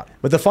good shot.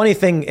 But the funny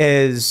thing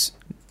is,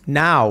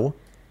 now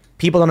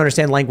people don't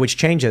understand language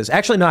changes.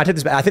 Actually, no, I take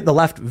this back. I think the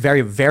left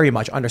very, very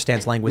much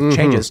understands language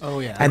changes.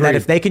 Oh yeah. And that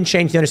if they can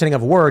change the understanding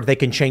of a word, they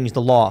can change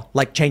the law,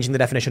 like changing the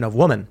definition of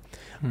woman.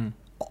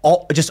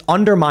 It just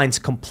undermines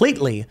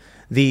completely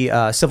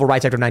the Civil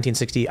Rights Act of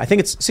 1960. I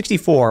think it's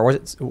 64, or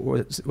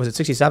was it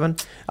 67?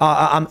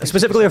 I'm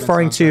specifically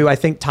referring to, I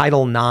think,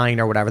 Title IX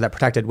or whatever that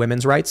protected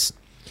women's rights.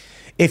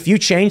 If you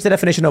change the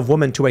definition of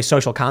woman to a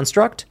social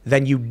construct,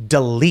 then you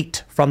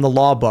delete from the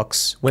law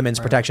books women's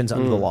protections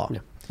under the law. Yeah.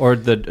 Or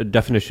the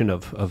definition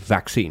of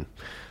vaccine.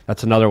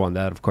 That's another one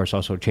that, of course,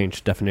 also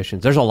changed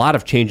definitions. There's a lot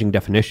of changing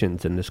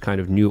definitions in this kind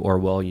of new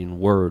Orwellian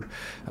word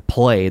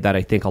play that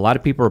I think a lot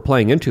of people are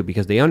playing into,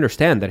 because they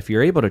understand that if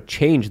you're able to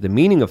change the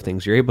meaning of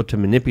things, you're able to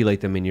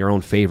manipulate them in your own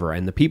favor.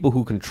 And the people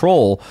who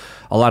control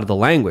a lot of the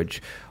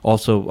language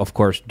also, of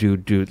course, do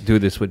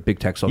this with big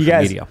tech social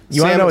media.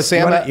 You want to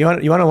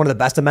know one of the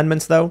best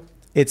amendments, though?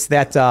 It's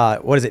that,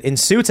 in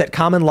suits at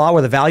common law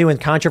where the value in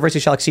controversy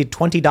shall exceed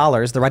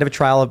 $20, the right of a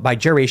trial by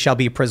jury shall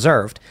be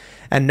preserved,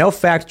 and no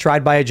fact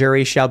tried by a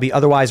jury shall be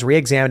otherwise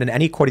re-examined in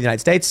any court of the United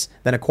States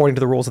than according to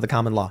the rules of the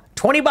common law.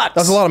 $20.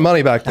 That's a lot of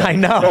money back then. I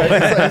know.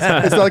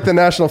 It's like the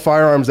National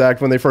Firearms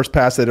Act when they first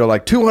passed it. They're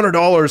like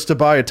 $200 to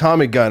buy a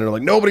Tommy gun. And they're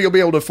like, nobody will be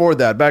able to afford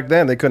that. Back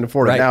then, they couldn't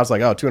afford it. Now it's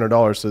like,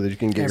 $200 so that you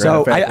can get your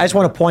own. So I just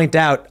want to point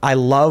out, I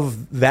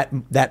love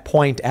that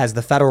point as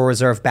the Federal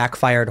Reserve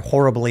backfired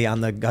horribly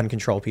on the gun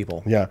control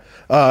people. Yeah.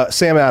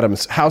 Sam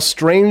Adams, how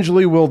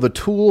strangely will the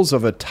tools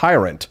of a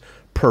tyrant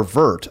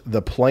pervert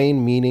the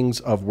plain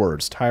meanings of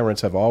words?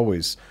 Tyrants have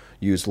always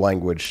use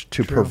language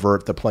to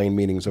pervert the plain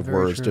meanings of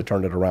words to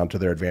turn it around to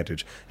their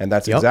advantage. And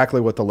that's exactly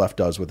what the left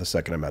does with the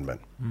Second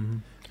Amendment. Mm-hmm.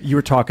 You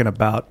were talking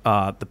about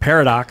the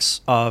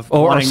paradox of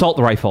assault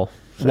rifle.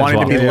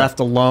 Wanting to be left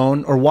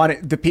alone, or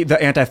wanting the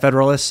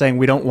anti-federalists saying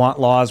we don't want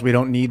laws, we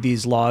don't need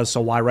these laws, so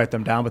why write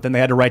them down? But then they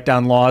had to write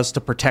down laws to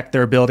protect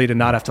their ability to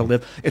not have to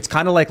live. It's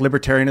kind of like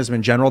libertarianism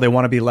in general. They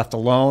want to be left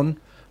alone,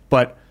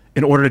 but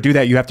in order to do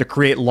that, you have to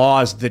create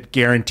laws that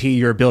guarantee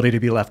your ability to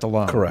be left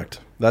alone. Correct.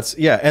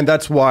 And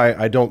that's why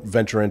I don't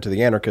venture into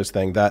the anarchist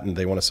thing. And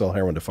they want to sell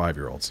heroin to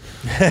 5-year-olds.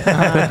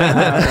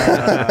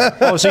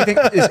 So you think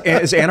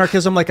is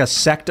anarchism like a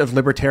sect of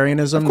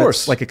libertarianism? Of course,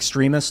 that's like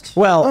extremist.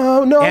 Well,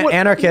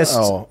 anarchists.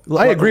 No.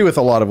 I agree with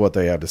a lot of what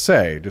they have to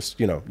say. Just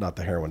not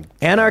the heroin.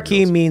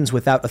 Anarchy means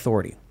without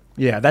authority.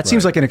 Yeah, that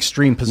seems like an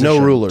extreme position.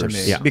 No rulers. To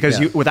me. Because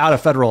you, without a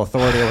federal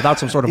authority or without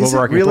some sort of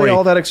overarching really authority,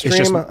 all that extreme?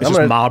 It's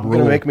just mob rule.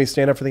 Going to make me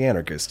stand up for the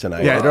anarchists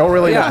tonight. Yeah. I don't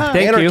really.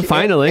 Thank you.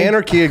 Finally,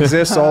 anarchy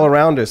exists all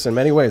around us in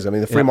many ways. I mean,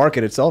 the free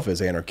market itself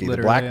is anarchy.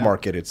 Literally, the black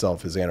market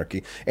itself is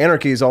anarchy.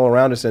 Anarchy is all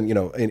around us, and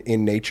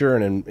in nature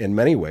and in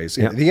many ways.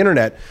 Yeah. The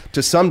internet,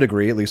 to some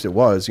degree, at least it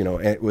was.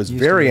 It was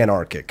very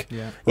anarchic.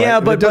 Yeah,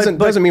 right? But it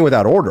doesn't mean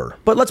without order.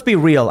 But let's be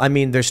real. I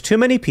mean, there's too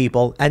many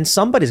people, and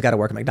somebody's got to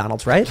work at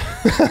McDonald's, right?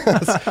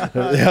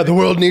 Yeah, the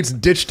world needs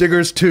ditch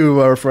diggers too,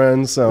 our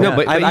friends. So. No,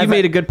 but you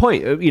made a good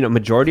point.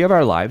 Majority of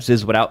our lives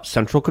is without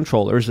central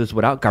controllers, is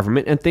without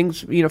government, and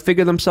things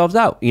figure themselves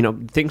out.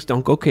 Things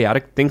don't go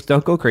chaotic, things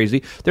don't go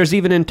crazy. There's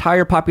even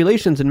entire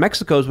populations in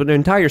Mexico's with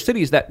entire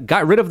cities that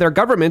got rid of their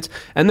governments,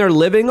 and they're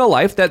living a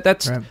life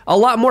that's a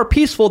lot more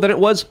peaceful than it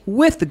was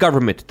with the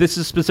government. This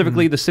is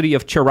specifically the city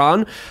of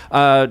Cherán.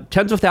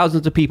 Tens of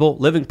thousands of people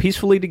living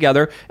peacefully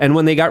together, and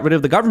when they got rid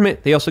of the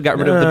government, they also got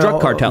rid of the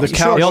drug cartels.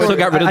 They also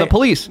got rid of the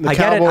police. I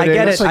get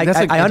it.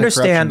 I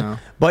understand.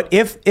 But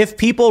if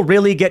people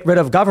really get rid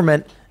of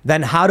government,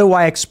 then how do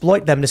I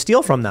exploit them to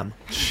steal from them?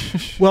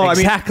 Well,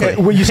 exactly. I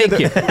mean, when you said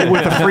you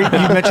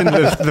mentioned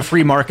the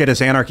free market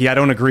as anarchy. I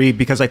don't agree,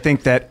 because I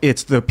think that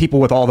it's the people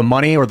with all the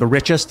money or the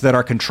richest that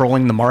are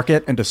controlling the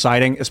market and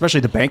deciding, especially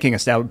the banking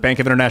establishment, Bank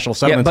of International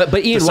Settlements. Yeah,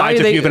 but Ian, why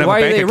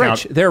are they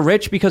rich? They're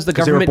rich because the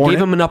government gave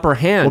them an upper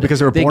hand. Well, because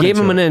they gave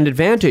them an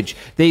advantage.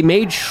 They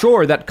made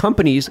sure that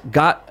companies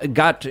got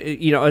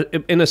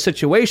in a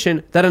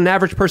situation that an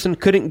average person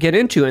couldn't get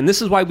into, and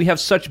this is why we have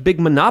such big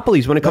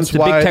monopolies when it comes to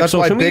big tech, social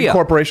media. That's why big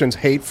corporations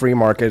hate free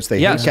markets. They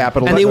hate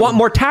capitalism, and they want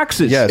more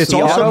taxes. Yes, it's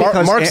also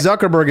Mark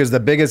Zuckerberg is the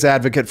biggest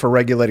advocate for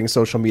regulating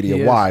social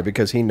media. Why?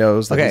 Because he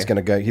knows that he's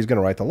going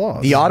to write the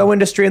laws. The auto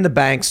industry and the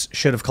banks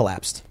should have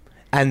collapsed.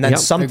 And then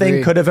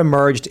something could have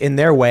emerged in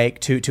their wake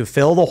to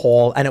fill the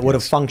hole, and it would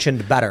have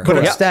functioned better. But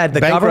instead,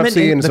 the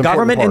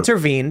government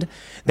intervened.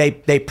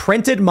 They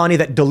printed money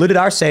that diluted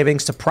our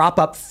savings to prop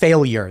up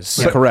failures.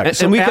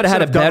 Correct. And we could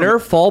have had a better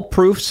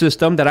fall-proof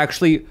system that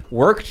actually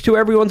worked to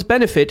everyone's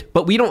benefit,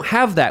 but we don't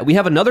have that. We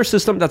have another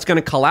system that's going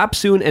to collapse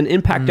soon and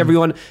impact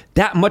everyone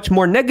that much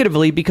more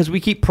negatively, because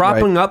we keep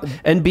propping up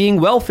and being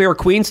welfare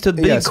queens to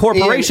big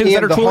corporations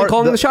that are truly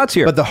calling the shots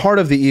here. But the heart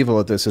of the evil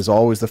at this is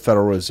always the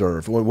Federal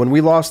Reserve. When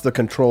we lost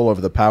the control over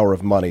the power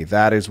of money,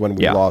 that is when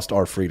we lost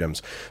our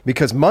freedoms,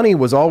 because money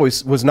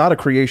was not a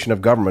creation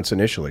of governments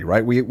initially,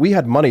 right? We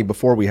had money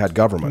before we had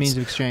governments. Means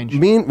of exchange.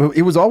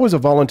 It was always a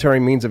voluntary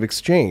means of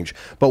exchange.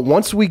 But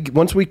once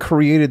we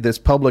created this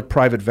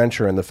public-private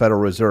venture in the Federal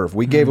Reserve,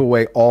 we gave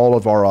away all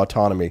of our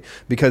autonomy,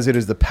 because it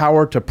is the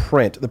power to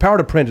print. The power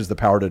to print is the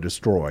power to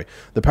destroy.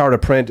 The power to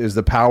print is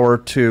the power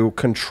to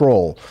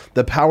control.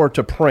 The power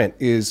to print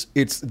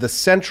it's the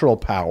central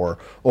power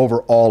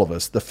over all of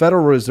us. The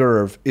Federal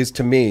Reserve is,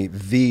 to me,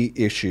 the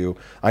issue.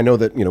 I know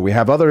that we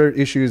have other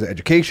issues,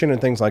 education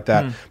and things like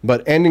that,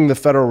 but ending the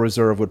Federal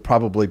Reserve would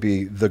probably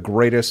be the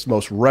greatest,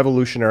 most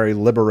revolutionary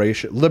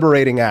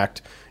liberating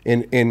act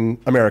in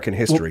American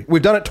history.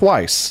 We've done it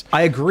twice.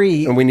 I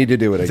agree. And we need to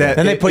do it again.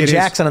 And they put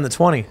Jackson on the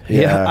 20.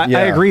 I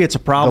agree it's a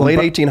problem.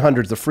 The late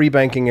 1800s, the free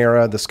banking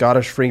era, the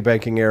Scottish free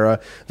banking era,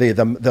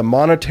 the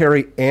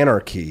monetary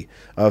anarchy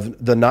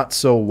of the not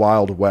so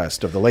wild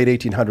west of the late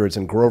 1800s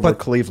in Grover,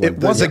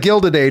 Cleveland. The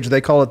Gilded Age,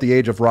 they call it the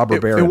age of robber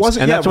barons. It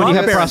wasn't, and that's when you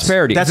have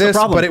prosperity. That's the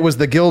problem. But it was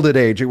the Gilded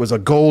Age. It was a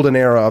golden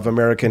era of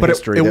American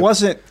history. It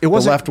wasn't. The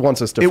left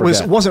wants us to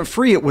forget. It wasn't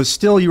free. It was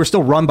still, you were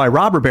still run by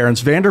robber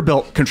barons.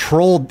 Vanderbilt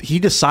controlled. He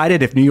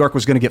decided if New York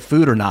was going to get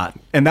food or not,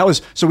 and that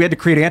was so we had to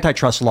create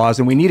antitrust laws,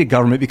 and we needed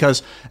government,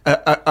 because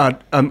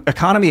an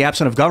economy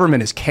absent of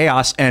government is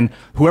chaos, and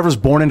whoever's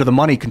born into the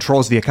money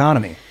controls the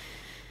economy.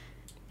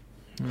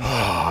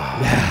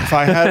 If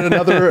I had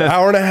another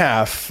hour and a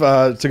half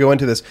to go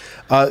into this,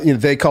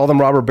 they call them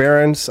robber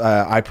barons.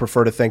 I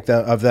prefer to think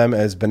of them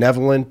as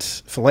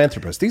benevolent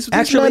philanthropists. These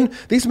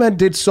men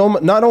did so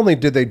much. Not only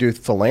did they do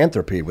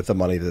philanthropy with the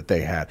money that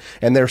they had,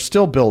 and there's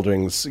still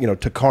buildings,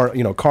 to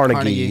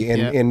Carnegie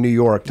in New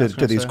York, to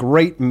these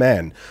great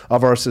men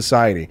of our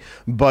society.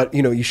 But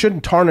you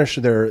shouldn't tarnish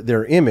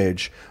their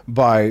image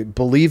by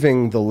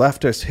believing the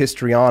leftist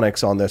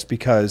histrionics on this,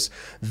 because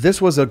this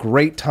was a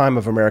great time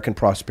of American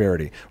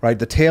prosperity. right?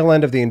 The tail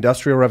end of the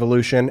Industrial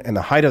Revolution and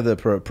the height of the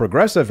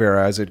progressive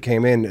era as it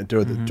came in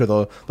to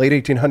the late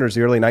 1800s,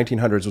 the early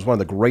 1900s was one of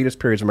the greatest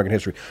periods of American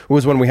history. It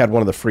was when we had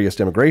one of the freest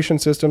immigration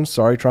systems.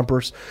 Sorry,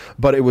 Trumpers.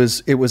 But it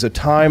was a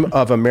time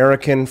of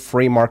American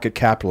free market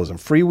capitalism,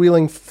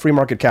 freewheeling free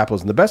market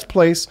capitalism. The best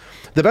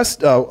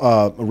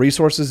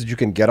resources that you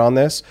can get on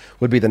this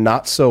would be the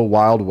Not So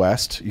Wild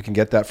West. You can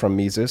get that from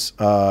Mises.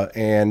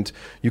 And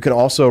you can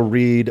also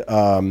read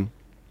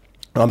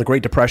on the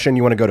Great Depression.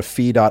 You want to go to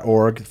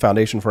FEE.org,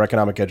 Foundation for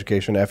Economic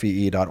Education,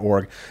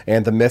 FEE.org,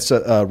 and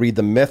read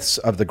the myths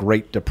of the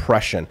Great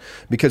Depression,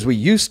 because we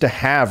used to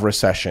have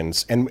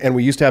recessions and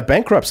we used to have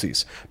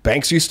bankruptcies.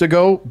 Banks used to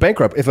go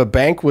bankrupt. If a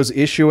bank was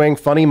issuing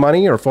funny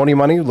money or phony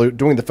money,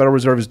 doing the Federal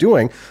Reserve is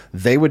doing,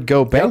 they would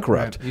go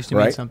bankrupt. Right. It used to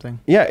mean something.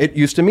 Yeah, it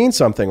used to mean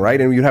something, right?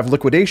 And you have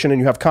liquidation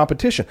and you have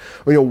competition.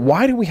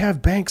 Why do we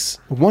have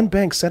one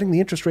bank setting the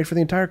interest rate for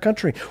the entire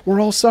country? We're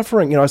all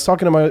suffering. I was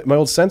talking to my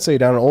old sensei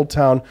down in Old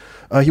Town.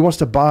 He wants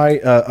to buy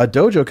a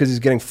dojo because he's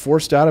getting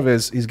forced out of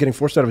his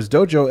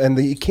dojo, and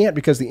he can't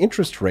because the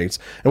interest rates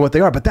and what they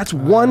are. But that's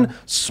one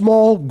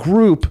small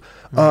group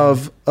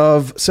of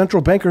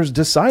central bankers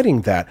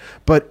deciding that.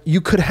 But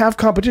you could have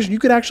competition. You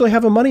could actually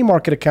have a money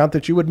market account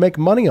that you would make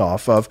money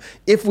off of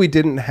if we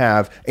didn't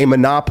have a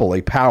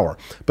monopoly power.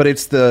 But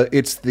it's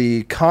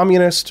the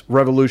communist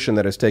revolution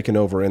that has taken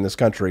over in this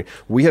country.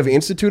 We have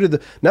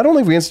instituted not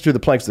only have we instituted the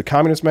planks of the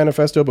Communist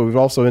Manifesto, but we've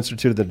also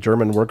instituted the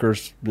German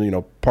Workers'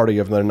 Party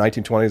of the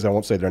 1920s. I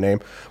won't say their name.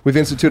 We've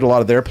instituted a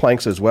lot of their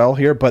planks as well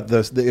here. But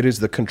it is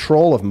the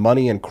control of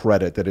money and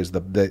credit that is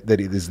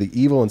the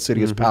evil,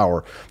 insidious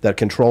power that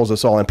controls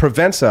us all and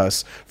prevents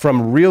us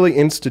from really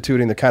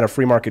instituting the kind of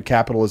free market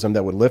capitalism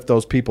that would lift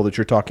those people that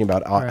you're talking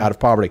about out of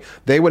poverty.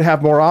 They would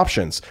have more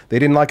options. They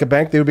didn't like a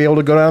bank, they would be able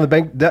to go down to the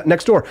bank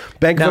next door.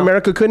 Bank of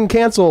America couldn't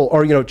cancel,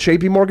 or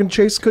JP Morgan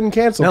Chase couldn't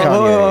cancel.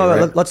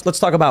 Right? Let's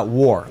talk about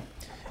war.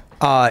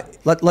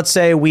 Let's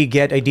say we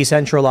get a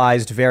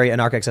decentralized, very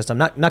anarchic system.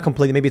 Not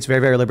completely. Maybe it's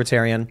very, very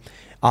libertarian.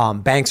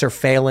 Banks are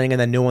failing,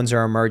 and then new ones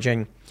are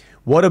emerging.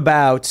 What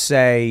about,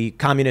 say,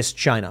 communist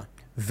China?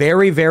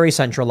 Very, very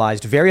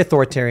centralized, very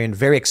authoritarian,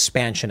 very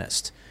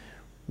expansionist.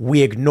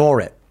 We ignore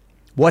it.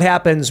 What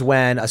happens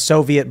when a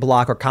Soviet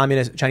bloc or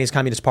Chinese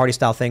Communist Party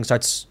style thing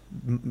starts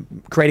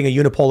creating a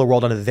unipolar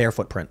world under their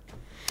footprint?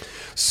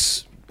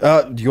 Do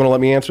you want to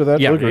let me answer that?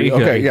 Yeah.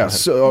 Okay. Yeah.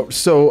 So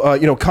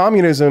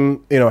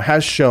communism,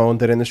 has shown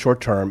that in the short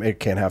term it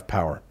can have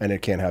power and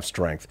it can have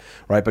strength,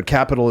 right? But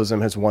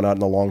capitalism has won out in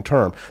the long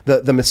term.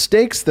 The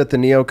mistakes that the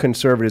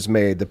neoconservatives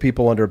made, the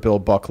people under Bill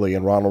Buckley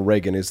and Ronald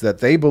Reagan, is that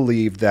they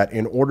believed that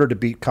in order to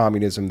beat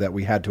communism, that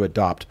we had to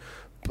adopt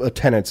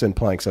tenets and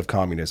planks of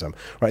communism,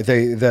 right?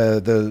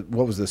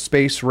 What was the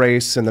space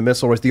race and the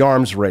missile race, the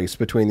arms race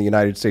between the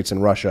United States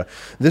and Russia.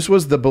 This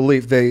was the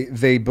belief.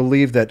 They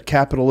believed that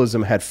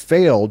capitalism had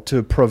failed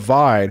to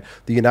provide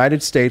the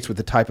United States with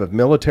the type of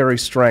military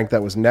strength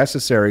that was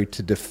necessary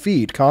to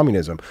defeat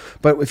communism.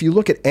 But if you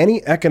look at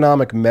any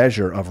economic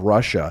measure of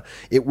Russia,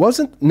 it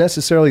wasn't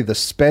necessarily the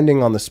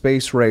spending on the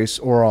space race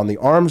or on the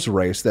arms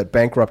race that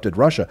bankrupted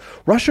Russia.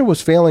 Russia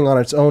was failing on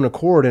its own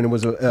accord, and it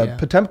was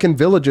Potemkin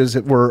villages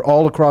that were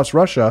all across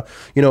Russia,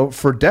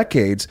 for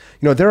decades,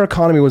 their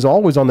economy was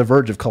always on the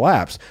verge of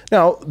collapse.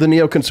 Now, the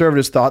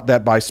neoconservatives thought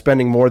that by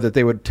spending more that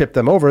they would tip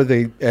them over.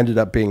 They ended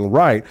up being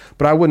right.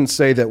 But I wouldn't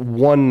say that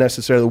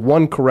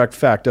one correct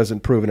fact doesn't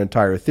prove an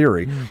entire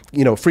theory.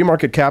 Free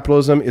market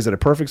capitalism, is it a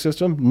perfect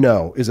system?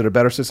 No. Is it a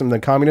better system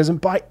than communism?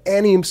 By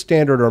any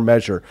standard or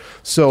measure.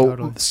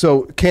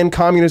 So can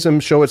communism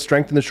show its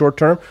strength in the short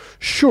term?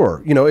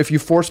 Sure. If you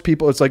force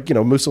people, it's like,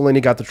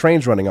 Mussolini got the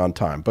trains running on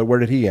time, but where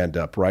did he end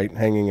up, right?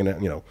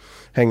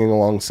 Hanging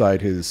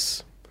alongside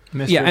his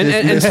It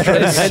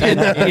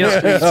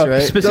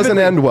doesn't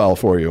end well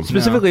for you.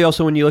 Specifically,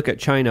 also when you look at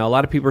China, a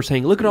lot of people are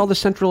saying, "Look at all the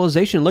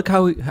centralization. Look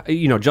how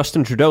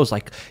Justin Trudeau's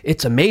like,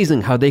 it's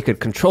amazing how they could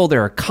control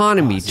their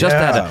economy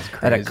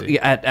at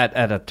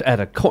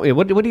a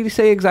what did he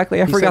say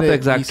exactly? I forgot the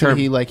exact term.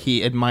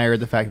 He admired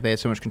the fact that they had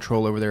so much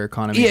control over their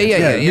economy.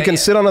 You can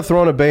sit on a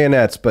throne of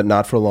bayonets, but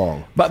not for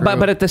long.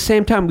 But at the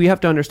same time, we have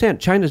to understand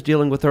China's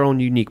dealing with their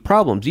own unique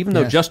problems. Even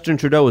though Justin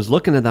Trudeau is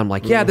looking at them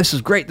like, this is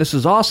great, this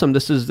is awesome,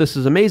 this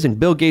is amazing.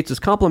 Bill Gates is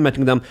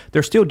complimenting them.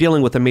 They're still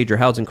dealing with a major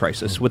housing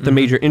crisis, with the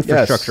major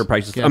infrastructure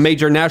crisis, a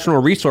major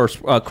natural resource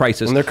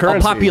crisis, a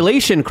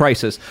population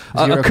crisis,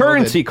 a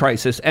currency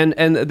crisis,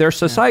 and their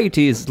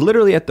society is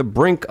literally at the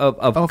brink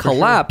of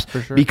collapse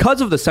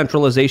because of the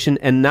centralization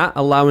and not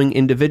allowing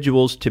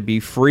individuals to be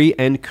free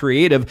and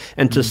creative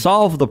and to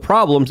solve the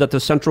problems that the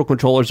central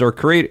controllers are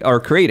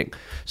creating.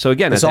 So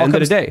again, at the end of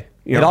the day,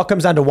 it all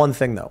comes down to one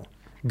thing, though.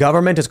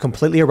 Government is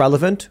completely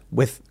irrelevant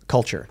with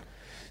culture.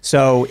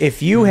 So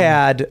if you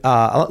had,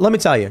 let me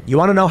tell you, you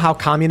want to know how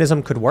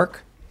communism could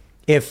work?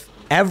 If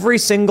every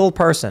single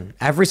person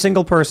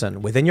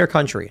within your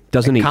country,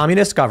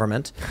 communist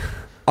government,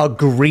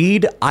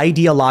 agreed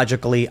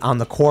ideologically on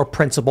the core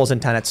principles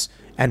and tenets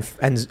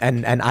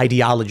and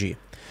ideology.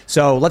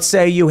 So let's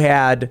say you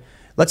have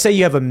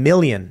 1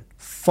 million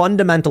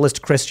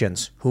fundamentalist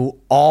Christians who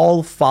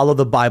all follow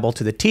the Bible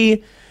to the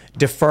T,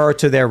 defer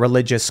to their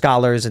religious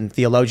scholars and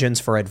theologians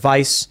for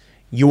advice,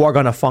 you are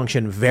going to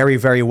function very,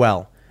 very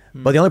well.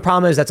 But the only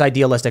problem is that's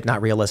idealistic,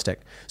 not realistic.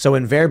 So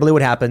invariably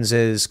what happens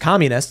is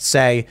communists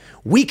say,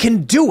 we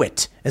can do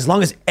it as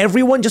long as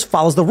everyone just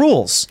follows the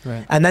rules.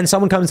 Right. And then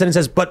someone comes in and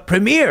says, but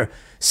Premier,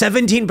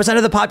 17%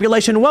 of the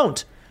population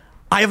won't.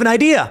 I have an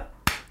idea.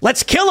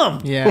 Let's kill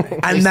them. Yeah,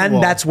 and then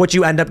that's what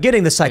you end up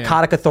getting, the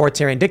psychotic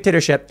authoritarian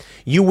dictatorship.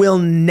 You will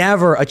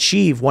never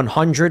achieve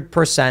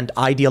 100%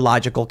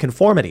 ideological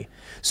conformity.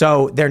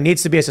 So there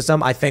needs to be a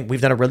system. I think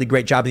we've done a really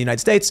great job in the United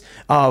States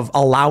of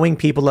allowing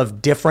people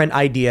of different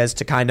ideas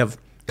to kind of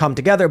come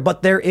together,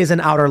 but there is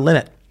an outer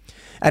limit.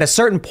 At a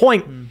certain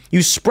point,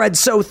 you spread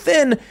so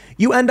thin,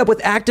 you end up with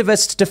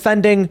activists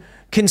defending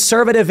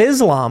conservative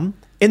Islam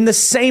in the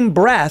same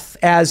breath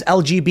as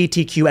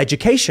LGBTQ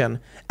education.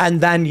 And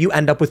then you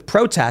end up with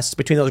protests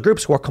between those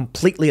groups who are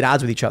completely at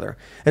odds with each other.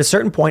 At a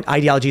certain point,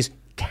 ideologies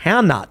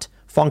cannot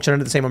function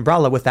under the same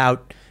umbrella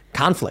without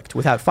conflict,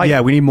 without fighting.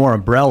 Yeah, we need more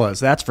umbrellas,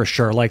 that's for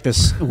sure. Like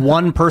this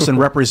one person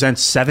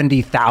represents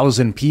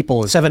 70,000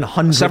 people.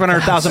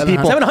 700,000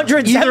 people.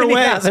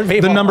 770,000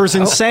 people. The number's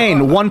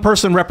insane. One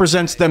person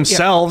represents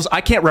themselves. I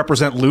can't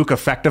represent Luke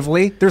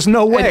effectively. There's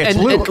no way it's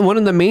Luke. And one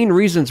of the main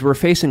reasons we're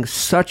facing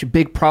such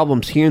big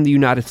problems here in the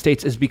United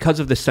States is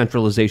because of this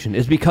centralization,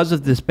 is because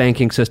of this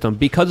banking system,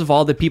 because of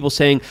all the people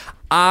saying,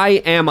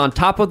 I am on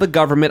top of the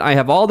government. I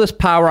have all this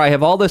power. I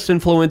have all this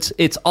influence.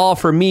 It's all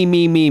for me,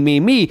 me, me, me,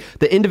 me.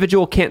 The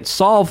individual can't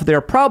solve their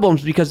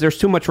problems because there's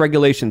too much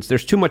regulations.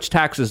 There's too much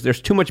taxes.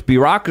 There's too much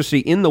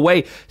bureaucracy in the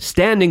way,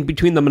 standing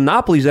between the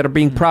monopolies that are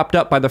being propped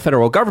up by the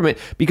federal government.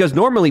 Because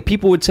normally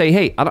people would say,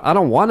 hey, I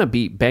don't want to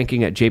be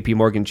banking at JP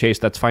Morgan Chase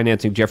that's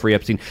financing Jeffrey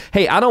Epstein.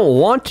 Hey, I don't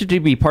want to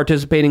be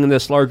participating in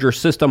this larger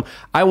system.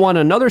 I want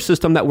another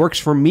system that works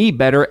for me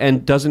better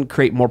and doesn't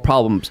create more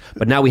problems.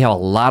 But now we have a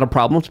lot of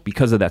problems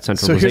because of that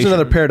centralization. So here's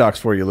another paradox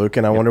for you, Luke,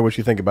 and I wonder what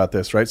you think about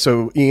this, right?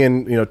 So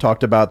Ian,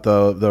 talked about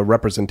the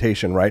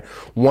representation, right?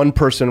 One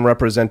person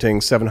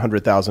representing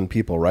 700,000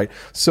 people, right?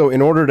 So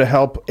in order to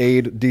help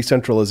aid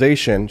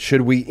decentralization,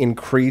 should we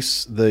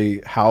increase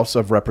the House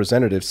of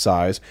Representatives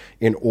size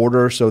in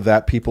order so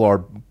that people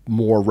are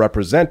more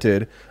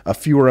represented, a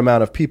fewer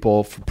amount of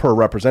people per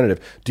representative?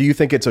 Do you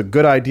think it's a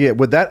good idea?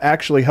 Would that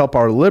actually help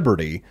our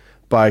liberty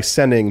by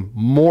sending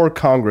more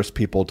Congress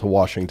people to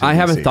Washington, I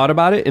haven't DC? thought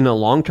about it in a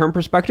long-term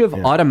perspective.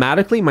 Yeah.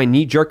 Automatically, my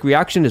knee-jerk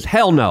reaction is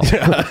hell no. No.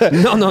 I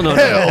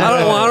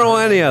don't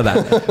want any of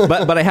that.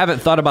 But I haven't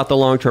thought about the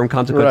long-term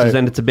consequences,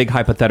 and it's a big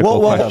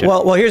hypothetical question.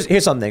 Well,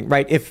 here's something,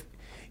 right?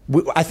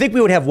 I think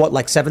we would have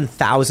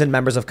 7,000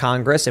 members of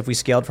Congress if we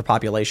scaled for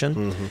population.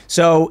 Mm-hmm.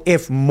 So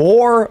if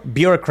more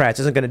bureaucrats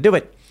isn't going to do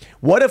it,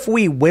 what if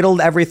we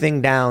whittled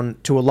everything down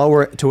to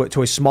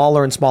a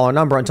smaller and smaller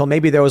number until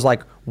maybe there was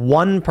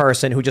one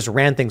person who just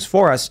ran things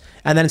for us,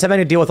 and then instead of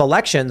having to deal with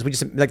elections, we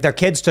just their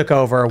kids took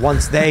over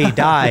once they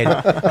died,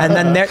 and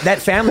then that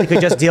family could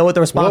just deal with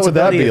the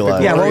responsibility. What would that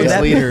be like? Yeah, what would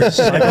that leaders?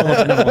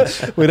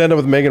 We'd end up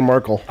with Meghan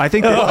Markle. I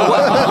think. But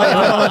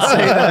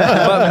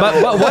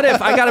what if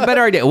I got a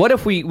better idea? What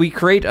if we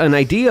create an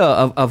idea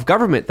of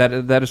government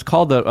that is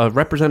called a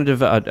representative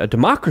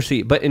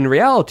democracy, but in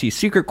reality,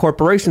 secret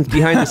corporations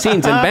behind the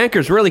scenes and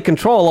bankers really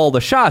control all the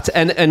shots,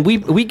 and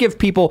we give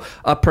people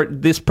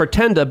this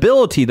pretend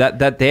ability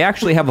that they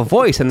actually have a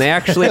voice and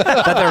that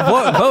their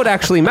vote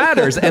actually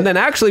matters, and then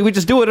actually we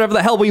just do whatever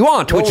the hell we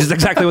want, which is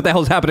exactly what the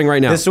hell is happening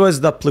right now. This was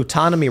the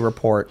Plutonomy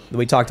report that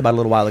we talked about a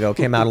little while ago,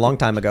 came out a long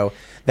time ago,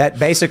 that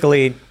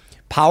basically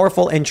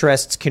powerful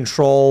interests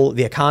control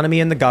the economy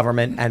and the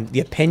government, and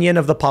the opinion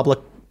of the public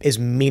is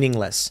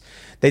meaningless.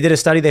 They did a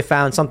study, they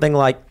found something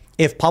like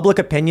if public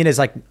opinion is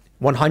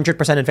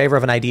 100% in favor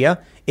of an idea,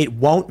 it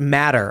won't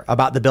matter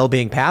about the bill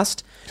being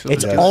passed.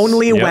 It's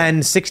only when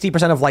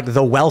 60% of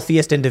the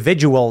wealthiest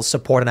individuals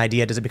support an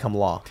idea does it become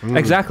law.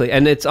 Exactly.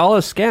 And it's all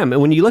a scam.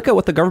 And when you look at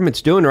what the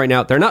government's doing right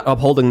now, they're not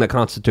upholding the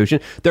Constitution.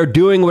 They're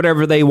doing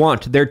whatever they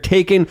want. They're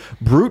taking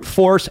brute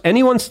force.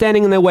 Anyone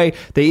standing in their way,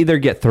 they either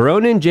get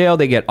thrown in jail,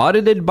 they get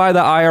audited by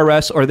the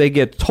IRS, or they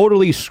get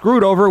totally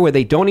screwed over where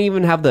they don't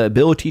even have the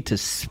ability to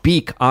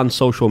speak on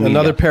social media.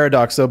 Another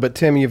paradox, though, but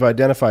Tim, you've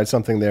identified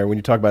something there when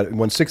you talk about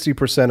when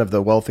 60% of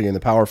the wealthy and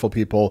the powerful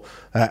people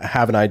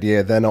have an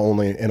idea, then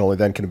only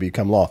then can it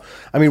become law.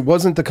 I mean,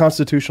 wasn't the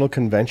Constitutional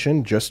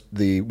Convention just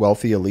the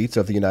wealthy elites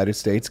of the United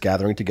States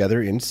gathering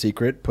together in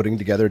secret, putting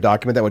together a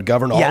document that would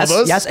govern all of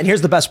us? Yes, and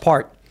here's the best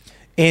part.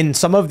 In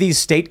some of these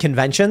state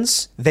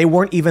conventions, they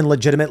weren't even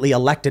legitimately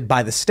elected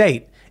by the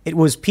state. It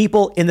was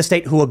people in the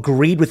state who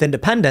agreed with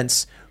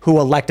independence who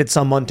elected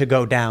someone to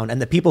go down, and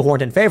the people who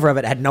weren't in favor of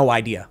it had no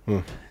idea.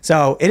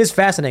 So it is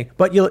fascinating.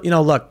 But,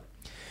 look,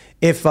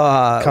 if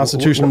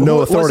constitution of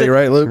no authority,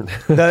 right, Luke?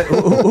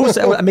 Who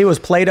said? I mean, it was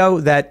Plato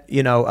that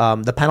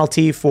the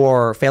penalty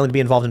for failing to be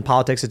involved in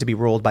politics is to be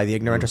ruled by the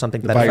ignorant or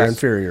something. By your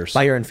inferiors.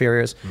 By your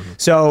inferiors.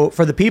 So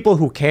for the people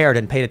who cared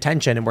and paid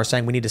attention and were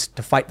saying we need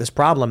to fight this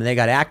problem, and they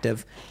got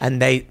active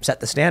and they set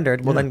the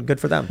standard, well, then good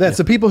for them. That's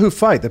the people who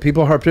fight, the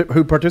people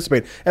who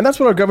participate, and that's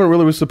what our government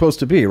really was supposed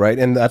to be, right?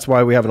 And that's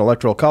why we have an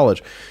electoral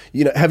college.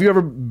 Have you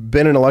ever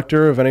been an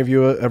elector? Have any of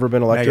you ever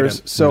been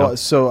electors?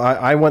 So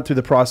I went through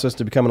the process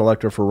to become an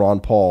elector for Ron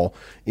Paul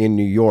in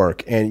New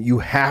York, and you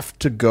have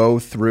to go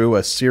through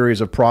a series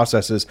of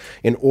processes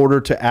in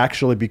order to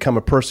actually become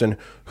a person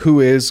who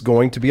is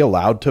going to be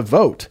allowed to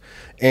vote.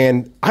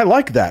 And I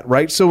like that,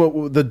 right?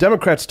 So the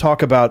Democrats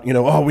talk about,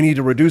 we need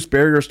to reduce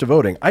barriers to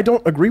voting. I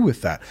don't agree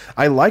with that.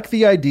 I like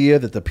the idea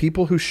that the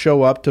people who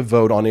show up to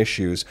vote on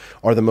issues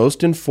are the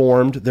most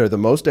informed, they're the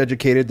most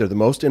educated, they're the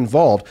most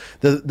involved.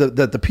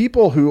 The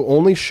people who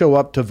only show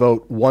up to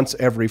vote once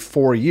every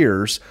 4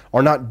 years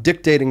are not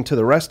dictating to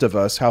the rest of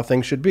us how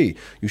things should be.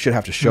 You should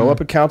have to show up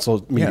at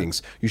council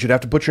meetings. You should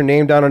have to put your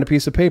name down on a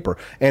piece of paper.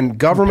 And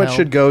government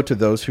should go to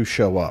those who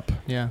show up.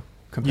 Yeah.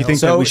 You think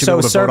that we should be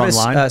able to vote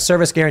online?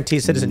 Service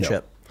guarantees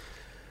citizenship.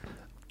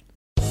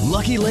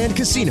 Lucky Land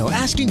Casino,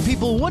 asking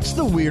people, what's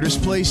the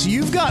weirdest place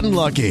you've gotten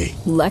lucky?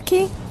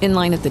 Lucky? In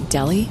line at the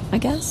deli, I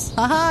guess?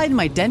 Aha, in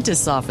my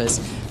dentist's office.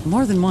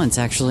 More than once,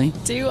 actually.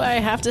 Do I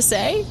have to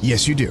say?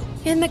 Yes, you do.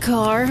 In the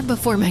car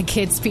before my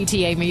kids'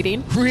 PTA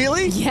meeting.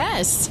 Really?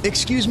 Yes.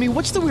 Excuse me,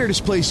 what's the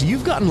weirdest place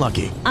you've gotten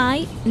lucky?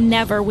 I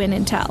never win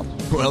and tell.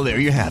 Well, there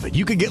you have it.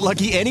 You can get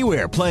lucky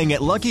anywhere, playing at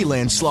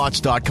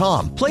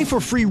LuckyLandSlots.com. Play for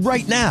free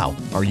right now.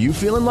 Are you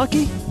feeling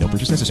lucky? No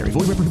purchase necessary.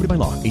 Void where prohibited by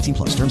law. 18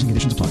 plus. Terms and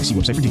conditions apply. See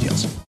website for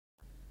details.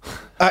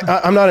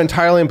 I'm not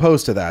entirely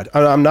opposed to that.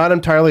 I'm not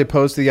entirely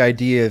opposed to the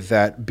idea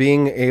that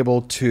being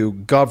able to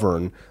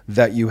govern,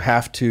 that you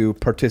have to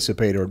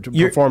participate or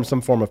perform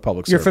some form of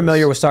public service. You're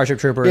familiar with Starship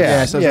Troopers.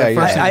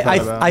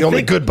 The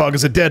only good bug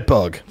is a dead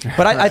bug.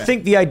 But I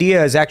think the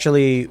idea is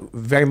actually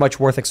very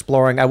much worth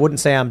exploring. I wouldn't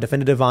say I'm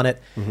definitive on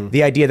it.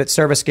 The idea that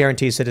service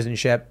guarantees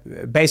citizenship.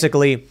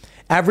 Basically,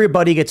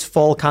 everybody gets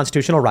full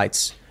constitutional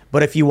rights.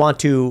 But if you want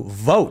to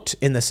vote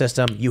in the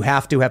system, you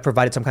have to have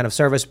provided some kind of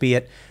service, be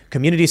it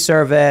community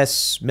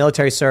service,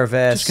 military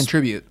service.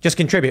 Just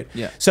contribute.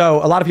 Yeah.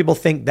 So a lot of people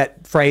think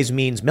that phrase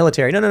means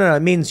military. No.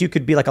 It means you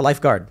could be like a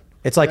lifeguard.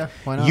 It's like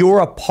you're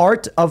a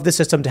part of the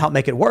system to help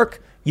make it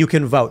work. You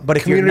can vote. But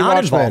if you're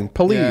not involved,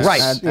 police,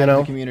 right?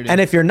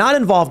 And if you're not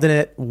involved in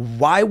it,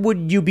 why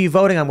would you be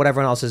voting on what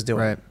everyone else is doing?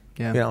 Right.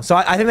 Yeah. So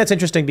I think that's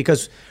interesting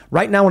because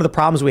right now one of the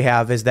problems we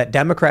have is that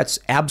Democrats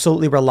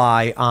absolutely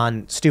rely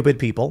on stupid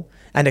people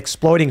and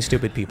exploiting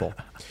stupid people.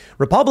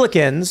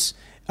 Republicans,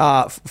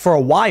 for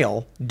a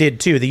while, did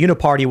too. The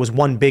Uniparty was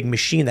one big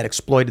machine that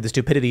exploited the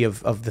stupidity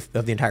of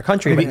the entire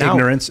country. Maybe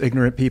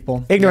ignorant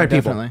people. Ignorant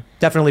people.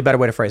 Definitely a better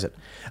way to phrase it.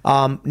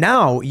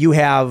 Now you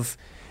have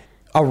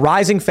a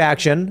rising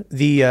faction,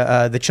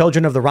 the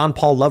children of the Ron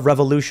Paul Love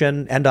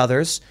Revolution and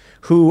others,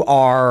 who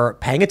are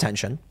paying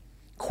attention,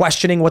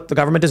 questioning what the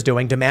government is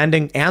doing,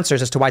 demanding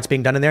answers as to why it's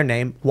being done in their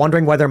name,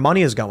 wondering where their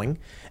money is going.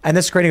 And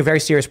this is creating a very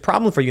serious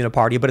problem for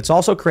Uniparty, but it's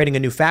also creating a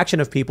new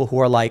faction of people who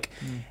are like,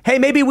 hey,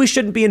 maybe we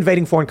shouldn't be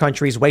invading foreign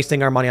countries,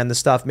 wasting our money on this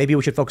stuff. Maybe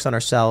we should focus on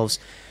ourselves.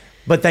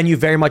 But then you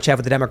very much have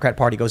what the Democrat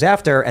Party goes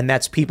after, and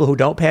that's people who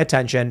don't pay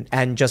attention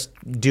and just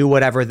do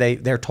whatever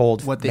they're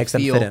told makes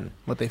them fit in.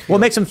 What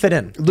makes them fit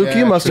in. Luke,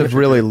 you must have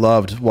really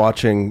loved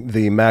watching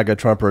the MAGA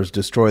Trumpers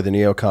destroy the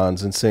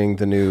neocons and seeing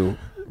the new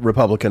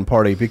Republican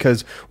Party,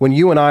 because when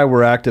you and I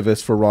were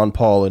activists for Ron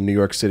Paul in New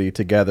York City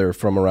together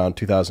from around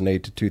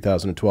 2008 to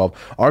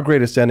 2012, our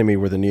greatest enemy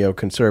were the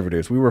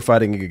neoconservatives. We were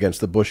fighting against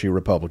the Bushy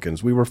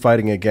Republicans. We were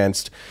fighting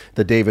against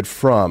the David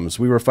Frums.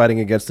 We were fighting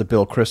against the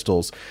Bill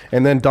Kristols.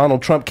 And then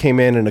Donald Trump came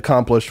in and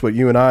accomplished what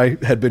you and I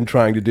had been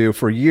trying to do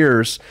for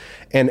years.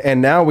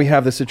 And now we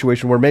have the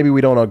situation where maybe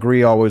we don't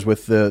agree always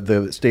with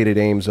the stated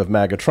aims of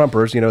MAGA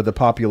Trumpers. The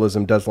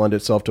populism does lend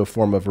itself to a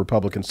form of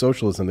Republican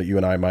socialism that you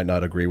and I might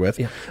not agree with.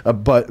 Yeah.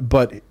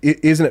 But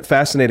isn't it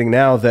fascinating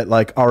now that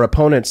like our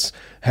opponents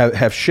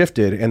have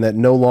shifted and that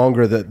no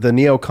longer the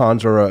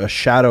neocons are a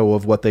shadow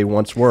of what they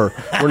once were.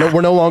 We're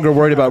no longer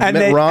worried about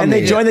Mitt Romney. And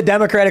they joined the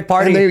Democratic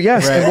Party. And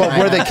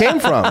where they came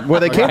from.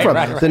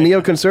 The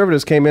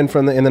neoconservatives came in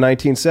in the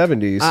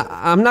 1970s.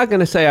 I'm not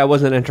going to say I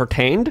wasn't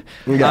entertained.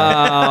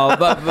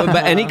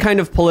 But any kind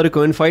of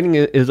political infighting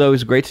is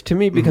always great to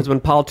me, because when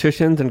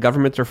politicians and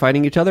governments are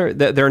fighting each other,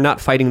 they're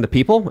not fighting the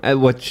people,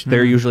 which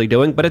they're usually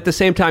doing. But at the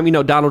same time,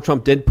 Donald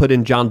Trump did put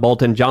in John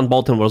Bolton. John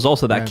Bolton was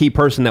also that key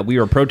person that we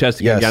were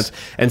protesting against.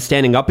 and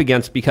standing up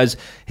against, because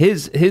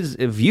his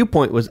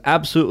viewpoint was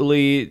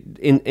absolutely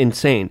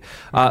insane.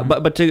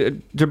 But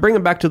to bring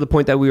it back to the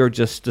point that we were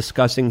just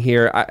discussing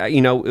here,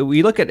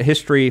 we look at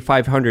history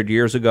 500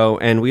 years ago,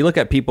 and we look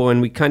at people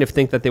and we kind of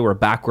think that they were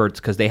backwards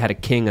because they had a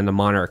king and a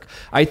monarch.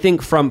 I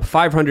think from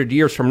 500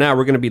 years from now,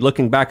 we're going to be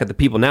looking back at the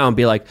people now and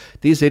be like,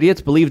 these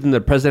idiots believed in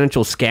the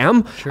presidential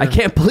scam. Sure. I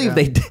can't believe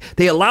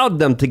they allowed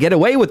them to get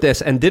away with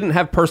this and didn't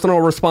have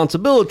personal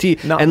responsibility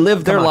and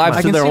live their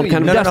lives to their own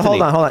kind of destiny.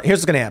 Hold on. Here's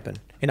what's going to happen.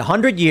 In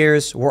 100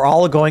 years, we're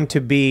all going to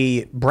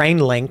be brain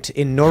linked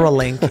in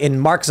Neuralink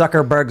in Mark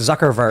Zuckerberg's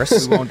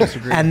Zuckerverse. We won't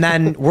disagree. And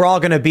then we're all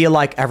going to be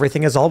like,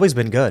 everything has always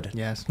been good.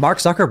 Yes. Mark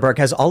Zuckerberg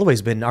has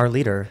always been our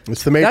leader.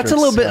 It's the Matrix. That's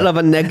a little bit of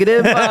a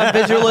negative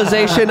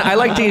visualization. I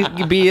like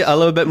to be a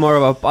little bit more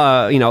of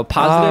a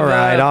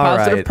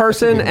positive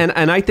person.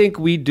 And I think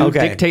we do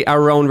dictate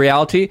our own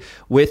reality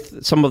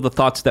with some of the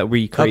thoughts that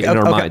we create in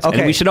our minds.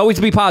 And we should always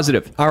be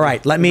positive. All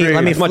right. Let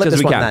me flip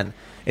this one then.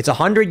 It's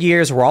 100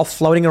 years. We're all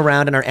floating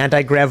around in our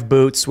anti-grav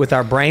boots with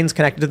our brains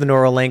connected to the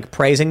Neuralink,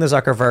 praising the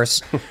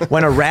Zuckerverse,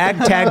 when a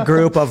ragtag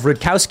group of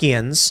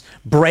Rudkowskians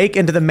break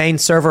into the main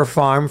server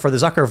farm for the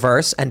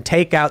Zuckerverse and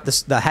take out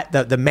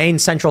the main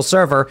central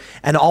server,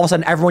 and all of a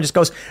sudden everyone just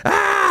goes,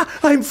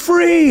 I'm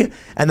free!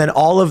 And then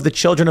all of the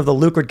children of the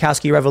Luke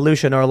Rudkowski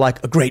revolution are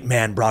like, a great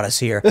man brought us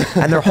here.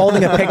 And they're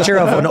holding a picture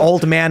of an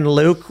old man,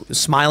 Luke,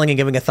 smiling and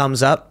giving a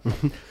thumbs up.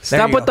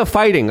 Stop with the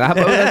fighting. Let's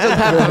just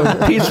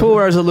have a peaceful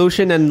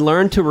resolution and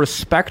learn to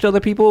respect other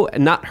people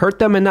and not hurt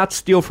them and not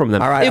steal from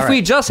them. If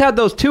we just had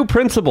those two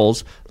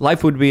principles,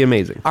 life would be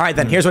amazing. All right,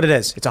 then here's what it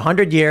is. It's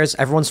 100 years.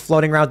 Everyone's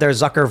floating around their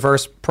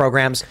Zuckerverse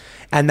programs.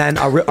 And then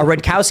a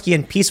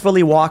Rudkowskian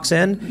peacefully walks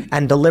in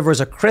and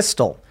delivers a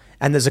crystal.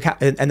 And the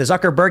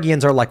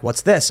Zuckerbergians are like,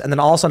 what's this? And then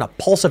all of a sudden a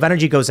pulse of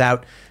energy goes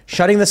out,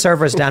 shutting the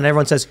servers down. And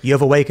everyone says, you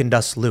have awakened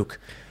us, Luke.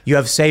 You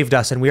have saved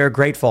us, and we are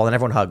grateful, and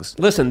everyone hugs.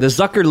 Listen, the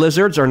Zucker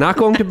lizards are not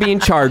going to be in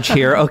charge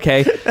here,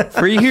 okay?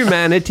 Free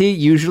humanity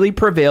usually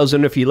prevails,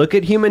 and if you look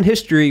at human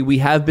history, we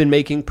have been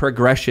making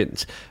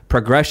progressions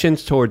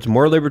towards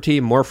more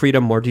liberty, more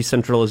freedom, more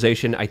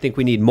decentralization. I think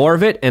we need more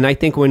of it, and I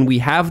think when we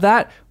have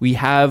that, we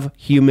have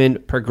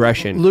human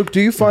progression. Luke,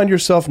 do you find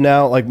yourself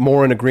now like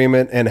more in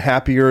agreement and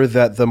happier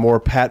that the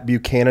more Pat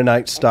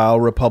Buchananite style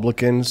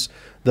Republicans,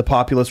 the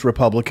populist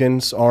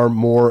Republicans, are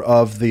more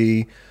of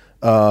the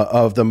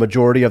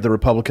majority of the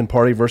Republican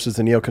Party versus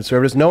the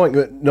neoconservatives, knowing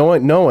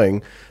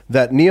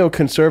that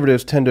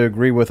neoconservatives tend to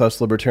agree with us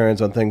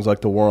libertarians on things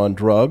like the war on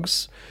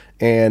drugs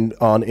and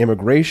on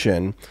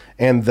immigration,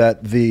 and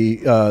that the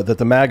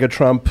MAGA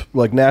Trump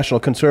like national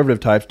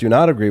conservative types do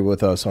not agree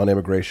with us on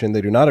immigration.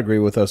 They do not agree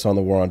with us on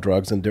the war on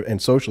drugs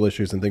and social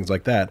issues and things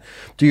like that.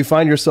 Do you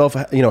find yourself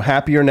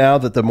happier now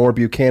that the more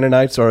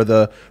Buchananites are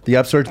the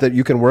upsurge, that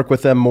you can work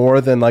with them more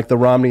than like the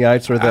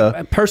Romneyites or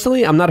the?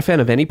 Personally, I'm not a fan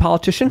of any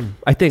politician.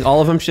 I think all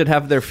of them should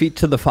have their feet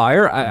to the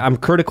fire. I'm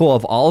critical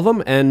of all of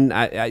them,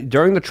 and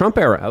during the Trump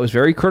era, I was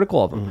very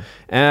critical of them.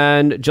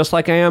 And just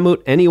like I am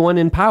with anyone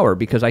in power,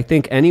 because I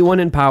think anyone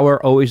in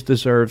power always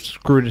deserves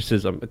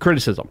criticism.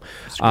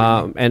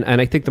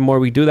 And I think the more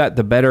we do that,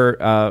 the better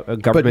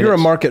government. But you're a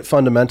market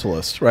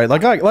fundamentalist, right?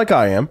 Like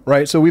I am,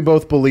 right? So we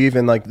both believe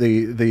in like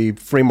the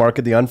free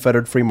market, the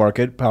unfettered free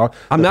market power.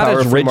 I'm not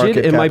as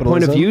rigid in my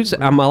point of views.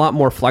 I'm a lot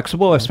more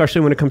flexible,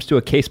 especially when it comes to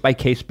a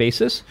case-by-case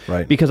basis.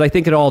 Right. Because I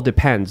think it all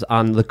depends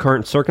on the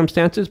current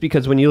circumstances.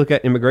 Because when you look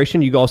at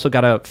immigration, you also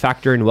got to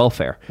factor in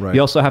welfare. Right.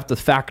 You also have to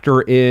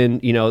factor in,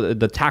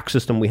 the tax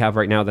system we have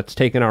right now that's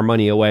taking our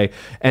money away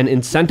and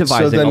incentivizing a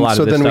lot of this stuff.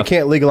 So then we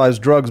can't legalize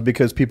drugs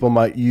because people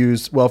might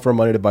use welfare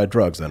money to buy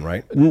drugs then,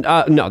 right?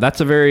 No, that's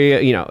a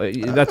very,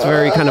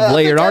 kind of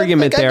layered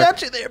argument there. I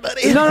got you there,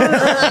 buddy. No.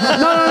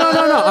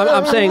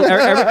 I'm saying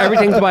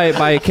everything's by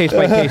a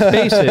case-by-case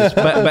basis.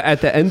 But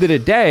at the end of the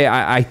day,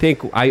 I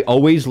think I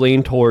always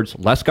lean towards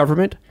less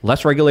government,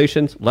 less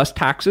regulations, less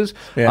taxes,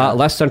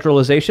 less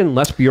centralization,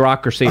 less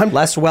bureaucracy.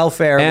 Less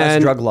welfare,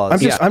 less drug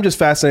laws. I'm just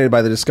fascinated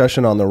by the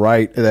discussion on the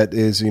right that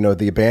is,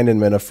 the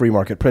abandonment of free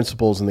market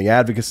principles and the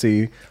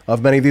advocacy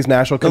of many of these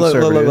national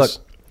conservatives.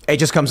 Look. It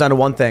just comes down to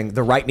one thing.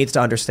 The right needs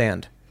to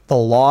understand. The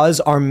laws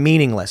are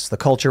meaningless. The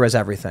culture is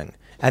everything.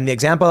 And the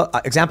example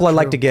I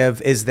like to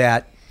give is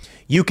that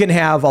you can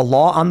have a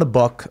law on the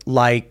book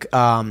like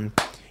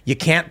you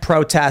can't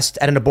protest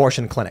at an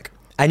abortion clinic.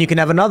 And you can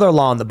have another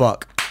law on the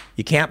book.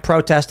 You can't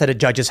protest at a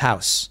judge's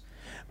house.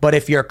 But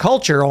if your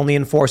culture only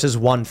enforces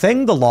one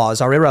thing, the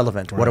laws are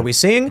irrelevant. Right. What are we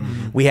seeing?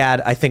 Mm-hmm. We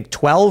had, I think,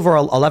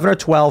 11 or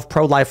 12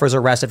 pro-lifers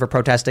arrested for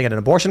protesting at an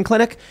abortion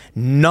clinic.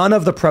 None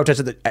of the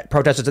protesters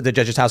at the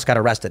judge's house got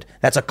arrested.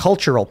 That's a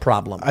cultural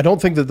problem. I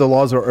don't think that the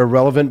laws are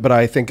irrelevant, but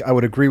I think I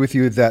would agree with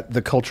you that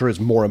the culture is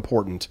more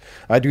important.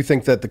 I do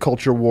think that the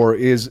culture war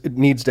it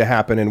needs to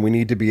happen, and we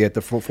need to be at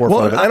the forefront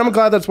of it. And I'm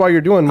glad that's why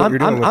you're doing what you're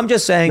doing. I'm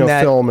just saying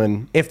that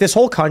if this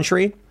whole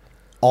country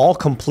all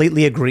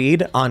completely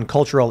agreed on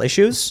cultural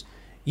issues,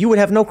 you would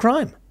have no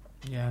crime.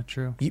 Yeah,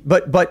 true.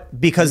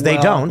 But because they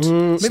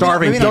don't,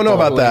 starving. Don't know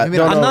about that.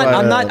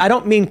 I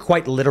don't mean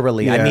quite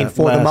literally. I mean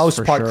for the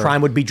most part,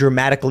 crime would be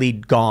dramatically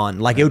gone.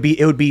 Like it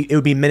would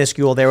be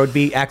minuscule. There would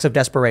be acts of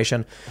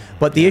desperation.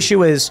 But the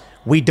issue is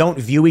we don't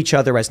view each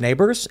other as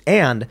neighbors,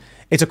 and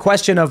it's a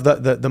question of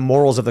the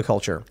morals of the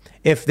culture.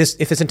 If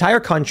this entire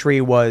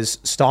country was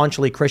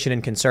staunchly Christian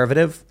and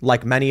conservative,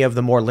 like many of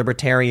the more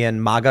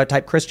libertarian MAGA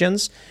type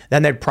Christians,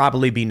 then there'd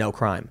probably be no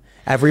crime.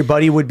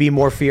 Everybody would be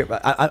more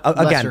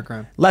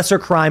lesser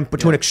crime, but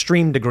to an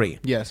extreme degree.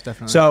 Yes,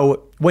 definitely.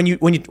 So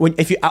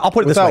I'll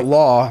put it this way: without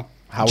law,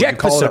 how would you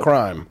call it a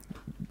crime?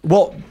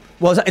 Well,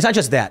 it's not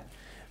just that.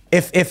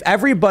 If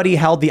everybody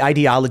held the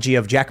ideology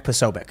of Jack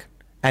Posobiec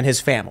and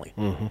his family,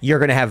 you're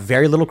going to have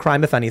very little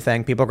crime, if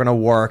anything. People are going to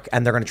work,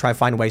 and they're going to try to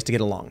find ways to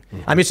get along.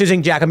 I'm just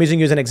using Jack. I'm using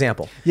you as an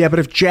example. Yeah, but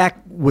if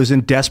Jack was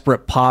in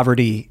desperate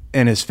poverty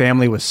and his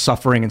family was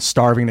suffering and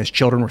starving, and his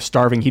children were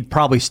starving, he'd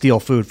probably steal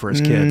food for his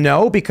kid.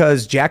 No,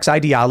 because Jack's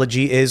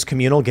ideology is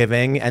communal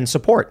giving and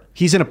support.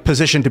 He's in a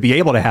position to be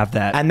able to have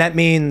that. And that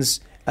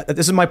means,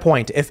 this is my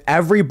point, if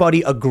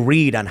everybody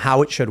agreed on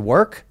how it should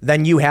work,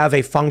 then you have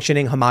a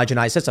functioning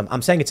homogenized system.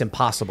 I'm saying it's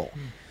impossible.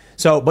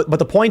 So, but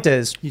the point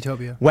is,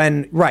 utopia.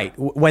 When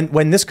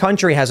this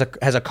country has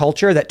a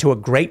culture that to a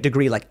great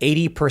degree, like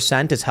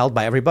 80% is held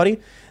by everybody,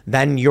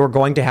 then you're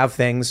going to have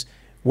things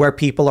where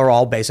people are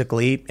all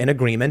basically in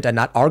agreement and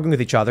not arguing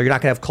with each other. You're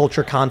not going to have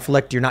culture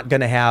conflict. You're not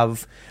going to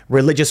have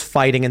religious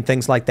fighting and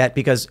things like that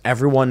because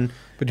everyone.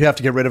 But you have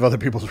to get rid of other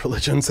people's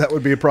religions. That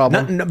would be a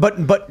problem. No,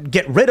 but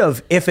get rid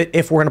of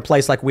if we're in a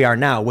place like we are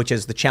now, which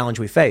is the challenge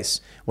we face.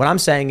 What I'm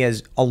saying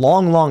is a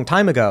long, long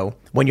time ago,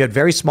 when you had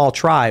very small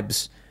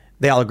tribes,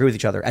 they all agree with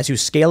each other. As you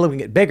scale and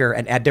get bigger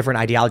and add different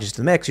ideologies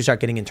to the mix, you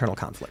start getting internal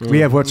conflict. We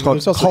have what's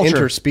called culture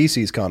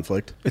interspecies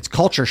conflict. It's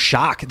culture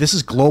shock. This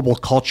is global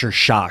culture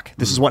shock.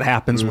 This is what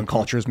happens when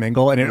cultures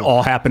mingle, and it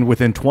all happened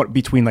within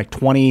between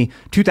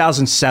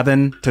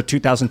 2007 to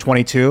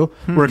 2022.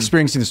 We're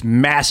experiencing this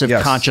massive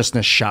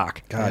consciousness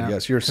shock. God,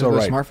 yes, you're so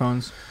right.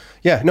 Smartphones.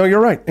 Yeah, no, you're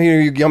right.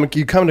 You come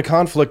into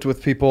conflict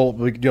with people,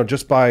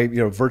 just by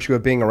virtue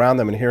of being around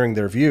them and hearing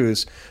their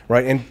views,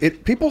 right?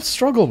 And people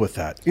struggle with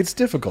that. It's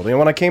difficult.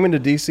 When I came into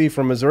DC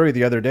from Missouri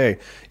the other day,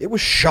 it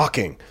was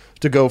shocking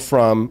to go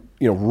from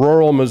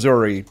rural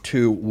Missouri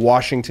to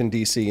Washington,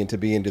 D.C. and to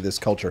be into this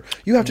culture.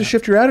 You have to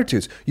shift your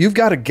attitudes. You've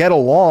got to get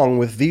along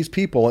with these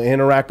people and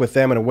interact with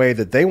them in a way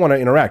that they want to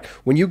interact.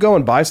 When you go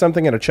and buy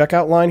something at a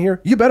checkout line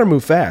here, you better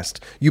move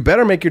fast. You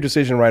better make your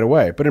decision right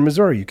away. But in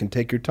Missouri, you can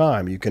take your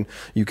time. You can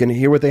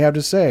hear what they have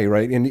to say,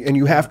 right? And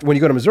you have to, when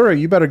you go to Missouri,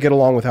 you better get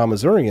along with how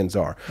Missourians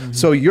are.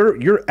 So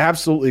you're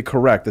absolutely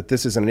correct that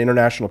this is an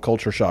international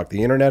culture shock.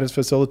 The internet has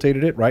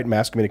facilitated it, right?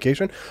 Mass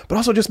communication, but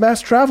also just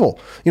mass travel.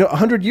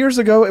 100 years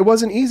ago, it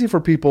wasn't easy for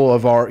people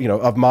of our,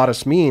 of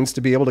modest means to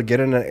be able to get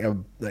in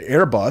an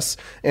Airbus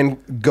and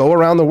go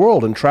around the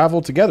world and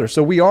travel together.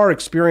 So we are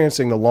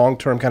experiencing the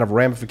long-term kind of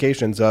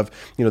ramifications of,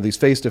 these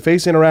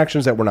face-to-face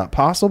interactions that were not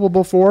possible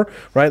before,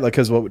 right? Like,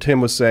 because what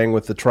Tim was saying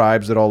with the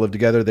tribes that all live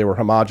together, they were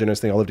homogenous,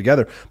 they all live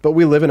together. But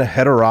we live in a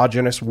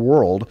heterogeneous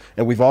world,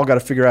 and we've all got to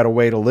figure out a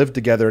way to live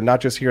together,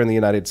 not just here in the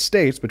United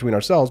States between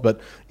ourselves,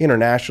 but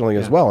internationally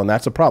as well. And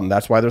that's a problem.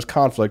 That's why there's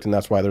conflict, and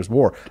that's why there's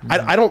war.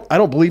 I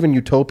don't believe in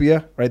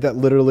utopia, right? That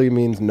literally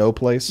means no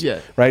place,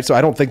 right? So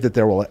I don't think that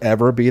there will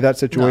ever be that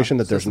situation,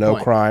 that there's no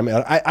crime.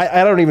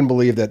 I don't even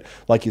believe that,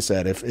 like you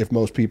said, if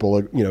most people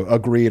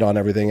agreed on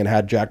everything and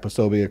had Jack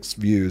Posobiec's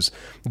views,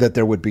 that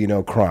there would be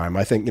no crime.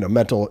 I think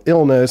mental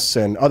illness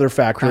and other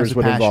factors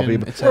would involve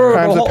people.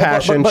 Crimes of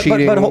passion,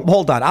 cheating. But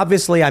hold on.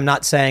 Obviously, I'm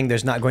not saying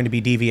there's not going to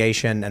be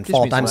deviation and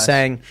fault. I'm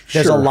saying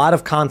there's a lot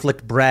of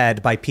conflict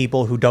bred by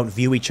people who don't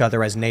view each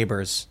other as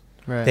neighbors.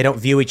 Right. They don't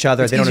view each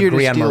other. They don't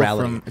agree on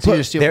morality.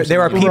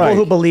 There are people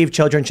who believe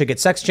children should get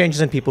sex changes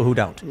and people who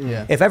don't.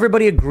 Yeah. If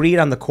everybody agreed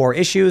on the core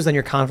issues, then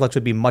your conflict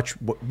would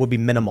be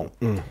minimal.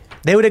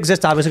 They would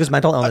exist obviously because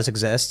mental illness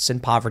exists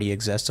and poverty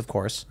exists, of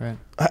course. Right.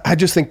 I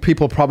just think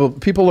people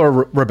are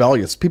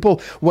rebellious. People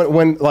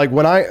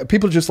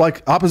people just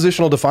like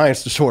oppositional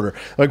defiance disorder.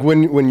 Like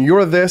when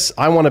you're this,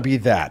 I want to be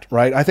that,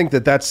 right? I think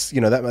that's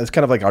that's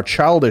kind of like our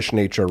childish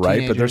nature, right?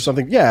 Teenagers. But there's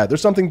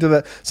something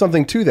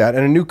to that,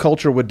 and a new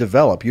culture would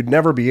develop. You'd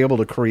never be able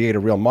to create a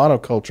real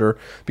monoculture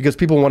because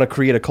people want to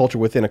create a culture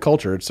within a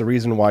culture. It's the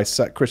reason why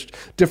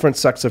different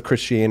sects of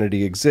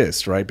Christianity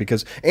exist, right?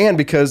 Because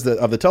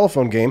of the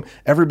telephone game,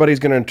 everybody's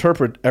going to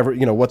interpret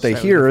what they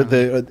hear.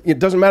 It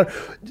doesn't matter.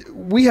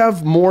 We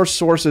have more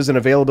sources and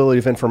availability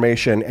of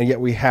information, and yet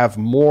we have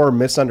more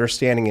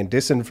misunderstanding and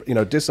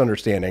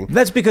disunderstanding.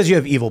 That's because you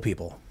have evil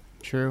people.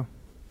 True.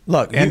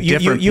 Look,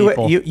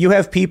 you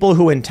have people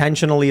who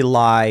intentionally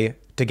lie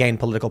to gain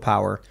political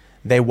power.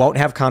 They won't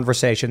have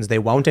conversations. They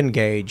won't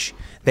engage.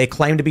 They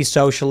claim to be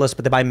socialists,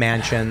 but they buy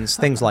mansions,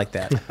 things like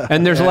that.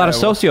 And there's a lot of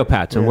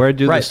sociopaths. And where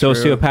do the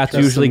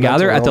sociopaths usually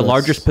gather? At the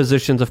largest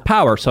positions of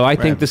power. So I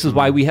think this is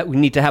why we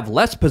need to have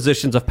less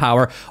positions of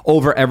power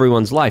over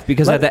everyone's life.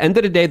 Because at the end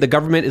of the day, the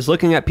government is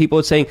looking at people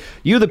and saying,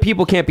 you, the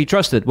people, can't be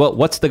trusted. Well,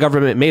 what's the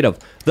government made of?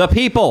 The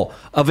people,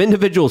 of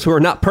individuals who are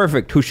not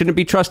perfect, who shouldn't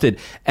be trusted.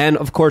 And,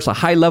 of course, a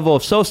high level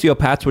of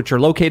sociopaths, which are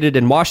located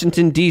in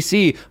Washington,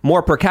 D.C.,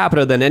 more per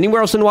capita than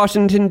anywhere else in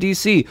Washington,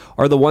 D.C.,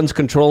 are the ones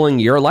controlling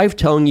your life,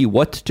 telling you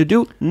what to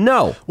do?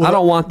 No, I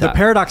don't want that. The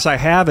paradox I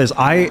have is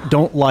I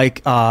don't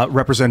like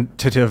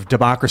representative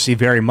democracy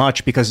very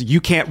much because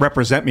you can't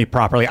represent me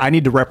properly. I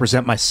need to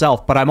represent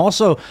myself. But I'm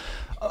also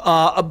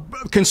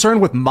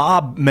concerned with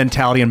mob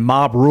mentality and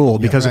mob rule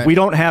because if we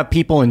don't have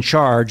people in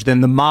charge,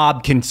 then the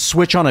mob can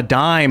switch on a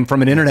dime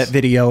from an internet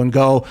video and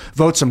go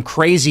vote some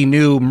crazy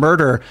new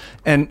murder.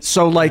 And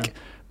so, like,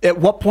 at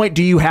what point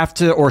do you have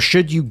to, or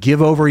should you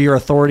give over your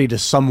authority to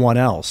someone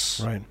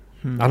else? Right.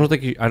 I don't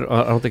think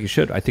you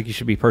should. I think you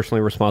should be personally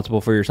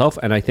responsible for yourself.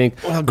 And I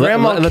think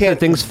Grandma let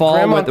things fall.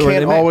 Grandma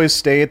can't always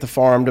stay at the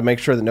farm to make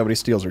sure that nobody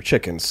steals her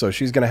chickens. So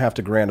she's going to have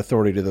to grant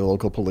authority to the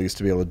local police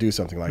to be able to do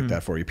something like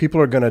that for you. People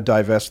are going to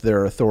divest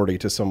their authority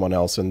to someone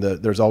else, and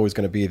there's always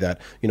going to be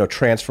that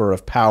transfer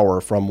of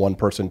power from one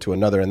person to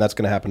another, and that's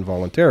going to happen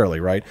voluntarily,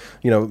 right?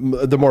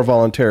 The more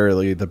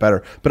voluntarily, the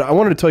better. But I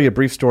wanted to tell you a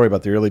brief story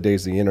about the early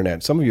days of the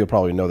internet. Some of you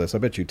probably know this. I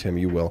bet you, Tim,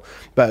 you will.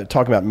 But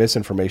talking about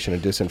misinformation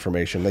and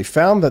disinformation, they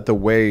found that the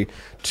way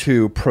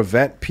to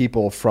prevent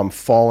people from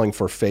falling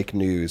for fake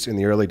news in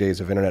the early days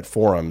of internet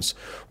forums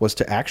was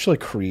to actually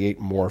create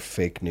more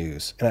fake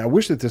news. And I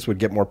wish that this would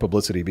get more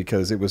publicity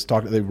because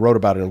they wrote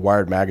about it in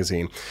Wired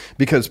magazine,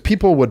 because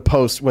people would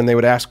post when they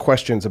would ask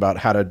questions about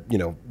how to,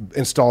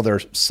 install their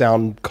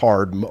sound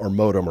card or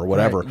modem or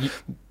whatever. Right.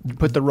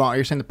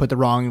 You're saying to put the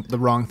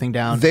wrong thing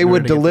down. They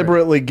would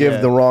deliberately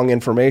give the wrong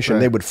information.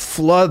 Right. They would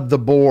flood the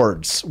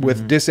boards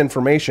with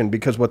disinformation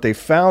because what they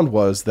found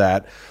was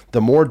that the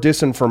more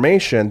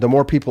disinformation, the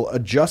more people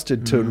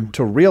adjusted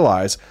to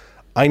realize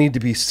I need to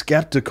be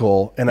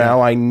skeptical, and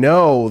now I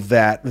know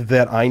that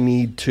I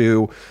need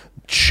to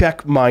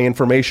check my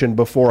information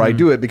before I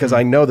do it because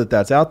I know that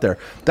that's out there.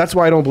 That's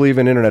why I don't believe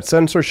in internet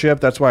censorship.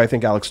 That's why I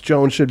think Alex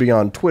Jones should be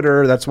on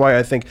Twitter. That's why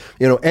I think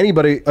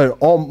anybody,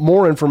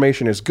 more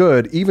information is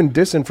good, even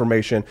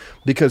disinformation,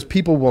 because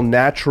people will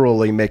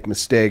naturally make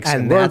mistakes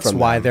and learn that's from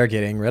why them. they're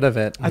getting rid of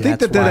it. I think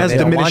that has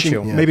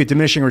maybe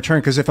diminishing return,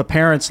 because if a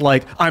parent's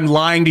like, I'm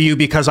lying to you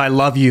because I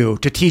love you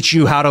to teach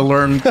you how to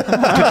learn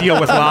to deal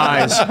with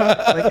lies.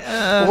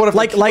 What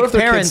if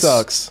their kid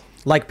sucks?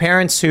 Like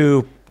parents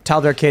who tell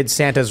their kids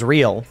Santa's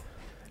real,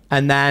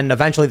 and then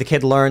eventually the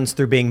kid learns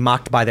through being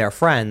mocked by their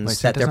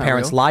friends that their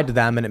parents lied to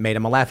them and it made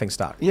them a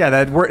laughingstock. Yeah,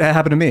 that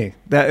happened to me,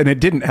 and it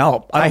didn't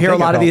help. I hear a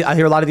lot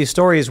of these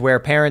stories where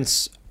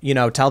parents,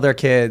 tell their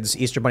kids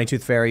Easter Bunny,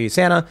 Tooth Fairy,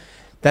 Santa,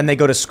 then they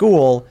go to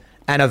school,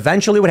 and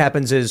eventually what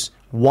happens is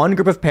one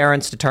group of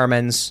parents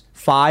determines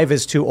 5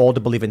 is too old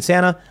to believe in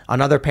Santa.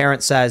 Another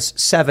parent says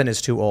 7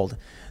 is too old.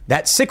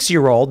 That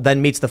 6-year-old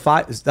then meets the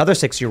other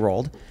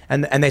 6-year-old,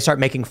 and they start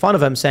making fun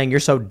of him, saying, you're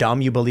so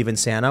dumb, you believe in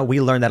Santa. We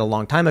learned that a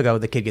long time ago.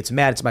 The kid gets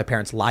mad. It's my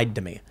parents lied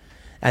to me.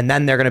 And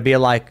then they're going to be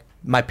like,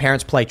 my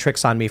parents play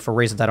tricks on me for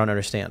reasons I don't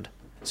understand.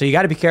 So you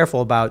got to be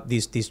careful about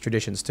these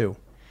traditions too.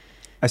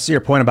 I see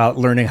your point about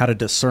learning how to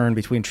discern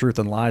between truth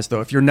and lies,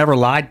 though. If you're never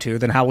lied to,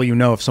 then how will you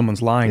know if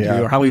someone's lying to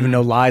you, or how will you even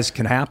know lies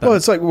can happen? Well,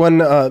 it's like when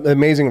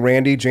Amazing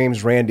Randy,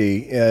 James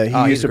Randi,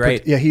 he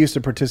used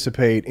to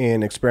participate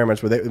in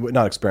experiments where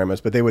not experiments,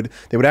 but they would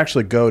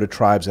actually go to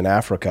tribes in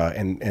Africa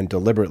and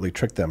deliberately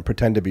trick them,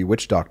 pretend to be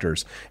witch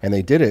doctors, and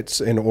they did it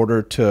in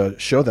order to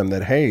show them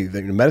that, hey,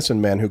 the medicine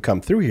men who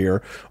come through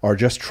here are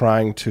just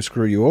trying to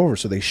screw you over.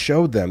 So they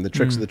showed them the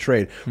tricks of the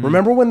trade.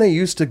 Remember when they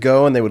used to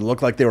go and they would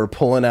look like they were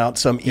pulling out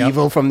some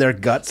evil from their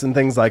guts and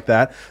things like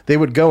that? They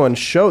would go and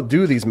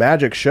do these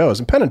magic shows,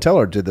 and Penn and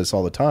Teller did this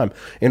all the time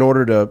in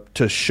order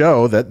to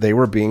show that they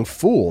were being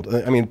fooled.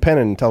 I mean, Penn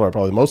and Teller are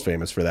probably the most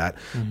famous for that,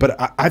 but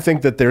I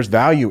think that there's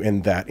value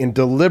in that, in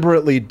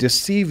deliberately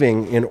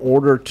deceiving in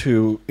order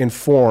to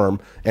inform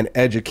and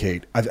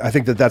educate. I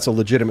think that that's a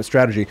legitimate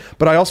strategy,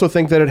 but I also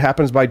think that it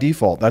happens by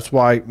default. That's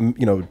why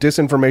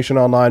disinformation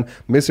online,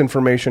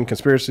 misinformation,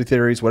 conspiracy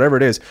theories, whatever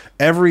it is,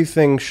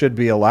 everything should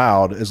be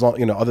allowed, as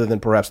long other than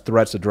perhaps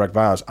threats of direct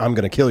violence. I'm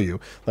going to kill you.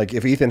 Like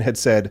if Ethan had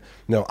said,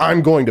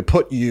 I'm going to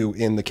put you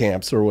in the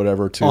camps or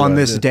whatever on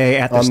this day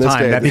at this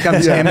time. That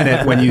becomes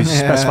imminent when you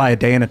specify a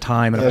day and a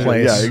time and a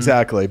place. Yeah,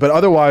 exactly. But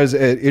otherwise,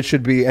 it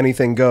should be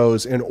anything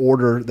goes in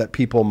order that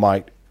people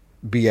might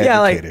be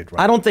educated.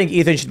 Right? I don't think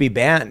Ethan should be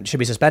banned, should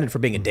be suspended for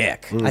being a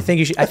dick. I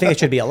think it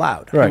should be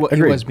allowed. Right.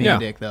 He was being a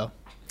dick though.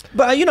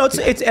 But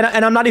it's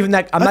and I'm not even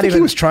that. I think he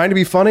was trying to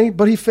be funny,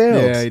 but he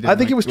failed. Yeah, I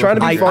think he was trying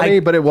to be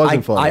funny, but it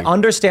wasn't funny. I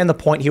understand the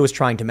point he was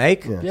trying to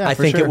make. Yeah, I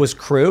think it was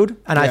crude,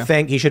 and I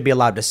think he should be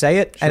allowed to say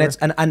it. Sure.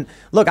 And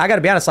look, I got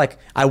to be honest. Like,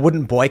 I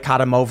wouldn't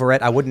boycott him over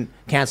it. I wouldn't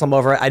cancel him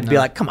over it. I'd be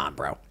like, come on,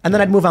 bro. And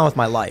then I'd move on with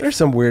my life. There's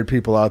some weird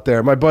people out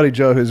there. My buddy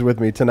Joe, who's with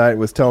me tonight,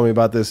 was telling me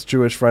about this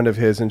Jewish friend of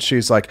his, and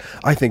she's like,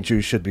 "I think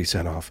Jews should be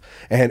sent off."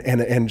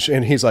 And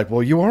he's like,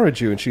 "Well, you are a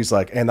Jew," and she's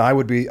like, "And I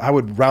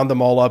would round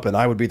them all up, and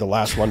I would be the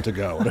last one to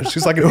go." And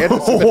she's like,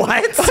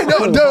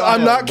 "What?" No,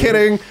 I'm not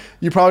kidding.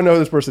 You probably know who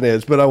this person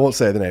is, but I won't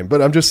say the name.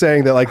 But I'm just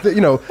saying that, like,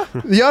 you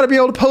ought to be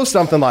able to post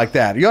something like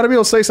that. You ought to be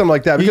able to say something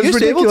like that because it's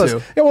ridiculous.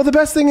 Yeah, well, the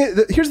best thing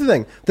is, here's the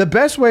thing: the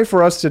best way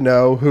for us to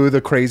know who the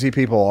crazy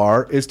people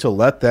are is to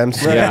let them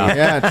say.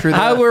 Yeah, true.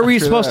 How are we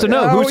supposed to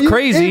know who's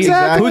crazy,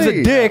 who's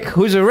a dick,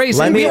 who's a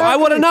racist? I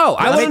want to know.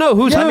 I want to know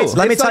who's who.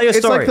 Let me tell you a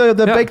story. It's like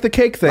the bake the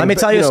cake thing. Let me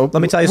tell you a story.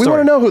 We want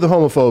to know who the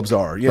homophobes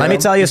are. Let me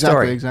tell you a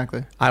story.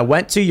 Exactly. I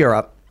went to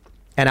Europe,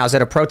 and I was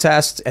at a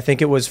protest. I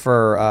think it was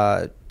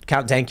for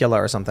Count Dankula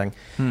or something.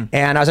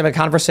 And I was having a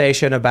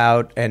conversation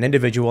about an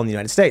individual in the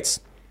United States.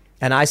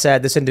 And I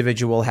said, this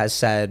individual has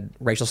said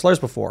racial slurs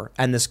before.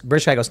 And this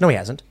British guy goes, no, he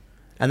hasn't.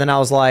 And then I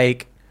was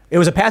like, it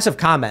was a passive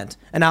comment.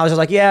 And I was just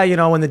like, yeah,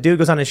 when the dude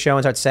goes on his show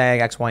and starts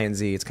saying X, Y, and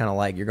Z, it's kind of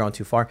like you're going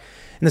too far.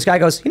 And this guy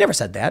goes, he never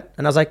said that.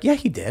 And I was like, yeah,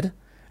 he did.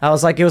 I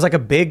was like, it was like a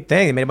big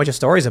thing. They made a bunch of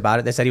stories about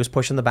it. They said he was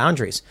pushing the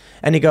boundaries.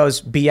 And he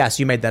goes, BS,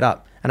 you made that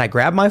up. And I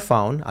grab my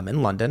phone, I'm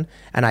in London,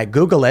 and I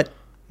Google it,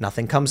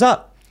 nothing comes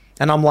up.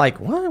 And I'm like,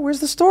 what? Where's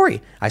the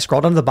story? I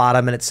scrolled down to the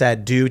bottom and it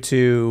said due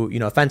to,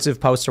 offensive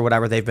posts or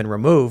whatever, they've been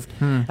removed.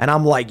 And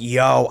I'm like,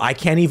 yo, I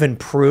can't even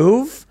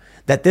prove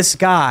that this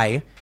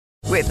guy.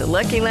 With the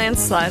Lucky Land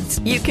Slots,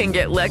 you can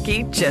get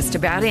lucky just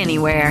about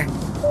anywhere.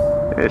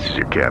 This is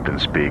your captain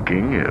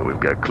speaking. We've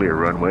got clear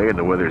runway and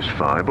the weather's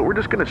fine, but we're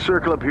just going to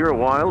circle up here a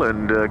while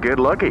and get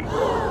lucky.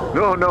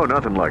 No,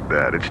 nothing like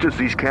that. It's just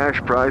these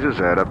cash prizes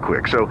add up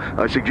quick. So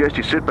I suggest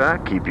you sit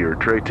back, keep your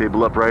tray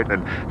table upright,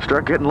 and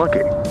start getting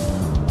lucky.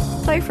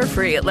 Play for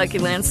free at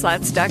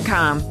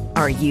LuckyLandSlots.com.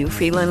 Are you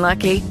feeling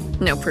lucky?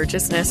 No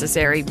purchase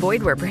necessary.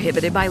 Void where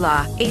prohibited by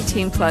law.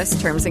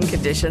 18+ terms and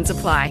conditions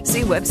apply.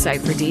 See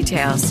website for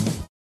details.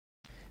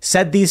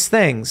 Said these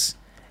things,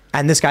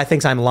 and this guy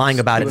thinks I'm lying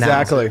about it now.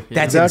 Exactly.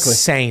 That's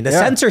insane. The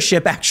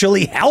censorship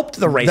actually helped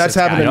the racist That's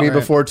happened to me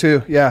before,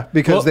 too. Yeah,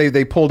 because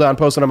they pull down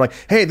posts, and I'm like,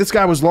 hey, this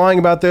guy was lying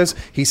about this.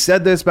 He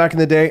said this back in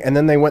the day, and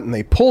then they went and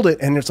they pulled it,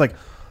 and it's like,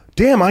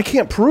 damn, I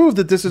can't prove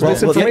that this is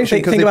misinformation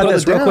because think they about pulled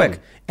this it down. real quick.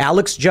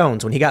 Alex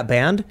Jones, when he got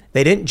banned,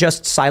 they didn't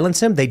just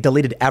silence him, they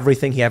deleted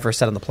everything he ever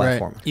said on the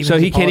platform. Right. So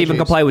he can't even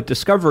comply with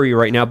Discovery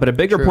right now. But a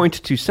bigger point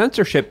to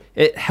censorship,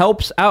 it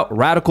helps out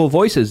radical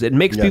voices. It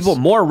makes people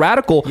more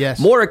radical,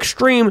 more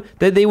extreme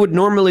than they would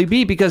normally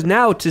be, because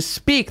now to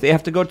speak, they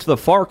have to go to the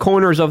far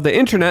corners of the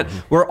internet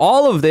where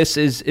all of this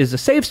is a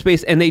safe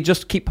space, and they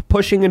just keep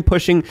pushing and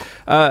pushing,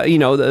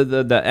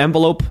 the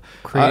envelope,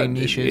 creating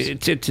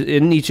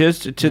niches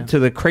to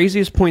the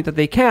craziest point that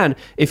they can.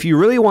 If you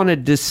really want to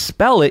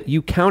dispel it,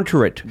 you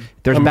counter it.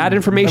 There's bad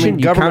information,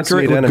 you counter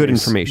it with good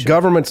information.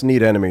 Governments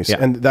need enemies,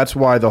 and that's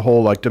why the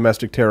whole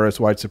domestic terrorist,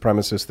 white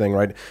supremacist thing,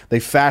 right? They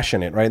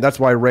fashion it, right? That's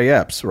why Ray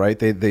Epps, right?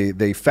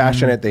 They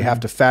fashion it. They have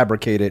to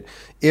fabricate it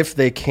if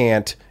they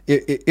can't.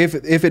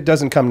 If it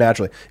doesn't come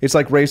naturally, it's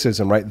like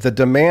racism, right? The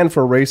demand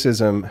for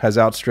racism has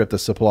outstripped the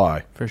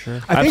supply. For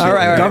sure. I think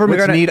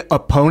governments need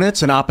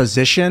opponents and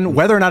opposition.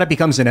 Whether or not it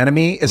becomes an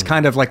enemy is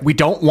kind of like, we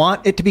don't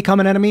want it to become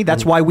an enemy.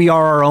 That's why we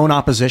are our own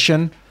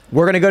opposition.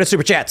 We're going to go to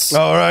Super Chats.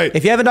 All right.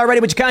 If you haven't already,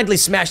 would you kindly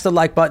smash the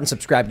like button,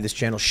 subscribe to this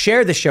channel,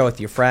 share the show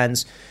with your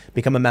friends,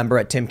 become a member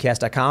at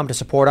timcast.com to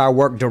support our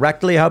work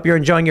directly. I hope you're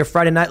enjoying your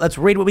Friday night. Let's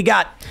read what we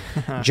got.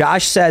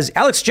 Josh says,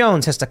 Alex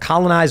Jones has to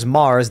colonize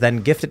Mars, then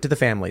gift it to the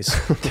families.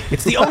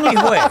 It's the only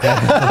way.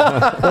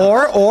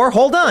 Or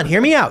hold on, hear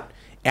me out.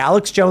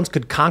 Alex Jones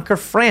could conquer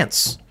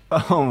France.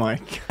 Oh my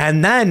God.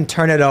 And then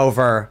turn it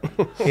over,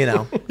 You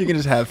can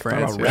just have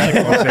France.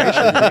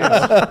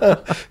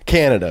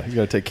 Canada. You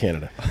got to take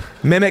Canada.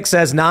 Mimic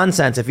says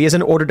nonsense. If he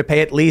isn't ordered to pay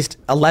at least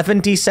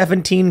 $17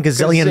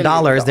 gazillion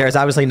dollars, there's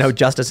obviously no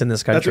justice in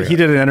this country. He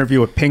did an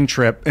interview with Ping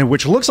Trip,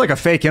 which looks like a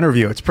fake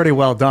interview. It's pretty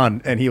well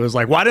done. And he was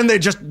like, why didn't they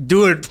just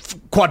do it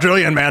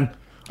quadrillion, man?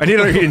 He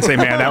didn't say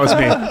man. That was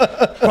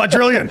me.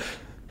 Quadrillion.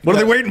 What are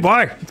they waiting?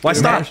 Why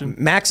stop?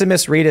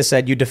 Maximus Rita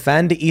said, you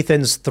defend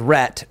Ethan's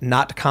threat,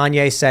 not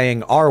Kanye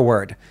saying R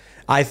word.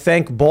 I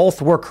think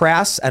both were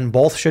crass and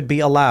both should be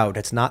allowed.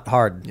 It's not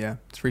hard. Yeah,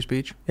 it's free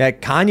speech. Yeah,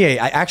 Kanye,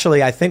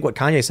 I think what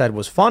Kanye said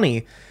was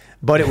funny,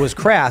 but it was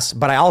crass.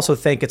 But I also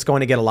think it's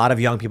going to get a lot of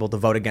young people to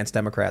vote against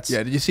Democrats.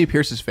 Yeah, did you see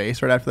Pierce's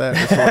face right after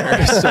that?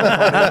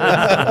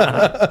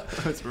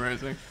 That's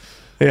amazing.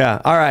 Yeah,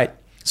 all right.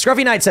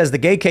 Scruffy Knight says the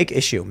gay cake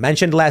issue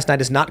mentioned last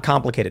night is not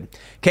complicated.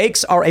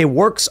 Cakes are a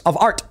works of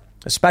art,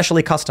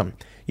 especially custom.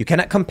 You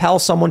cannot compel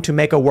someone to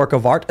make a work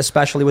of art,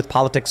 especially with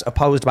politics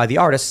opposed by the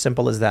artist.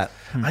 Simple as that.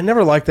 I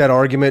never liked that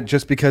argument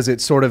just because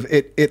it sort of,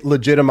 it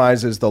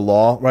legitimizes the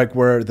law, right?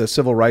 Where the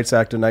Civil Rights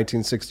Act of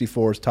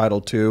 1964's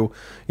Title II,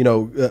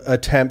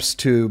 attempts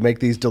to make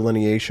these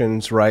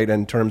delineations, right,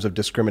 in terms of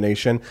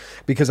discrimination.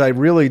 Because I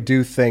really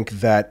do think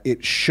that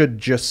it should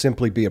just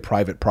simply be a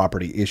private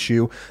property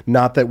issue,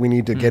 not that we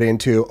need to get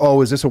into,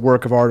 is this a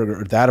work of art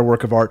or that a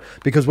work of art?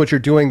 Because what you're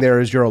doing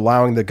there is you're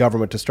allowing the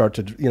government to start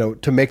to,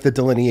 to make the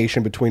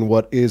delineation between between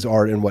what is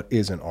art and what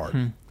isn't art.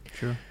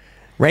 Sure.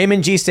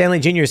 Raymond G. Stanley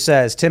Jr.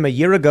 says, Tim, a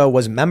year ago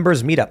was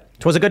members meetup.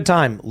 'Twas a good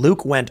time.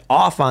 Luke went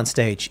off on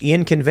stage.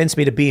 Ian convinced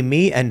me to be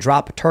me and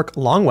drop Turk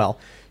Longwell.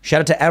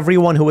 Shout out to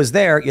everyone who was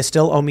there. You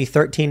still owe me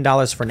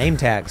 $13 for name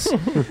tags.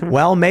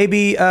 Well,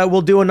 maybe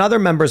we'll do another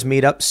members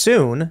meetup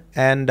soon,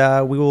 and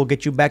we will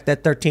get you back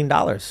that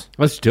 $13.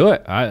 Let's do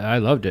it. I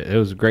loved it. It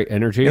was great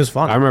energy. It was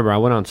fun. I remember I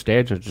went on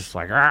stage and was just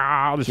like,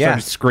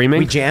 started screaming.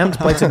 We jammed,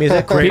 played some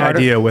music. Great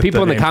idea with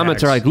people in the name comments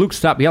tags. are like, Luke,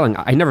 stop yelling.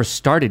 I never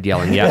started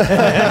yelling yet. You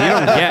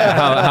don't get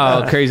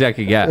how crazy I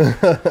could get.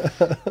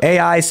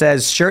 AI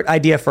says, shirt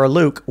idea for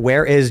Luke.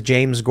 Where is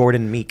James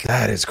Gordon Meek?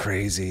 That is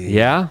crazy.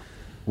 Yeah?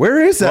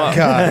 Where is that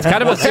guy? It's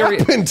kind of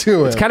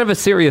It's kind of a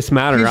serious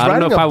matter. He's I don't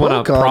know if writing a I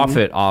want to book on-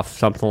 profit off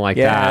something like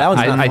Yeah, that. that was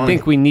not I funny.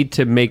 think we need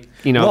to make,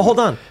 Well, hold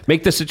on.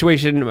 make the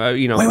situation,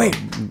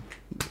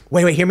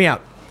 Wait, hear me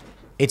out.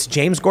 It's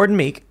James Gordon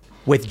Meek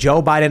with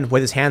Joe Biden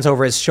with his hands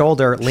over his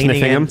shoulder, leaning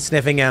Sniffing in, him?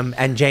 sniffing him,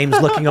 and James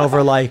looking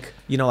over like,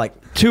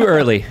 Too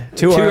early.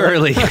 Too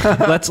early.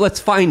 Let's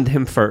find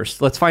him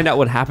first. Let's find out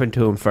what happened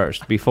to him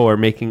first before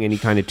making any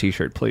kind of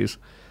T-shirt, please.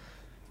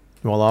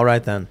 Well, all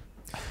right then.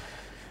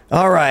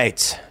 All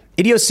right.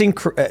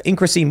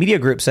 Idiosyncrasy Media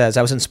Group says,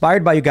 I was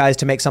inspired by you guys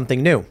to make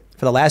something new.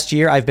 For the last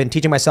year, I've been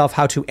teaching myself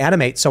how to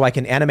animate so I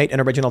can animate an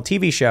original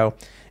TV show.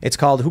 It's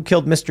called Who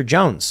Killed Mr.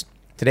 Jones?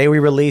 Today we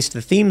released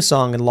the theme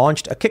song and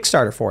launched a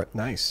Kickstarter for it.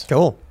 Nice.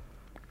 Cool.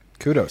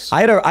 Kudos.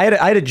 I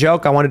had a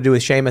joke I wanted to do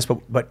with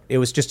Seamus, but it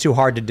was just too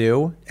hard to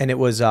do. And it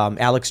was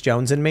Alex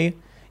Jones and Me.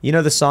 You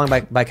know the song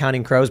by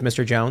Counting Crows,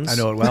 Mr. Jones? I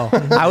know it well.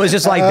 I was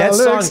just like, that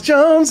Alex song.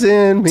 Jones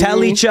and me.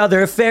 Tell each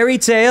other fairy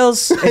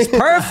tales. It's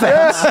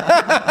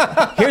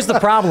perfect. Here's the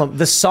problem.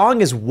 The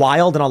song is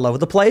wild and all over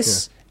the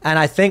place. Yeah. And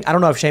I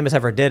don't know if Seamus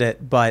ever did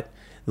it, but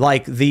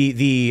like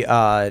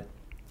the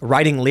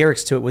writing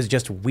lyrics to it was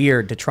just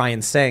weird to try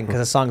and sing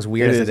because the song's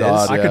weird as it is.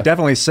 I could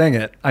definitely sing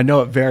it. I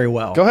know it very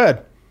well. Go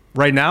ahead.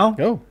 Right now?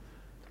 Go.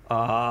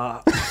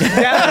 Down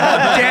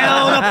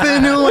up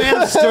in New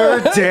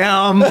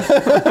Amsterdam.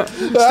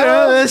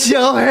 There's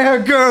your hair,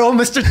 girl.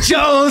 Mr.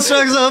 Jones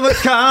strikes up a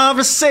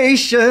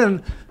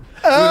conversation.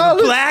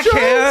 Black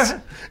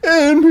hair.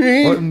 And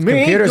me.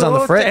 Computer's on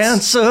the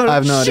fritz. I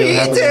have no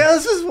idea. She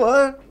dances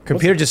what?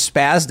 Computer just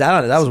spazzed out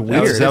on it. That was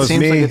weird. That was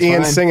me. Like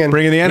Ian singing.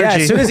 Bringing the energy. Yeah,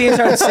 as soon as Ian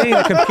started singing,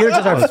 the computer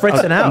just started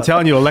fritzing out. I'm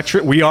telling you,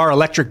 we are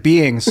electric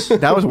beings.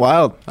 That was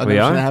wild. I've We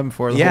never are? seen that happen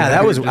before.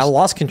 Yeah, I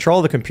lost control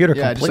of the computer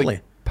completely.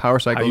 Just like power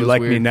cycle. How you was like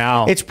weird. me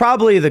now? It's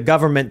probably the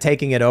government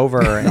taking it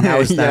over, and now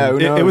it's Yeah, them. who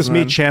knows, It was me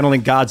man.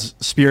 channeling God's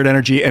spirit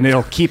energy, and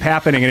it'll keep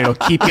happening, and it'll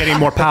keep getting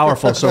more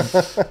powerful. So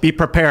be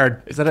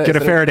prepared. Is that a- Get is a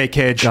that a- Faraday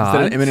cage. Is that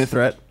an imminent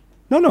threat?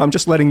 No, I'm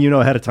just letting you know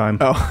ahead of time.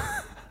 Oh.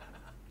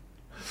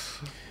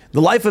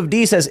 The Life of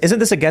D says, isn't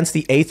this against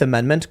the 8th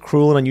Amendment,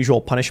 cruel and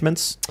unusual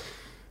punishments?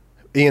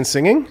 Ian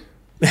singing?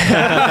 I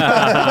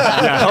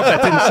hope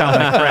that didn't sound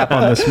like crap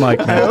on this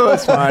mic, man. It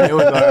was fine. It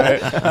was all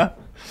right.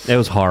 It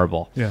was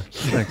horrible. Yeah,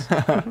 thanks.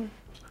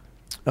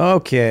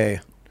 Okay.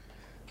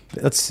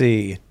 Let's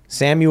see.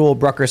 Samuel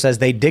Brucker says,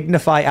 they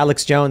dignify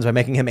Alex Jones by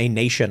making him a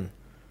nation.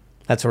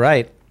 That's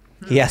right.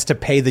 He has to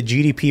pay the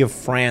GDP of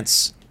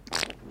France.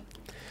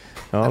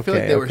 Okay, I feel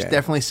like they were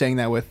definitely saying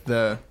that with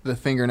the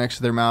finger next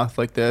to their mouth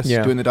like this,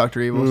 doing the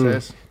Dr. Evil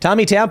says.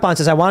 Tommy Tampon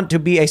says, I want to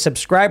be a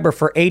subscriber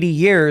for 80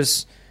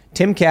 years.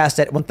 Timcast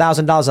at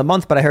 $1,000 a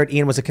month, but I heard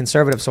Ian was a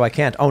conservative, so I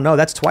can't. Oh, no,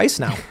 that's twice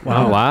now.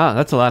 Wow. Oh, wow.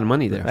 That's a lot of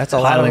money there. That's a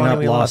lot of Piling money up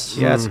we loss. lost.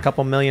 Yeah, it's a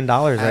couple $1 million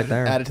right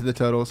there. Add it to the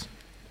totals.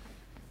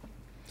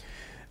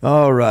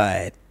 All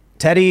right.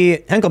 Teddy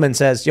Henkelman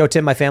says, yo,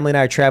 Tim, my family and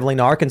I are traveling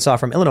to Arkansas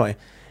from Illinois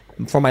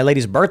for my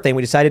lady's birthday, and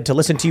we decided to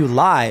listen to you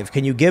live.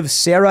 Can you give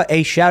Sarah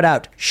a shout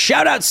out?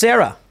 Shout out,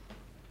 Sarah.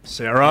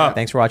 Sarah.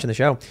 Thanks for watching the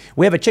show.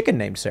 We have a chicken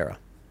named Sarah.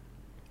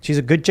 She's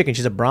a good chicken.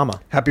 She's a Brahma.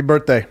 Happy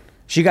birthday.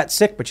 She got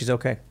sick, but she's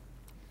okay.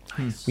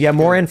 We have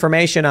more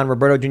information on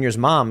Roberto Jr.'s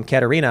mom,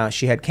 Katerina.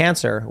 She had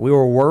cancer. We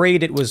were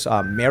worried it was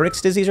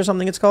Merrick's disease or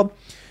something it's called.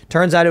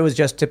 Turns out it was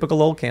just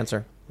typical old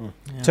cancer. Yeah.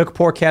 Took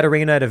poor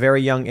Katerina at a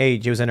very young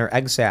age. It was in her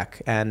egg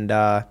sac. And,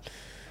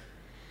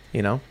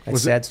 it's a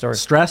sad story.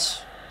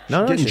 Stress?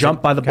 No, Getting she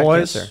jumped said by the got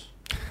boys? cancer.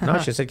 No,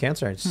 she said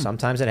cancer.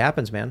 Sometimes it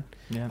happens, man.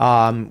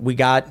 Yeah. We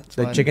got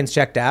the fine. chickens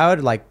checked out.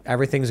 Like,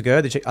 everything's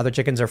good. The other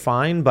chickens are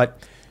fine. But,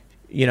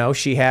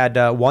 she had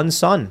one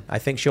son. I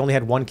think she only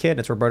had one kid.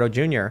 It's Roberto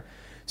Jr.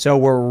 So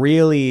we're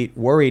really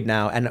worried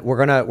now. And we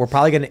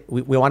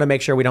want to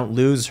make sure we don't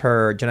lose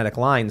her genetic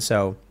line.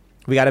 So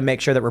we got to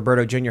make sure that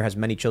Roberto Jr. has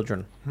many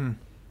children.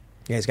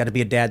 Yeah, he's got to be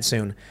a dad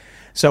soon.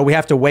 So we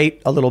have to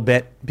wait a little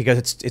bit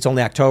because it's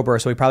only October,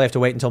 so we probably have to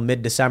wait until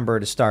mid-December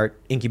to start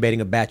incubating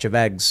a batch of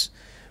eggs.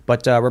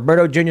 But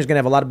Roberto Jr. is going to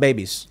have a lot of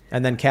babies,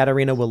 and then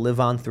Katerina will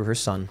live on through her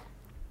son.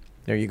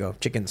 There you go.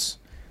 Chickens,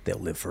 they'll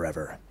live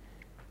forever.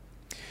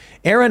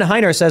 Aaron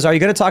Heiner says, are you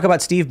going to talk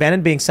about Steve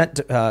Bannon being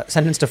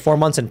sentenced to 4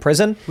 months in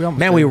prison?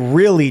 We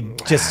really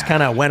just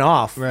kind of went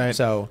off. Right.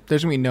 So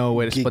there's going to be no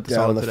way to split this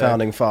all the today.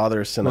 founding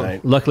fathers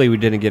tonight. Well, luckily, we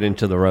didn't get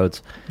into the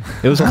roads.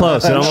 It was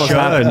close. It almost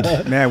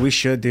happened. Man, we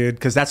should, dude.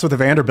 Because that's what the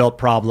Vanderbilt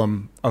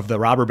problem of the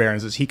robber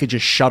barons is. He could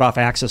just shut off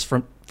access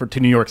to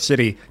New York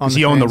City because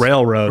he owned the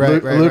railroad.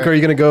 Luke, are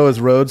you going to go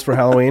as Rhodes for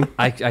Halloween?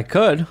 I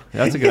could.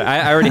 That's a good.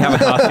 I already have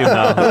a costume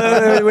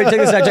now. Wait, check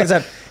this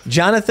out.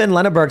 Jonathan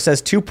Lenneberg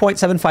says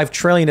 2.75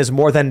 trillion is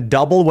more than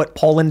double what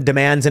Poland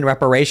demands in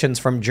reparations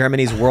from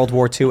Germany's World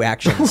War II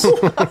actions.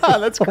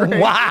 That's great.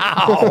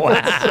 Wow.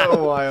 That's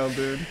so wild,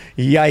 dude.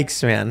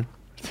 Yikes, man.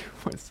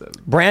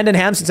 Brandon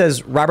Hampson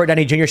says Robert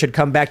Downey Jr. should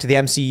come back to the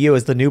MCU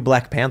as the new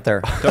Black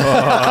Panther.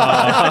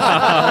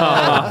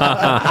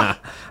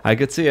 I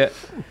could see it.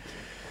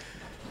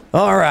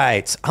 All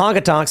right.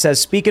 Honkatonk says,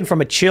 speaking from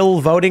a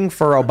chill voting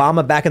for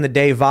Obama back in the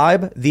day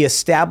vibe, the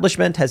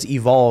establishment has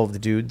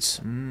evolved,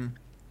 dudes.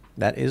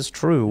 That is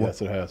true.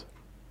 Yes, it has.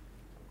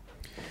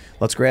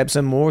 Let's grab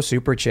some more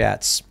super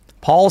chats.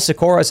 Paul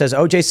Sikora says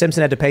O.J.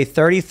 Simpson had to pay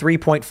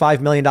 $33.5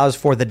 million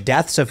for the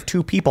deaths of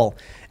 2 people,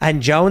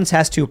 and Jones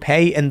has to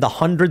pay in the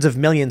hundreds of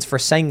millions for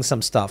saying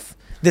some stuff.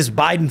 This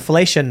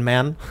Bidenflation,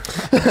 man.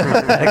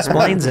 That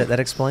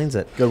explains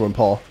it. Good one,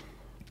 Paul.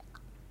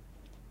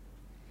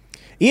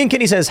 Ian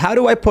Kinney says, how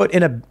do I put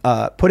in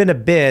a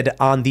bid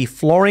on the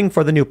flooring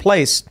for the new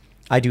place?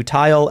 I do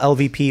tile,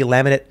 LVP,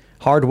 laminate,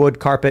 hardwood,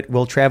 carpet,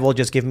 will travel,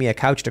 just give me a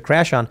couch to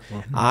crash on.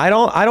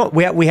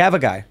 We have a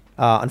guy,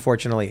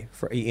 unfortunately,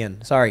 for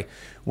Ian. Sorry.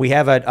 We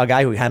have a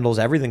guy who handles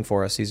everything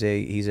for us. He's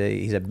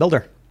a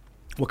builder.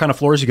 What kind of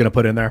floors are you going to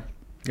put in there?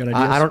 You got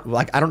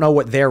ideas? I don't know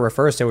what there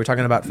refers to. We're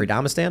talking about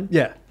Freedomistan?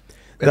 Yeah.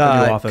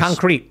 The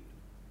concrete.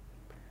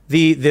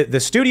 The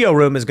studio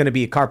room is going to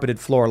be a carpeted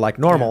floor like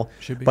normal,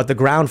 but the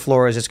ground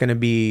floor is just going to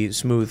be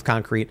smooth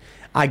concrete.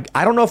 I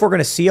don't know if we're going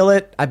to seal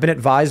it. I've been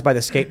advised by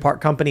the skate park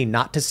company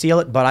not to seal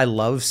it, but I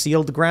love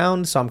sealed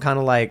ground, so I'm kind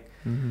of like,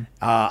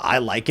 I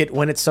like it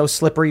when it's so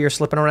slippery you're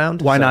slipping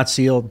around. Why not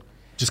sealed?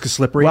 Just because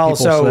slippery? Well,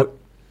 people slip?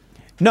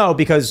 No,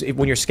 because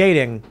when you're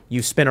skating,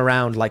 you spin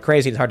around like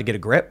crazy. It's hard to get a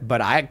grip,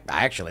 but I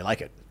actually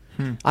like it.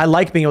 I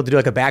like being able to do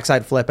like a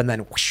backside flip and then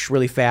whoosh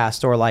really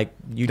fast, or like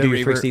you do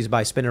your 360s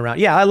by spinning around.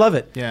 Yeah, I love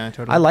it. Yeah,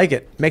 totally. I like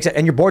it. Makes it,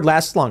 and your board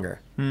lasts longer.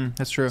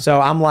 That's true. So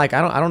I'm like,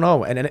 I don't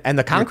know, and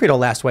the concrete will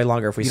last way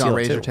longer if we you seal don't it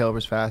raise too. your tail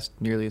as fast,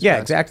 nearly as Yeah,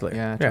 fast. exactly.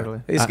 Yeah, totally.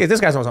 This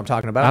guy knows what I'm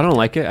talking about. I don't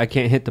like it. I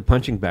can't hit the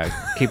punching bag.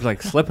 Keeps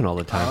like slipping all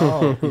the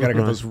time. You got to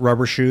get those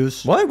rubber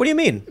shoes. What do you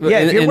mean? Yeah,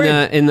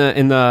 in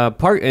the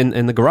park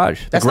in the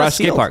garage. That's the garage not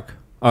skate sealed. park.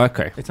 Oh,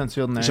 okay. It's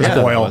unsealed in there. It's just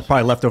oil,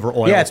 probably leftover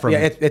oil. Yeah, it's from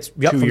it's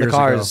 2 from the years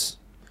cars. ago.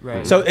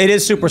 Right. So it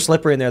is super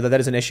slippery in there, though. That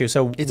is an issue.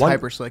 So It's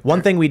hyper slick One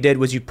there. thing we did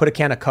was you put a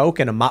can of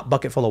Coke in a mop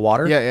bucket full of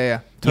water.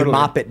 Yeah. You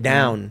mop it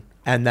down,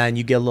 and then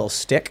you get a little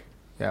stick.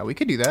 Yeah, we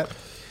could do that.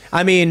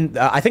 I mean,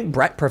 I think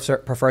Brett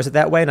prefers it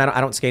that way, and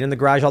I don't skate in the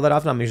garage all that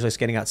often. I'm usually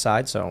skating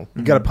outside. So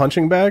You got a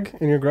punching bag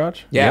in your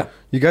garage? Yeah.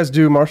 You guys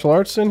do martial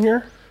arts in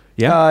here?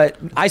 Yeah.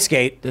 I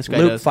skate. This guy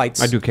Luke does.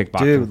 fights. I do kickboxing.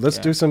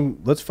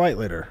 Dude, let's fight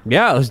later.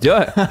 Yeah, let's do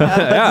it.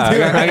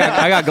 Yeah,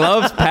 I got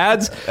gloves,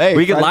 pads. Hey,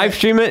 we can Friday- live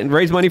stream it and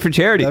raise money for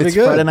charity. That'd be It's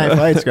good. Friday Night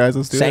Fights, guys.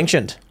 Let's do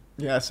Sanctioned.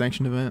 it. Yeah,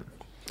 sanctioned event.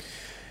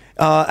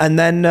 And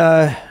then,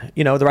 the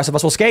rest of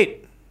us will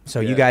skate. So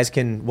you guys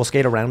we'll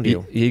skate around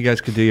you. You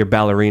guys could do your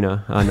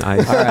ballerina on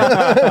ice. All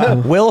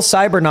right. Will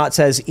Cybernaut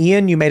says,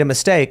 Ian, you made a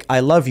mistake. I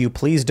love you.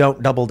 Please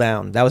don't double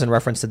down. That was in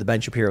reference to the Ben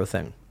Shapiro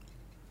thing.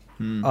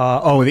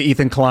 The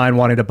Ethan Klein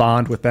wanting to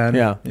bond with Ben.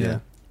 Yeah.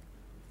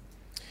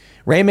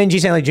 Raymond G.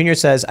 Stanley Jr.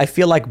 says, I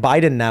feel like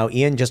Biden now.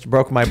 Ian just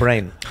broke my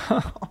brain.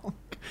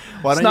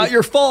 It's not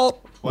your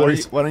fault. Why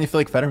don't you feel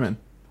like Fetterman?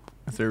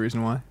 Is there a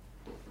reason why?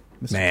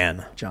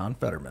 Man. John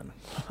Fetterman.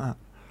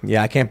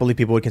 Yeah, I can't believe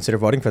people would consider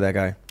voting for that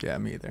guy. Yeah,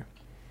 me either.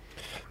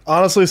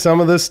 Honestly, some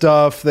of the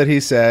stuff that he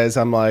says,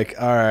 I'm like,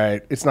 all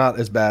right, it's not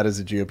as bad as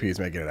the GOP is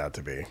making it out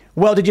to be.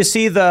 Well, did you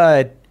see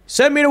the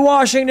send me to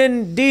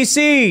Washington,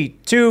 D.C.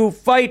 to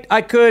fight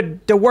to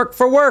work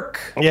for work?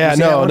 Yeah, You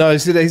see that one? no,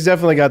 he's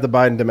definitely got the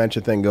Biden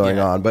dementia thing going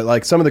on. But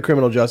like some of the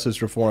criminal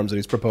justice reforms that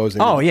he's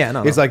proposing,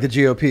 it's like the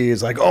GOP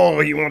is like, oh,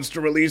 he wants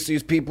to release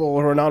these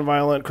people who are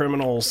nonviolent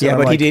criminals. Yeah, And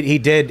but I'm like, he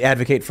did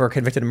advocate for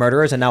convicted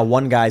murderers, and now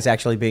one guy's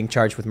actually being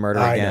charged with murder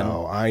again.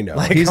 I know.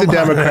 Like, He's a come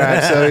on.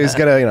 Democrat, so he's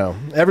gonna,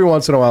 every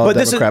once in a while, But a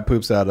this is- Democrat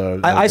poops out a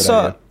I good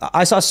saw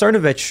idea.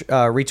 Cernovich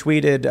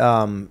retweeted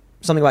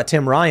something about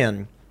Tim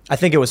Ryan. I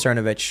think it was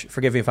Cernovich.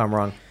 Forgive me if I'm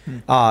wrong.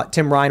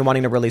 Tim Ryan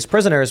wanting to release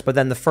prisoners, but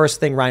then the first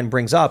thing Ryan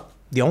brings up,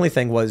 the only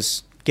thing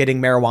was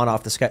getting marijuana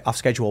off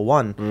Schedule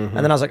 1. And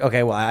then I was like,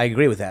 okay, well, I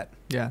agree with that.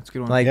 Yeah, it's a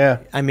good one. Like,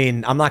 I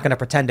mean, I'm not going to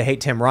pretend to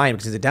hate Tim Ryan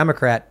because he's a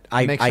Democrat.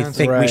 I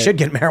think we should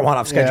get marijuana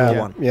off Schedule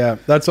 1. Yeah,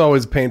 that's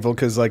always painful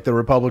because like the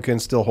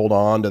Republicans still hold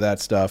on to that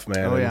stuff,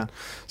 man. Oh, yeah.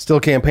 Still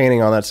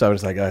campaigning on that stuff.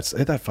 It's like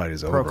that fight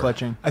is over.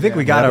 Pro-clutching. I think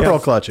we got to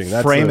pro-clutching.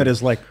 Frame it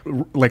as like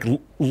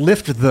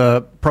lift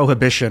the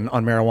prohibition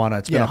on marijuana.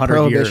 It's been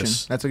 100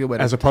 years. That's a good way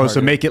to as opposed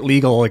to make it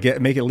legal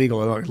again. Make it legal.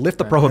 Lift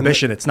the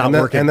prohibition. It's not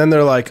working. And then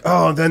they're like,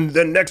 oh, then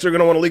next they're going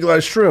to want to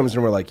legalize shrooms,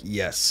 and we're like,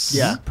 yes.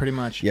 Yeah, pretty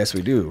much. Yes,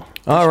 we do.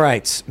 All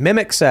right.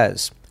 Mimic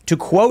says, to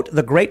quote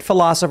the great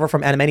philosopher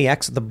from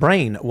Animaniacs, the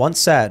brain once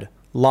said,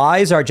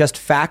 lies are just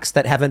facts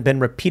that haven't been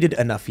repeated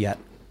enough yet.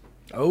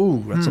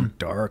 Oh, that's some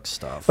dark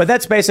stuff. But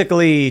that's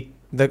basically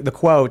the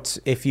quote,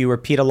 if you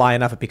repeat a lie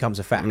enough, it becomes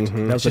a fact.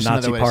 Mm-hmm. That was a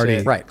Nazi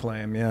Party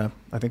claim, yeah.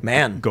 I think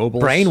Goebbels.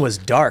 Brain was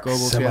dark.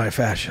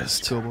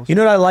 Semi-fascist. You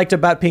know what I liked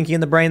about Pinky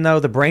and the Brain, though?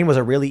 The Brain was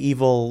a really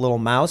evil little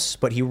mouse,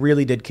 but he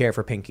really did care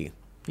for Pinky.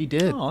 He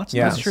did. Oh, that's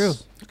That's true.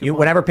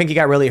 Whenever Pinky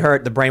got really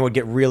hurt, the Brain would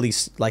get really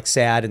like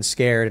sad and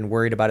scared and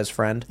worried about his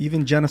friend.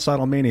 Even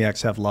genocidal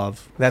maniacs have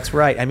love. That's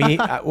right. I mean,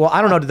 I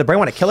don't know. Did the Brain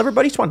want to kill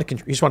everybody? He just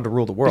wanted to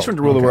rule the world. He just wanted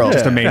to rule the world.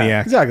 Just a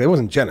maniac. Exactly. It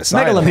wasn't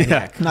genocide.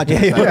 Megalomaniac. Not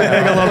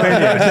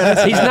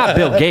genocide. He's not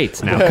Bill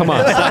Gates now. Come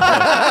on.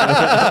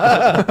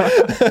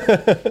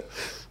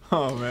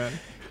 Oh, man.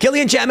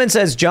 Gillian Chapman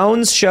says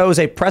Jones shows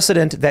a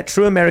precedent that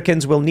true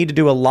Americans will need to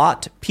do a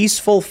lot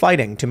peaceful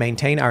fighting to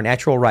maintain our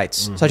natural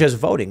rights, such as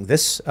voting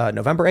this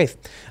November 8th.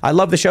 I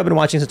love the show. I've been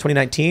watching since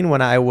 2019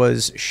 when I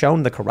was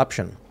shown the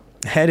corruption.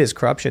 That is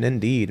corruption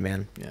indeed,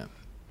 man. Yeah.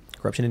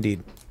 Corruption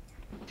indeed.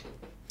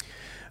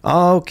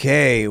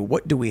 Okay,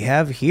 what do we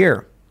have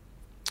here?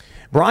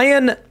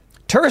 Brian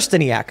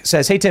Turstiniak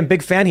says, hey, Tim,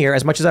 big fan here.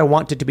 As much as I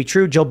want it to be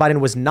true, Jill Biden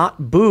was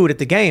not booed at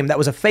the game. That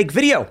was a fake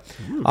video.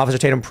 Officer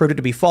Tatum proved it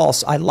to be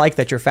false. I like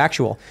that you're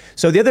factual.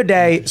 So the other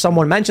day,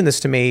 someone mentioned this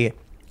to me,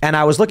 and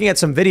I was looking at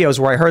some videos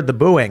where I heard the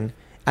booing,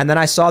 and then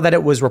I saw that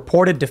it was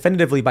reported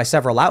definitively by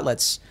several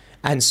outlets,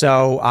 and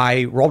so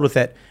I rolled with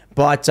it.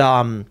 But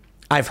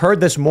I've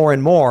heard this more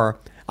and more.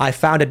 I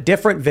found a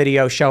different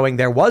video showing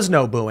there was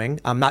no booing.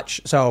 I'm not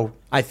so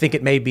I think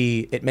it may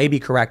be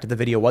correct that the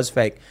video was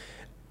fake.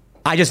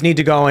 I just need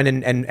to go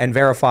in and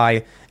verify,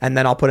 and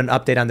then I'll put an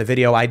update on the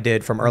video I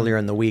did from earlier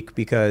in the week,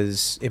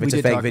 because if it's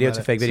a fake video, it's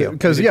a fake video.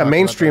 Because,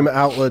 mainstream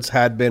outlets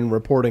had been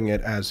reporting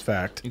it as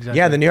fact. Exactly.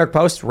 Yeah, the New York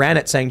Post ran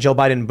it saying Jill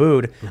Biden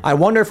booed. I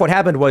wonder if what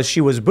happened was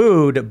she was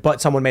booed,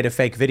 but someone made a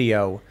fake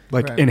video.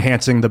 Like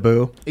enhancing the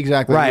boo?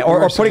 Exactly. Right,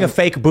 or putting a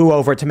fake boo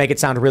over it to make it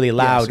sound really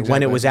loud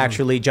when it was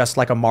actually just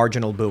like a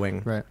marginal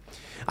booing. Right.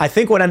 I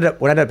think what ended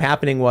up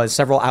happening was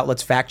several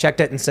outlets fact-checked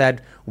it and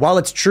said, while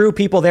it's true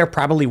people there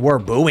probably were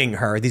booing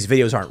her, these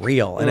videos aren't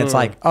real. And it's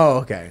like, oh,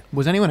 okay.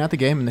 Was anyone at the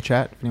game in the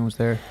chat? If anyone was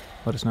there,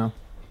 let us know.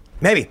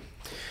 Maybe.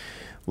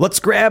 Let's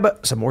grab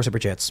some more Super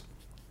Chats.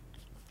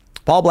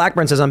 Paul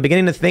Blackburn says, I'm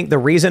beginning to think the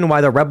reason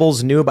why the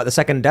rebels knew about the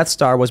second Death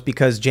Star was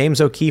because James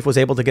O'Keefe was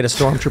able to get a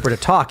stormtrooper to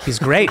talk. He's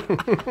great.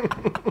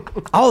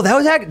 Oh,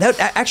 that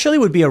actually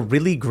would be a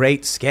really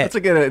great skit. That's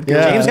a good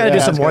James got to do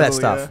some more of that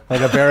stuff.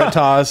 Like a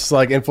Veritas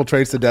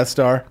infiltrates the Death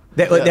Star.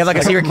 They have like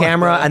a secret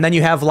camera, and then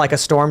you have like a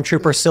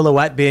stormtrooper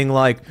silhouette being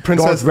like,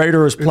 Princess Darth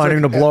Vader is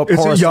planning to blow up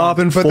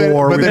Coruscant.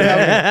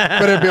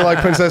 But it'd be like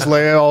Princess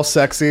Leia all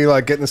sexy,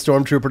 like getting the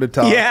stormtrooper to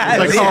talk. Yeah.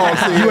 Like,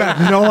 you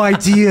have no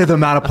idea the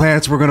amount of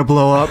planets we're going to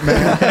blow up,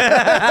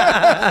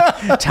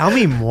 man. Tell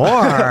me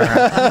more.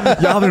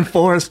 Yavin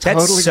 4 is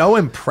totally... That's so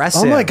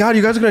impressive. Oh my God,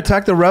 you guys are going to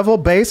attack the Revel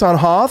base on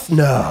Hoth?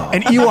 No.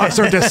 And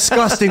Ewoks are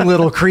disgusting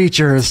little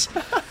creatures.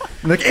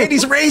 Like, and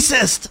he's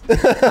racist.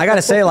 I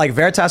gotta say, like,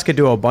 Veritas could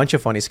do a bunch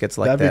of funny skits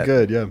like that. That'd be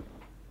good, yeah.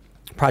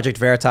 Project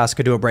Veritas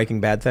could do a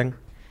Breaking Bad thing.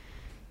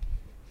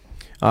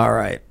 All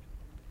right.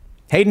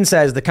 Hayden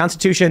says, the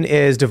Constitution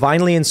is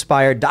divinely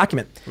inspired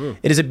document.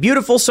 It is a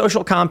beautiful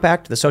social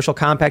compact. The social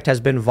compact has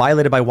been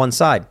violated by one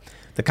side.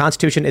 The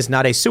Constitution is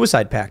not a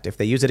suicide pact. If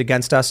they use it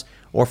against us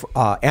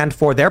and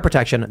for their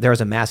protection, there is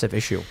a massive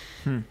issue.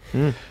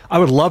 I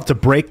would love to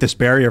break this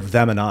barrier of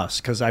them and us,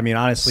 because, I mean,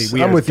 honestly,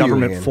 we have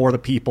government for the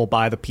people,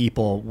 by the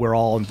people. We're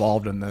all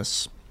involved in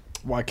this.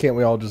 Why can't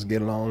we all just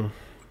get along?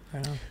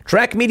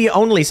 Track Media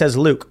Only says,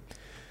 Luke,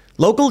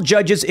 local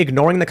judges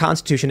ignoring the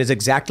Constitution is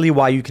exactly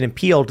why you can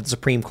appeal to the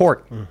Supreme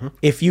Court.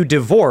 If you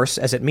divorce,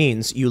 as it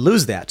means, you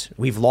lose that.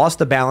 We've lost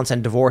the balance,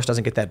 and divorce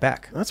doesn't get that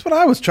back. That's what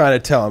I was trying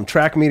to tell him.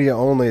 Track Media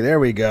Only. There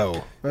we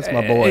go. That's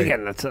my boy.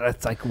 Again,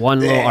 that's like one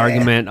little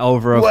argument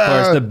over, of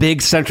course, the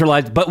big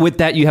centralized. But with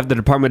that, you have the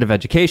Department of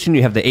Education,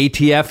 you have the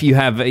ATF, you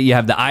have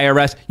the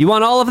IRS. You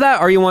want all of that,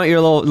 or you want your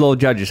little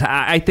judges?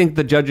 I think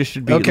the judges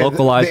should be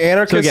localized. The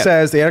anarchist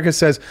says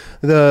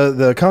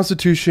the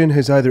Constitution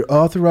has either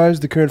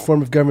authorized the current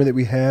form of government that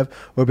we have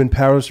or been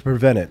powerless to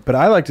prevent it. But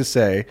I like to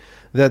say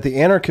that the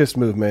anarchist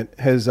movement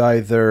has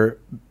either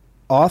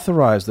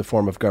authorized the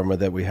form of government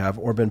that we have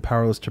or been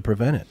powerless to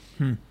prevent it.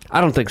 I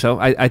don't think so.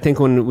 I think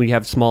when we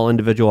have small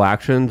individual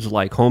actions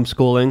like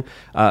homeschooling,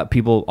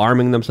 people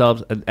arming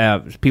themselves,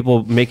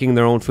 people making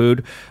their own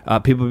food,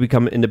 people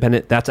become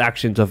independent, that's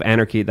actions of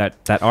anarchy that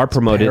are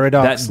promoted,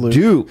 paradox, that Luke.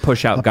 do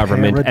push out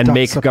government and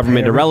make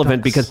government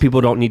irrelevant because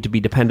people don't need to be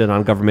dependent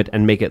on government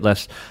and make it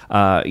less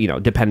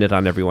dependent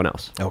on everyone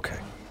else. Okay.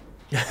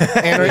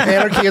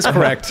 Anarchy is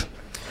correct.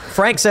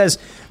 Frank says,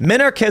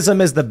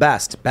 minarchism is the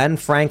best. Ben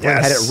Franklin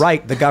had it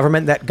right. The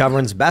government that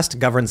governs best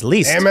governs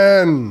least.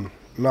 Amen.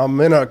 No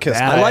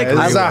minarchist. I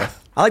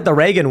like the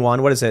Reagan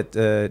one. What is it?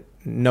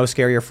 No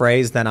scarier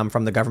phrase than I'm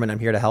from the government. I'm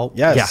here to help.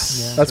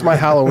 Yes. That's my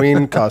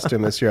Halloween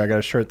costume this year. I got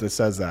a shirt that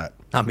says that.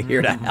 I'm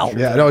here to help.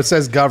 Yeah, no, it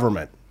says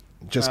government.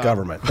 Just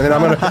government. And then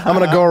I'm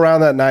gonna go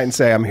around that night and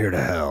say, I'm here to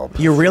help.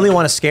 You really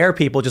want to scare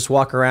people, just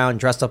walk around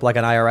dressed up like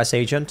an IRS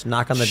agent,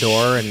 knock on the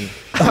door, and...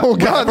 Oh,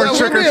 God, that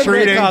would be a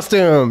great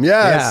costume.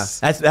 Yes.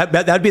 Yeah,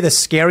 that'd be the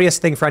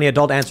scariest thing for any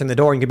adult answering the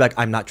door, and you'd be like,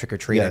 I'm not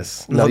trick-or-treating.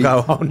 Yes. And they'll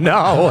go, oh,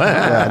 no.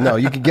 Yeah, no,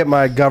 you can get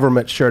my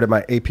government shirt at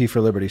my AP for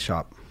Liberty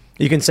shop.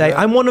 You can say,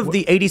 I'm one of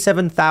the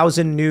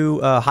 87,000 new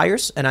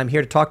hires, and I'm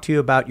here to talk to you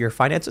about your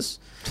finances.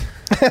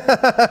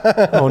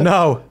 Oh,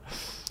 no.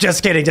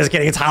 Just kidding.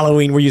 It's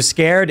Halloween. Were you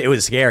scared? It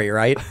was scary,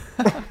 right?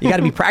 You got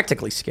to be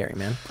practically scary,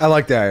 man. I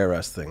like the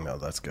IRS thing, though.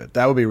 That's good.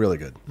 That would be really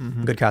good.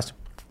 Mm-hmm. Good costume.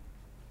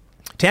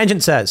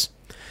 Tangent says,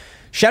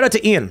 shout out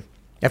to Ian.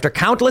 After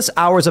countless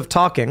hours of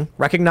talking,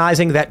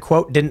 recognizing that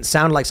quote didn't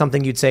sound like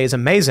something you'd say is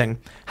amazing,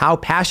 how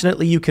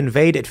passionately you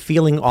conveyed it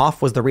feeling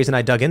off was the reason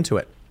I dug into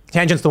it.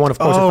 Tangent's the one, of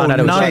course, who found out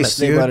it was Seamus.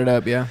 They brought it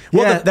up, yeah.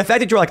 Well, the fact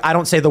that you're like, I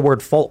don't say the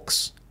word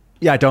folks.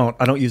 Yeah, I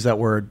don't use that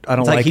word. I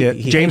don't like it.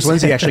 James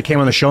Lindsay actually came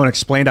on the show and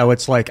explained how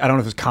it's like, I don't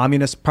know if it's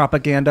communist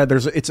propaganda.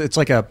 It's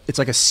like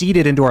a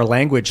seeded into our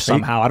language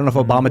somehow. I don't know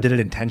if Obama did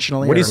it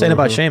intentionally. What are you saying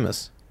about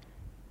Seamus?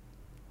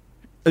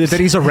 That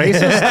he's a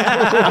racist?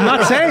 I'm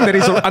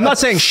not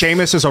saying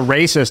Seamus is a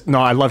racist. No,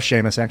 I love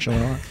Seamus actually.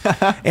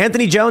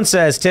 Anthony Jones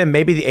says, Tim,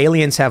 maybe the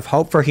aliens have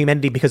hope for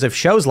humanity because of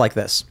shows like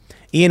this.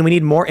 Ian, we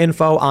need more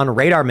info on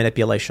radar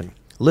manipulation.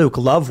 Luke,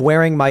 love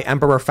wearing my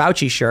Emperor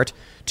Fauci shirt.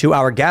 To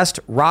our guest,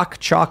 Rock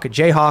Chalk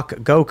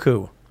Jayhawk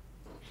Goku.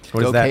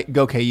 What is that?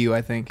 Go KU,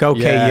 I think. Go KU?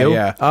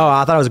 Yeah. Oh,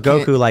 I thought it was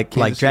Goku like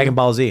Dragon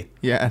Ball Z.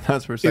 Yeah,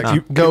 that's for a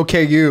second. Go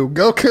KU.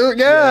 Goku.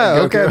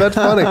 Yeah. Okay, that's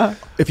funny.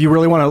 If you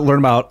really want to learn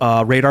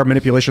about radar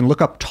manipulation,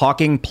 look up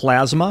Talking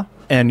Plasma,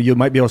 and you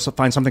might be able to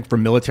find something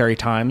from Military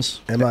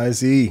Times.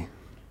 MIZ.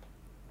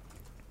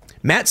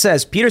 Matt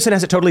says, Peterson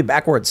has it totally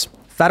backwards.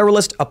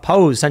 Federalists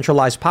oppose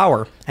centralized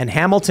power, and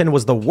Hamilton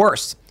was the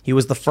worst. He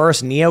was the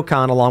first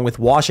neocon along with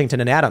Washington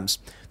and Adams.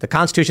 The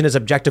Constitution is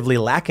objectively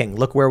lacking.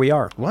 Look where we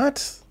are.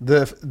 What?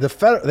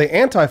 The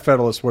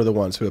anti-federalists were the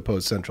ones who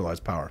opposed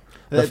centralized power.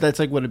 That's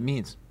like what it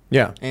means.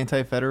 Yeah.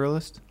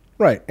 Anti-federalist?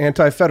 Right.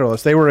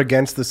 Anti-federalists. They were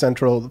against the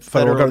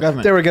federal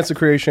government. They were against the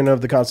creation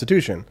of the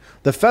Constitution.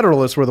 The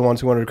Federalists were the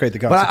ones who wanted to create the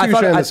Constitution.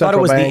 But I thought it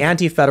was the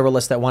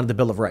anti-federalists that wanted the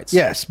Bill of Rights.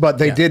 Yes, but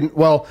they didn't.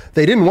 Well,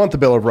 they didn't want the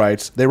Bill of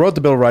Rights. They wrote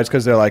the Bill of Rights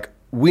because they're like,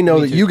 we know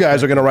that you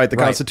guys are going to write the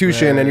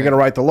Constitution and you're going to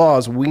write the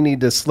laws. We need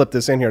to slip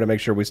this in here to make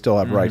sure we still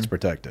have rights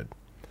protected.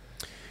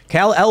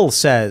 Cal L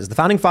says, the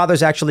Founding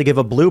Fathers actually give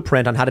a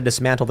blueprint on how to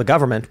dismantle the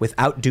government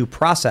without due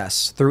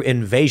process through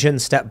invasion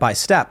step by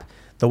step.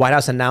 The White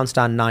House announced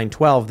on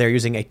 9/12 they're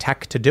using a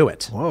tech to do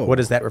it. Whoa. What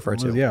does that refer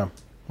to? Yeah.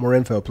 More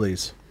info,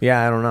 please.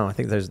 Yeah, I don't know. I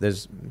think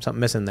there's something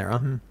missing there, huh?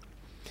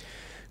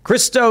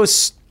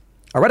 Christos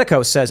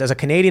Aretikos says, as a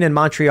Canadian in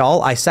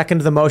Montreal, I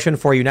second the motion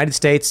for United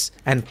States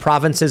and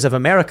Provinces of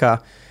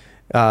America,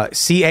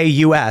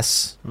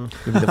 CAUS,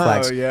 give me the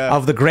flags,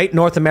 of the Great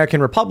North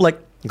American Republic.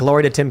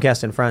 Glory to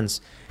Timcast and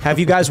friends. Have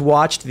you guys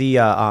watched the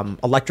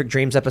Electric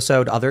Dreams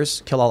episode,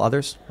 Others? Kill All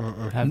Others?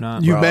 Have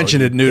not. You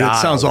mentioned it, Newt. It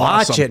sounds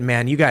awesome. Watch it,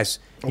 man. You guys,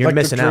 you're Electric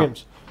missing Dreams.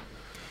 out.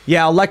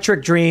 Yeah,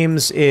 Electric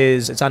Dreams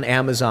it's on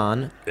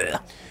Amazon,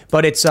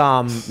 but it's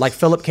like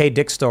Philip K.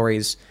 Dick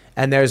stories,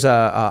 and there's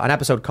an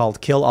episode called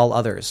Kill All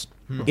Others.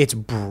 It's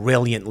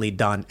brilliantly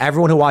done.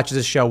 Everyone who watches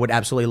this show would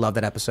absolutely love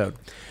that episode.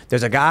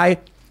 There's a guy,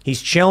 he's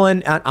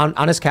chilling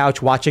on his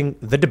couch watching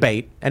the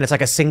debate, and it's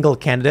like a single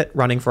candidate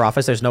running for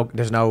office. There's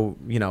no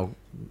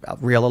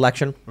real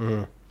election.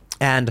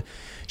 And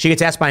she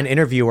gets asked by an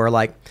interviewer,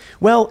 like,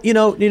 well,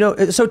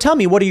 so tell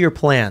me, what are your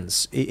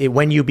plans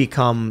when you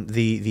become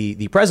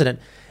the president?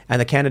 And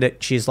the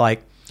candidate, she's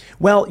like,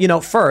 well,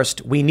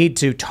 first, we need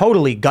to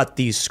totally gut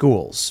these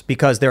schools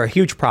because they're a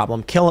huge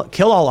problem.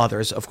 Kill all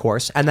others, of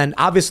course. And then,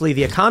 obviously,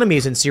 the economy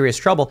is in serious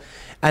trouble.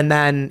 And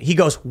then he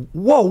goes,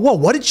 whoa,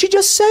 what did she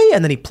just say?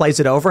 And then he plays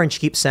it over and she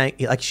keeps saying,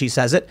 like she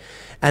says it.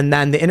 And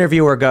then the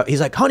interviewer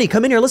he's like, honey,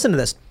 come in here, listen to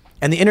this.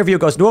 And the interviewer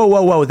goes,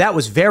 whoa, that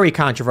was very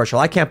controversial.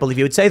 I can't believe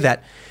you would say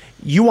that.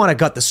 You want to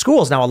gut the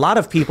schools. Now, a lot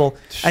of people,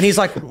 and he's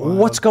like,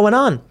 what's going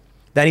on?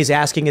 Then he's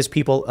asking his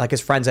people, like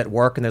his friends at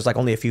work, and there's like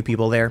only a few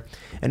people there.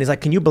 And he's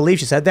like, can you believe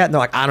she said that? And they're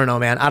like, I don't know,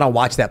 man. I don't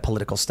watch that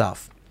political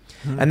stuff.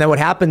 And then what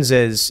happens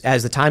is,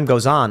 as the time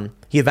goes on,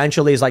 he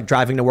eventually is like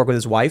driving to work with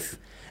his wife.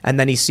 and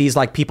then he sees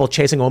like people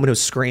chasing a woman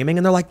who's screaming,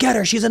 and they're like, get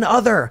her, she's an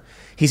other.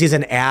 He sees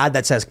an ad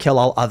that says kill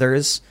all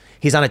others.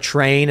 He's on a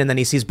train, and then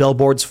he sees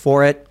billboards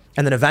for it.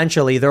 And then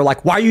eventually they're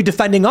like, why are you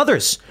defending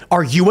others?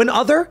 Are you an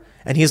other?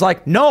 And he's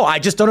like, no, I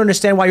just don't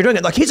understand why you're doing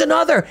it. Like, he's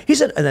another.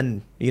 And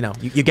then, you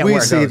get where it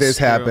goes. We see this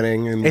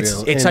happening. And,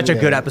 it's such a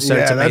good episode.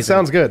 Yeah, it's amazing. That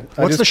sounds good.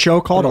 What's the show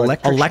called?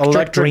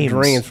 Electric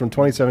Dreams from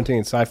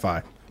 2017,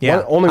 sci-fi.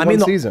 Yeah. Only one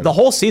season. The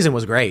whole season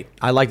was great.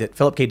 I liked it.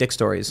 Philip K. Dick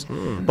stories.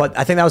 But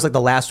I think that was like the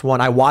last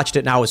one. I watched it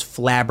and I was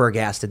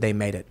flabbergasted they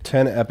made it.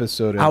 10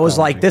 episode. I was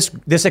like,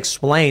 this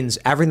explains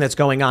everything that's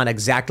going on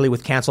exactly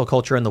with cancel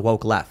culture and the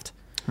woke left.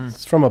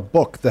 It's from a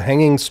book, The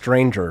Hanging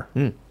Stranger.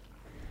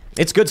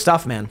 It's good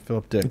stuff, man.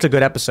 Philip Dick. It's a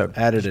good episode.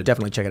 Edited.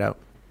 Definitely check it out.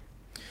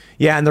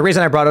 Yeah, and the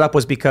reason I brought it up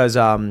was because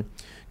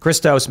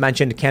Christos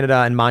mentioned Canada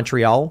and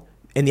Montreal.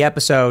 In the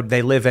episode,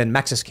 they live in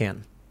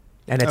Mexiscan.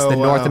 And it's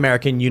North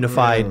American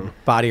Unified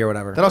Body or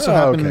whatever. That also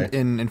happened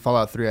in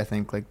Fallout 3, I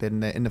think. Like,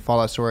 in the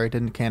Fallout story,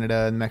 didn't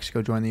Canada and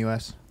Mexico join the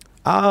U.S.?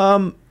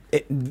 I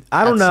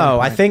don't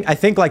know. I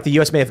think like the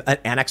U.S. may have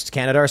annexed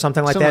Canada or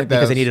something like that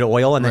because they needed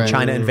oil, and then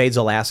China invades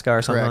Alaska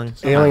or something.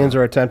 Aliens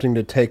are attempting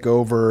to take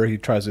over. He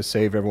tries to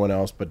save everyone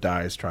else, but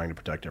dies trying to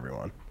protect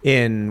everyone.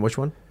 In which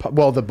one?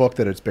 Well, the book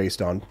that it's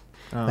based on.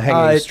 The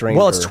Hanging Stranger.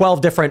 Well, it's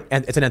 12 different,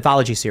 and it's an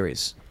anthology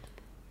series.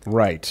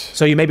 Right.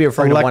 So you may be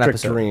referring to one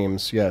episode. Electric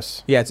Dreams,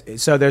 yes. Yeah,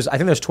 so I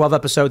think there's 12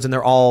 episodes, and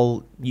they're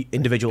all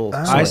individual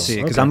stories. I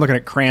see, because I'm looking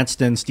at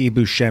Cranston, Steve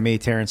Buscemi,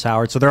 Terrence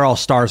Howard, so they're all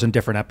stars in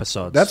different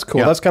episodes. That's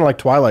cool. Yeah. That's kind of like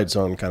Twilight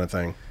Zone kind of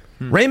thing.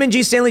 Raymond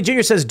G. Stanley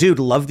Jr. says, dude,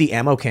 love the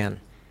ammo can.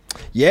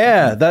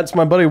 Yeah, that's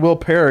my buddy Will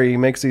Perry. He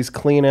makes these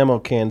clean ammo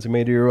cans. He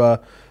made your...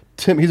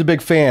 Tim, he's a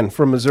big fan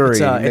from Missouri.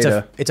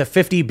 It's a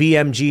 50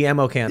 BMG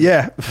ammo can.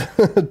 Yeah,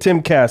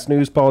 Tim Cass,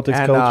 news, politics,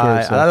 culture.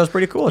 I thought it was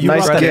pretty cool. You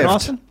nice brought that gift. in,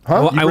 Austin?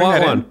 Huh? I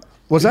want one.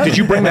 Was that? Did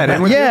you bring that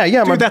in with you?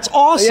 Yeah. Dude, that's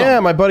awesome. Yeah,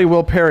 my buddy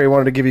Will Perry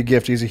wanted to give you a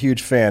gift. He's a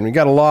huge fan. We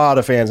got a lot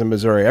of fans in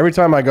Missouri. Every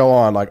time I go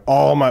on, like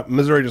all my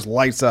Missouri just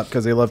lights up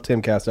because they love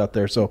Tim Cass out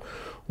there. So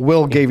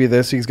Will gave you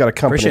this. He's got a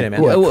company. Appreciate it,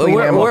 man.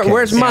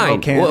 Where's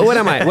mine? What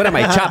am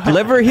I? Chopped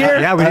liver here?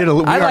 Yeah, we did.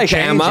 I like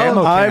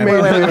ammo. I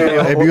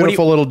made a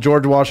beautiful little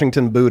George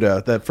Washington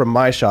Buddha that from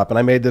my shop, and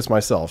I made this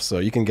myself. So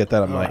you can get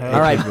that on my.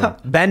 All right.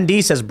 Ben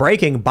D says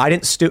breaking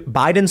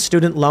Biden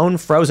student loan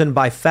frozen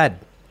by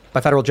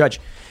federal judge.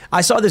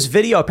 I saw this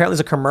video. Apparently,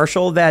 there's a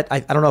commercial that I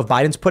don't know if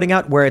Biden's putting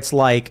out where it's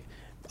like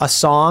a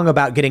song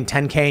about getting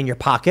 $10K in your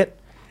pocket.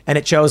 And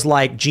it shows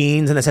like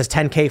jeans and it says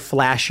 10K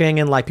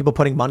flashing and like people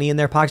putting money in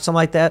their pockets, something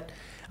like that.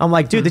 I'm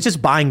like, dude, they're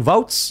just buying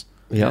votes.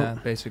 Yeah,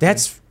 basically.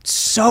 That's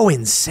so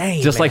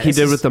insane. Just like he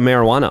did with the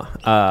marijuana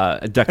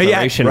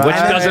declaration, which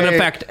doesn't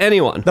affect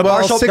anyone. The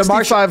Marshall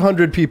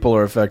 6,500 people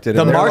are affected.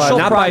 The Marshall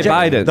not Project,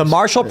 by Biden. The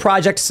Marshall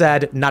Project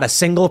said not a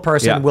single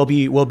person will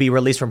be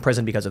released from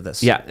prison because of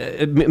this.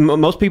 Yeah,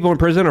 most people in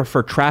prison are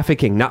for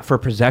trafficking, not for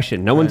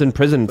possession. No one's in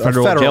prison,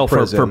 federal jail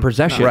prison. for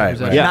possession. Right.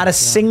 Yeah. Not a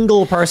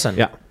single person.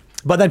 Yeah.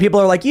 But then people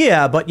are like,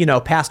 yeah, but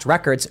past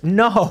records.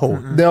 No.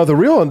 Now the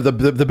real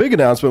the big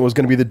announcement was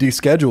going to be the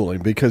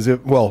descheduling because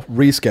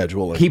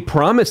rescheduling. He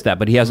promised that,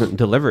 but he hasn't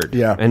delivered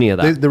any of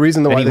that. The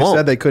reason why they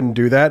said they couldn't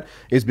do that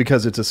is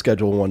because it's a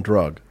Schedule 1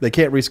 drug. They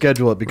can't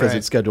reschedule it because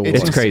it's Schedule 1.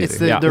 It's crazy.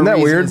 Isn't that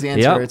weird?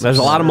 Yeah, there's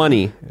a lot of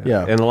money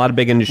and a lot of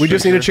big industry. We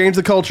just need to change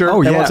the culture.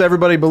 And once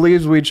everybody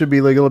believes weed should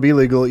be legal, it'll be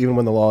legal even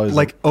when the law is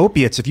like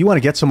opiates. If you want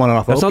to get someone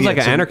off opiates. That sounds like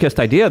an anarchist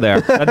idea there.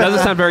 That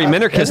doesn't sound very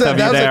minarchist of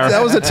you there.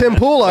 That was a Tim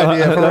Pool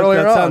idea from earlier on.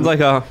 That sounds like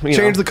a...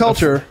 Change the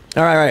culture.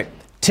 All right.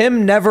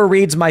 Tim never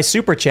reads my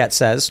super chat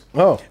says,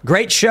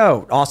 great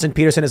show. Austin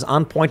Peterson is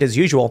on point as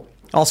usual.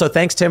 Also,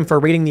 thanks, Tim, for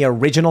reading the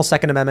original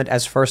Second Amendment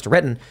as first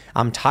written.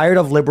 I'm tired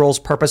of liberals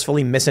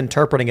purposefully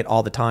misinterpreting it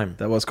all the time.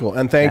 That was cool.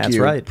 And thank you. That's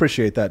right.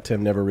 Appreciate that.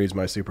 Tim never reads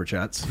my super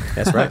chats.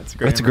 That's right.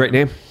 That's a great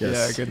name.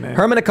 Yes. Yeah, good name.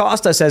 Herman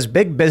Acosta says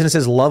big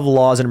businesses love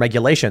laws and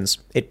regulations.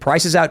 It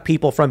prices out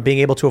people from being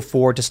able to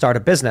afford to start a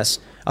business,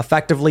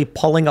 effectively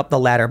pulling up the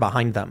ladder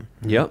behind them.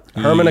 Yep.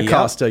 Herman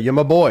Acosta, you're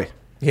my boy.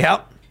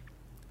 Yep.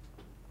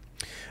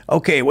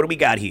 Okay, what do we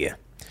got here?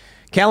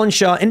 Callan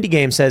Shaw Indie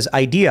Game says,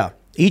 idea.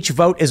 Each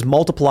vote is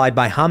multiplied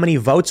by how many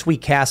votes we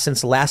cast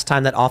since last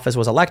time that office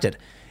was elected.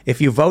 If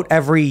you vote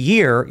every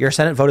year, your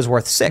Senate vote is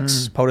worth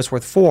 6. POTUS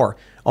worth 4.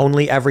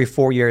 Only every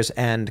 4 years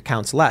and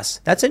counts less.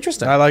 That's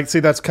interesting.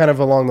 That's kind of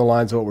along the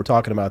lines of what we're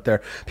talking about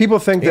there. People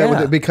think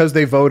that because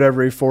they vote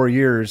every 4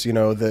 years,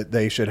 that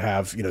they should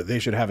have, they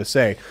should have a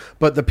say.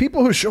 But the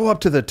people who show up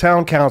to the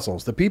town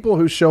councils, the people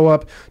who show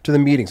up to the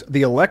meetings,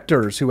 the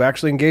electors who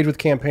actually engage with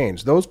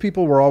campaigns, those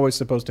people were always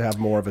supposed to have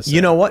more of a say.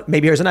 You know what?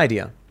 Maybe here's an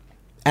idea.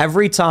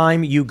 Every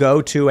time you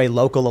go to a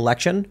local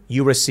election,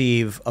 you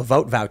receive a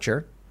vote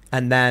voucher.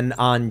 And then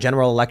on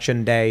general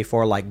election day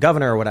for like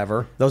governor or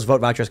whatever, those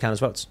vote vouchers count as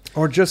votes.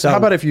 Or just how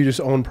about if you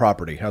just own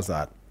property? How's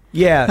that?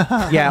 Yeah.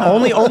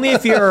 Only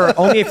if you're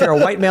a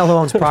white male who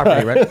owns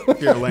property, right?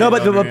 No,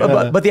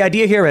 but the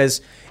idea here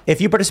is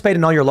if you participate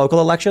in all your local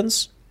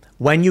elections,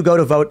 when you go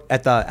to vote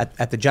at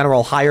the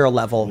general higher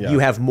level, you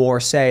have more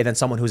say than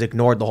someone who's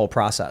ignored the whole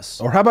process.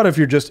 Or how about if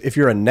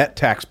you're a net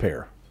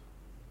taxpayer?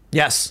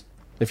 Yes.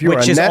 If you're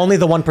which is only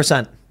the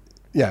 1%.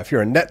 Yeah, if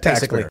you're a net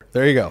taxpayer.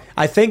 There you go.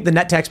 I think the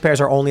net taxpayers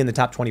are only in the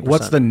top 20%.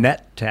 What's the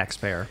net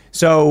taxpayer?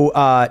 So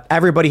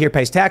everybody here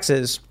pays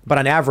taxes, but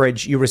on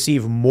average, you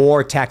receive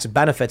more tax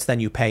benefits than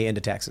you pay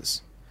into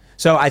taxes.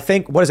 So I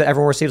think, what is it?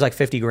 Everyone receives like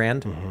 50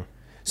 grand. Mm-hmm.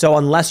 So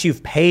unless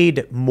you've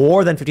paid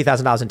more than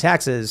 $50,000 in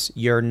taxes,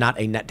 you're not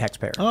a net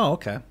taxpayer. Oh,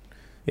 okay.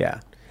 Yeah.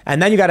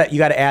 And then you got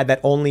to add that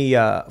only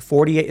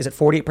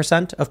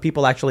 48% of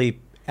people actually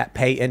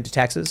pay into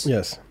taxes?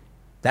 Yes.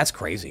 That's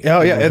crazy.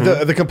 Oh, yeah.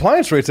 The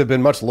compliance rates have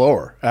been much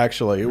lower,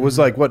 actually. It was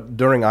like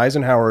during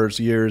Eisenhower's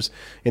years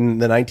in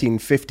the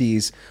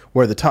 1950s,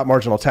 where the top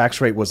marginal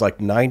tax rate was like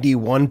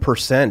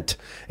 91%.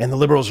 And the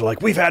liberals were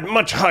like, we've had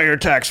much higher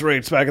tax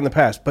rates back in the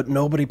past. But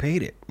nobody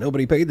paid it.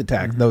 Nobody paid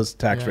those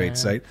tax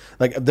rates. Right?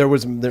 Like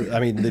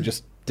they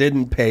just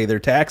didn't pay their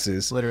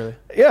taxes. Literally.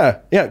 Yeah.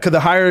 Yeah. Because the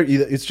higher,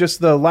 it's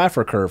just the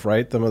Laffer curve,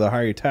 right? The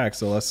higher you tax,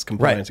 the less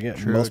compliance you get.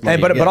 True.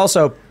 But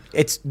also,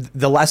 it's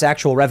the less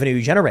actual revenue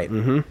you generate,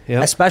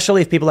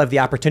 especially if people have the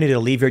opportunity to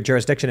leave your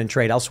jurisdiction and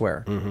trade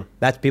elsewhere.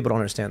 That people don't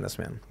understand this,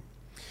 man.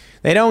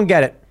 They don't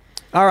get it.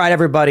 All right,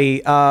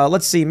 everybody.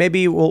 Let's see.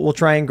 Maybe we'll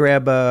try and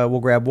grab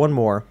one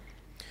more.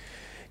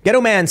 Ghetto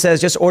Man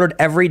says just ordered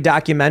every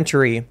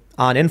documentary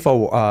on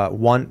Infowars.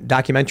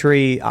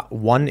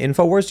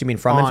 Do you mean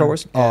from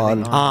Infowars?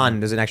 On.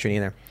 There's an extra E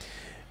in there.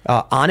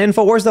 On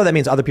Infowars, though, that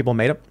means other people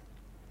made it.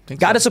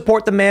 Got to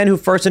support the man who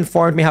first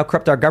informed me how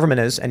corrupt our government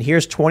is. And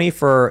here's 20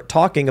 for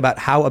talking about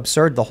how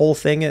absurd the whole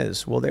thing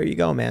is. Well, there you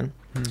go, man.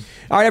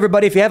 All right,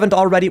 everybody, if you haven't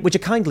already, would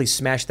you kindly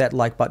smash that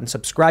like button,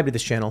 subscribe to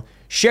this channel,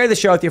 share the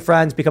show with your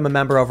friends, become a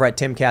member over at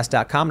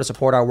timcast.com to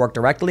support our work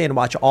directly, and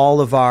watch all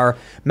of our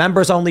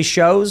members-only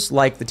shows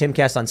like the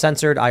Timcast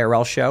Uncensored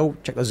IRL show.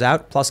 Check those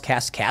out. Plus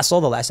Cast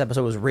Castle. The last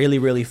episode was really,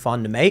 really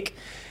fun to make.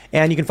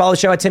 And you can follow the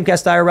show at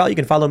Timcast IRL. You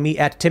can follow me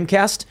at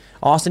Timcast.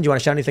 Austin, do you want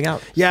to shout anything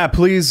out? Yeah,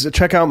 please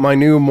check out my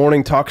new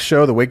morning talk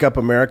show, The Wake Up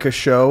America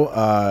Show.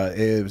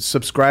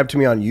 Subscribe to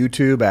me on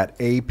YouTube at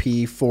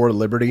AP for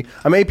Liberty.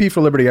 I'm AP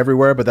for Liberty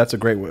everywhere, but that's a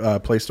great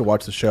place to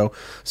watch the show.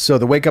 So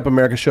The Wake Up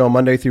America Show,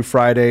 Monday through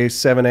Friday,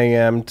 7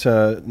 a.m.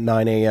 to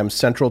 9 a.m.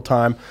 Central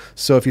Time.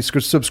 So if you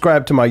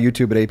subscribe to my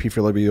YouTube at AP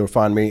for Liberty, you'll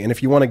find me. And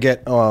if you want to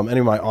get any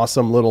of my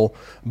awesome little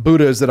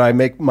Buddhas that I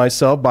make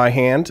myself by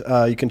hand,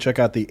 you can check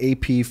out the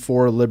AP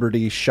for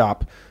Liberty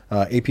shop.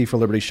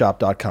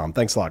 APforLibertyShop.com.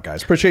 Thanks a lot,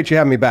 guys. Appreciate you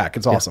having me back.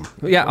 It's awesome.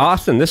 Yeah,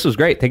 Austin, this was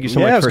great. Thank you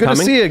so much for coming. It's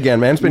good to see you again,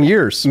 man. It's been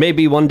years.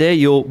 Maybe one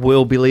day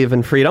we'll believe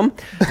in freedom.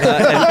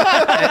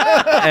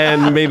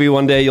 And maybe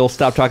one day you'll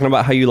stop talking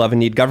about how you love and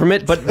need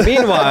government. But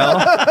meanwhile,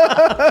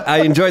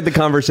 I enjoyed the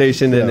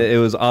conversation and it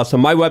was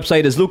awesome. My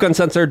website is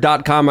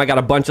lukeuncensored.com. I got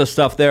a bunch of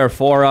stuff there,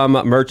 forum,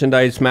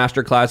 merchandise,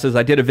 masterclasses.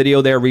 I did a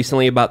video there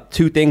recently about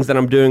 2 things that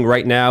I'm doing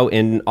right now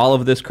in all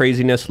of this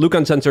craziness.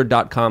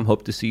 lukeuncensored.com.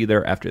 Hope to see you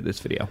there after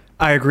this video.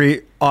 I agree.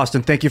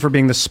 Austin, thank you for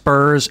being the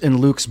spurs in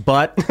Luke's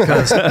butt,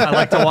 because I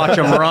like to watch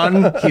him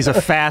run. He's a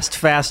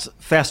fast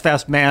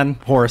man,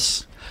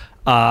 horse.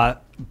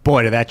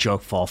 Boy, did that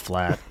joke fall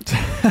flat.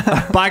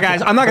 Bye,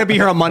 guys. I'm not going to be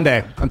here on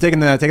Monday. I'm taking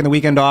the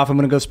weekend off. I'm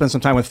going to go spend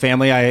some time with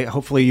family.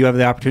 Hopefully you have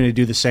the opportunity to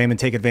do the same and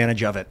take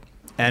advantage of it.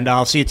 And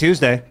I'll see you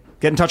Tuesday.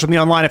 Get in touch with me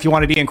online if you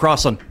want to be in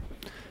Crossland.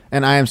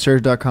 And I am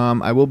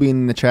Serge.com. I will be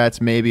in the chats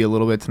maybe a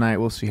little bit tonight.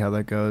 We'll see how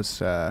that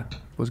goes. It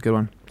was a good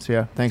one. So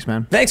yeah, thanks,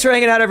 man. Thanks for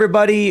hanging out,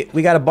 everybody.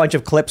 We got a bunch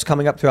of clips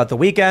coming up throughout the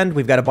weekend.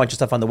 We've got a bunch of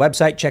stuff on the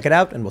website. Check it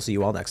out, and we'll see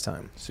you all next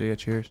time. See ya.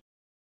 Cheers.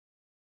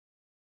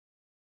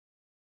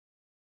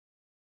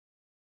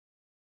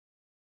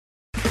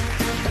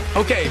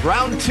 Okay,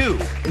 round 2.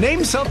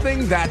 Name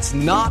something that's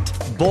not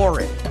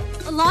boring.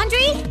 A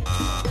laundry?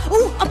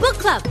 Ooh, a book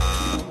club.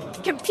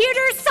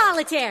 Computer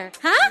solitaire,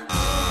 huh?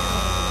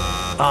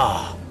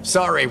 Ah,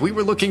 sorry, we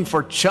were looking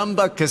for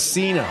Chumba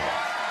Casino.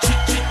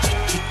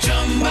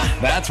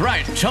 That's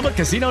right,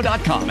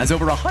 ChumbaCasino.com has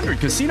over 100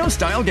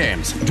 casino-style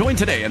games. Join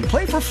today and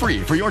play for free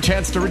for your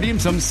chance to redeem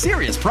some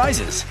serious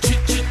prizes.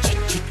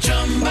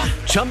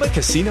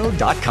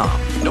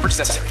 ChumbaCasino.com. No purchase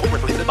necessary. Void where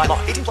prohibited by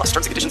law. 18+ terms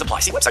and conditions apply.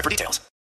 See website for details.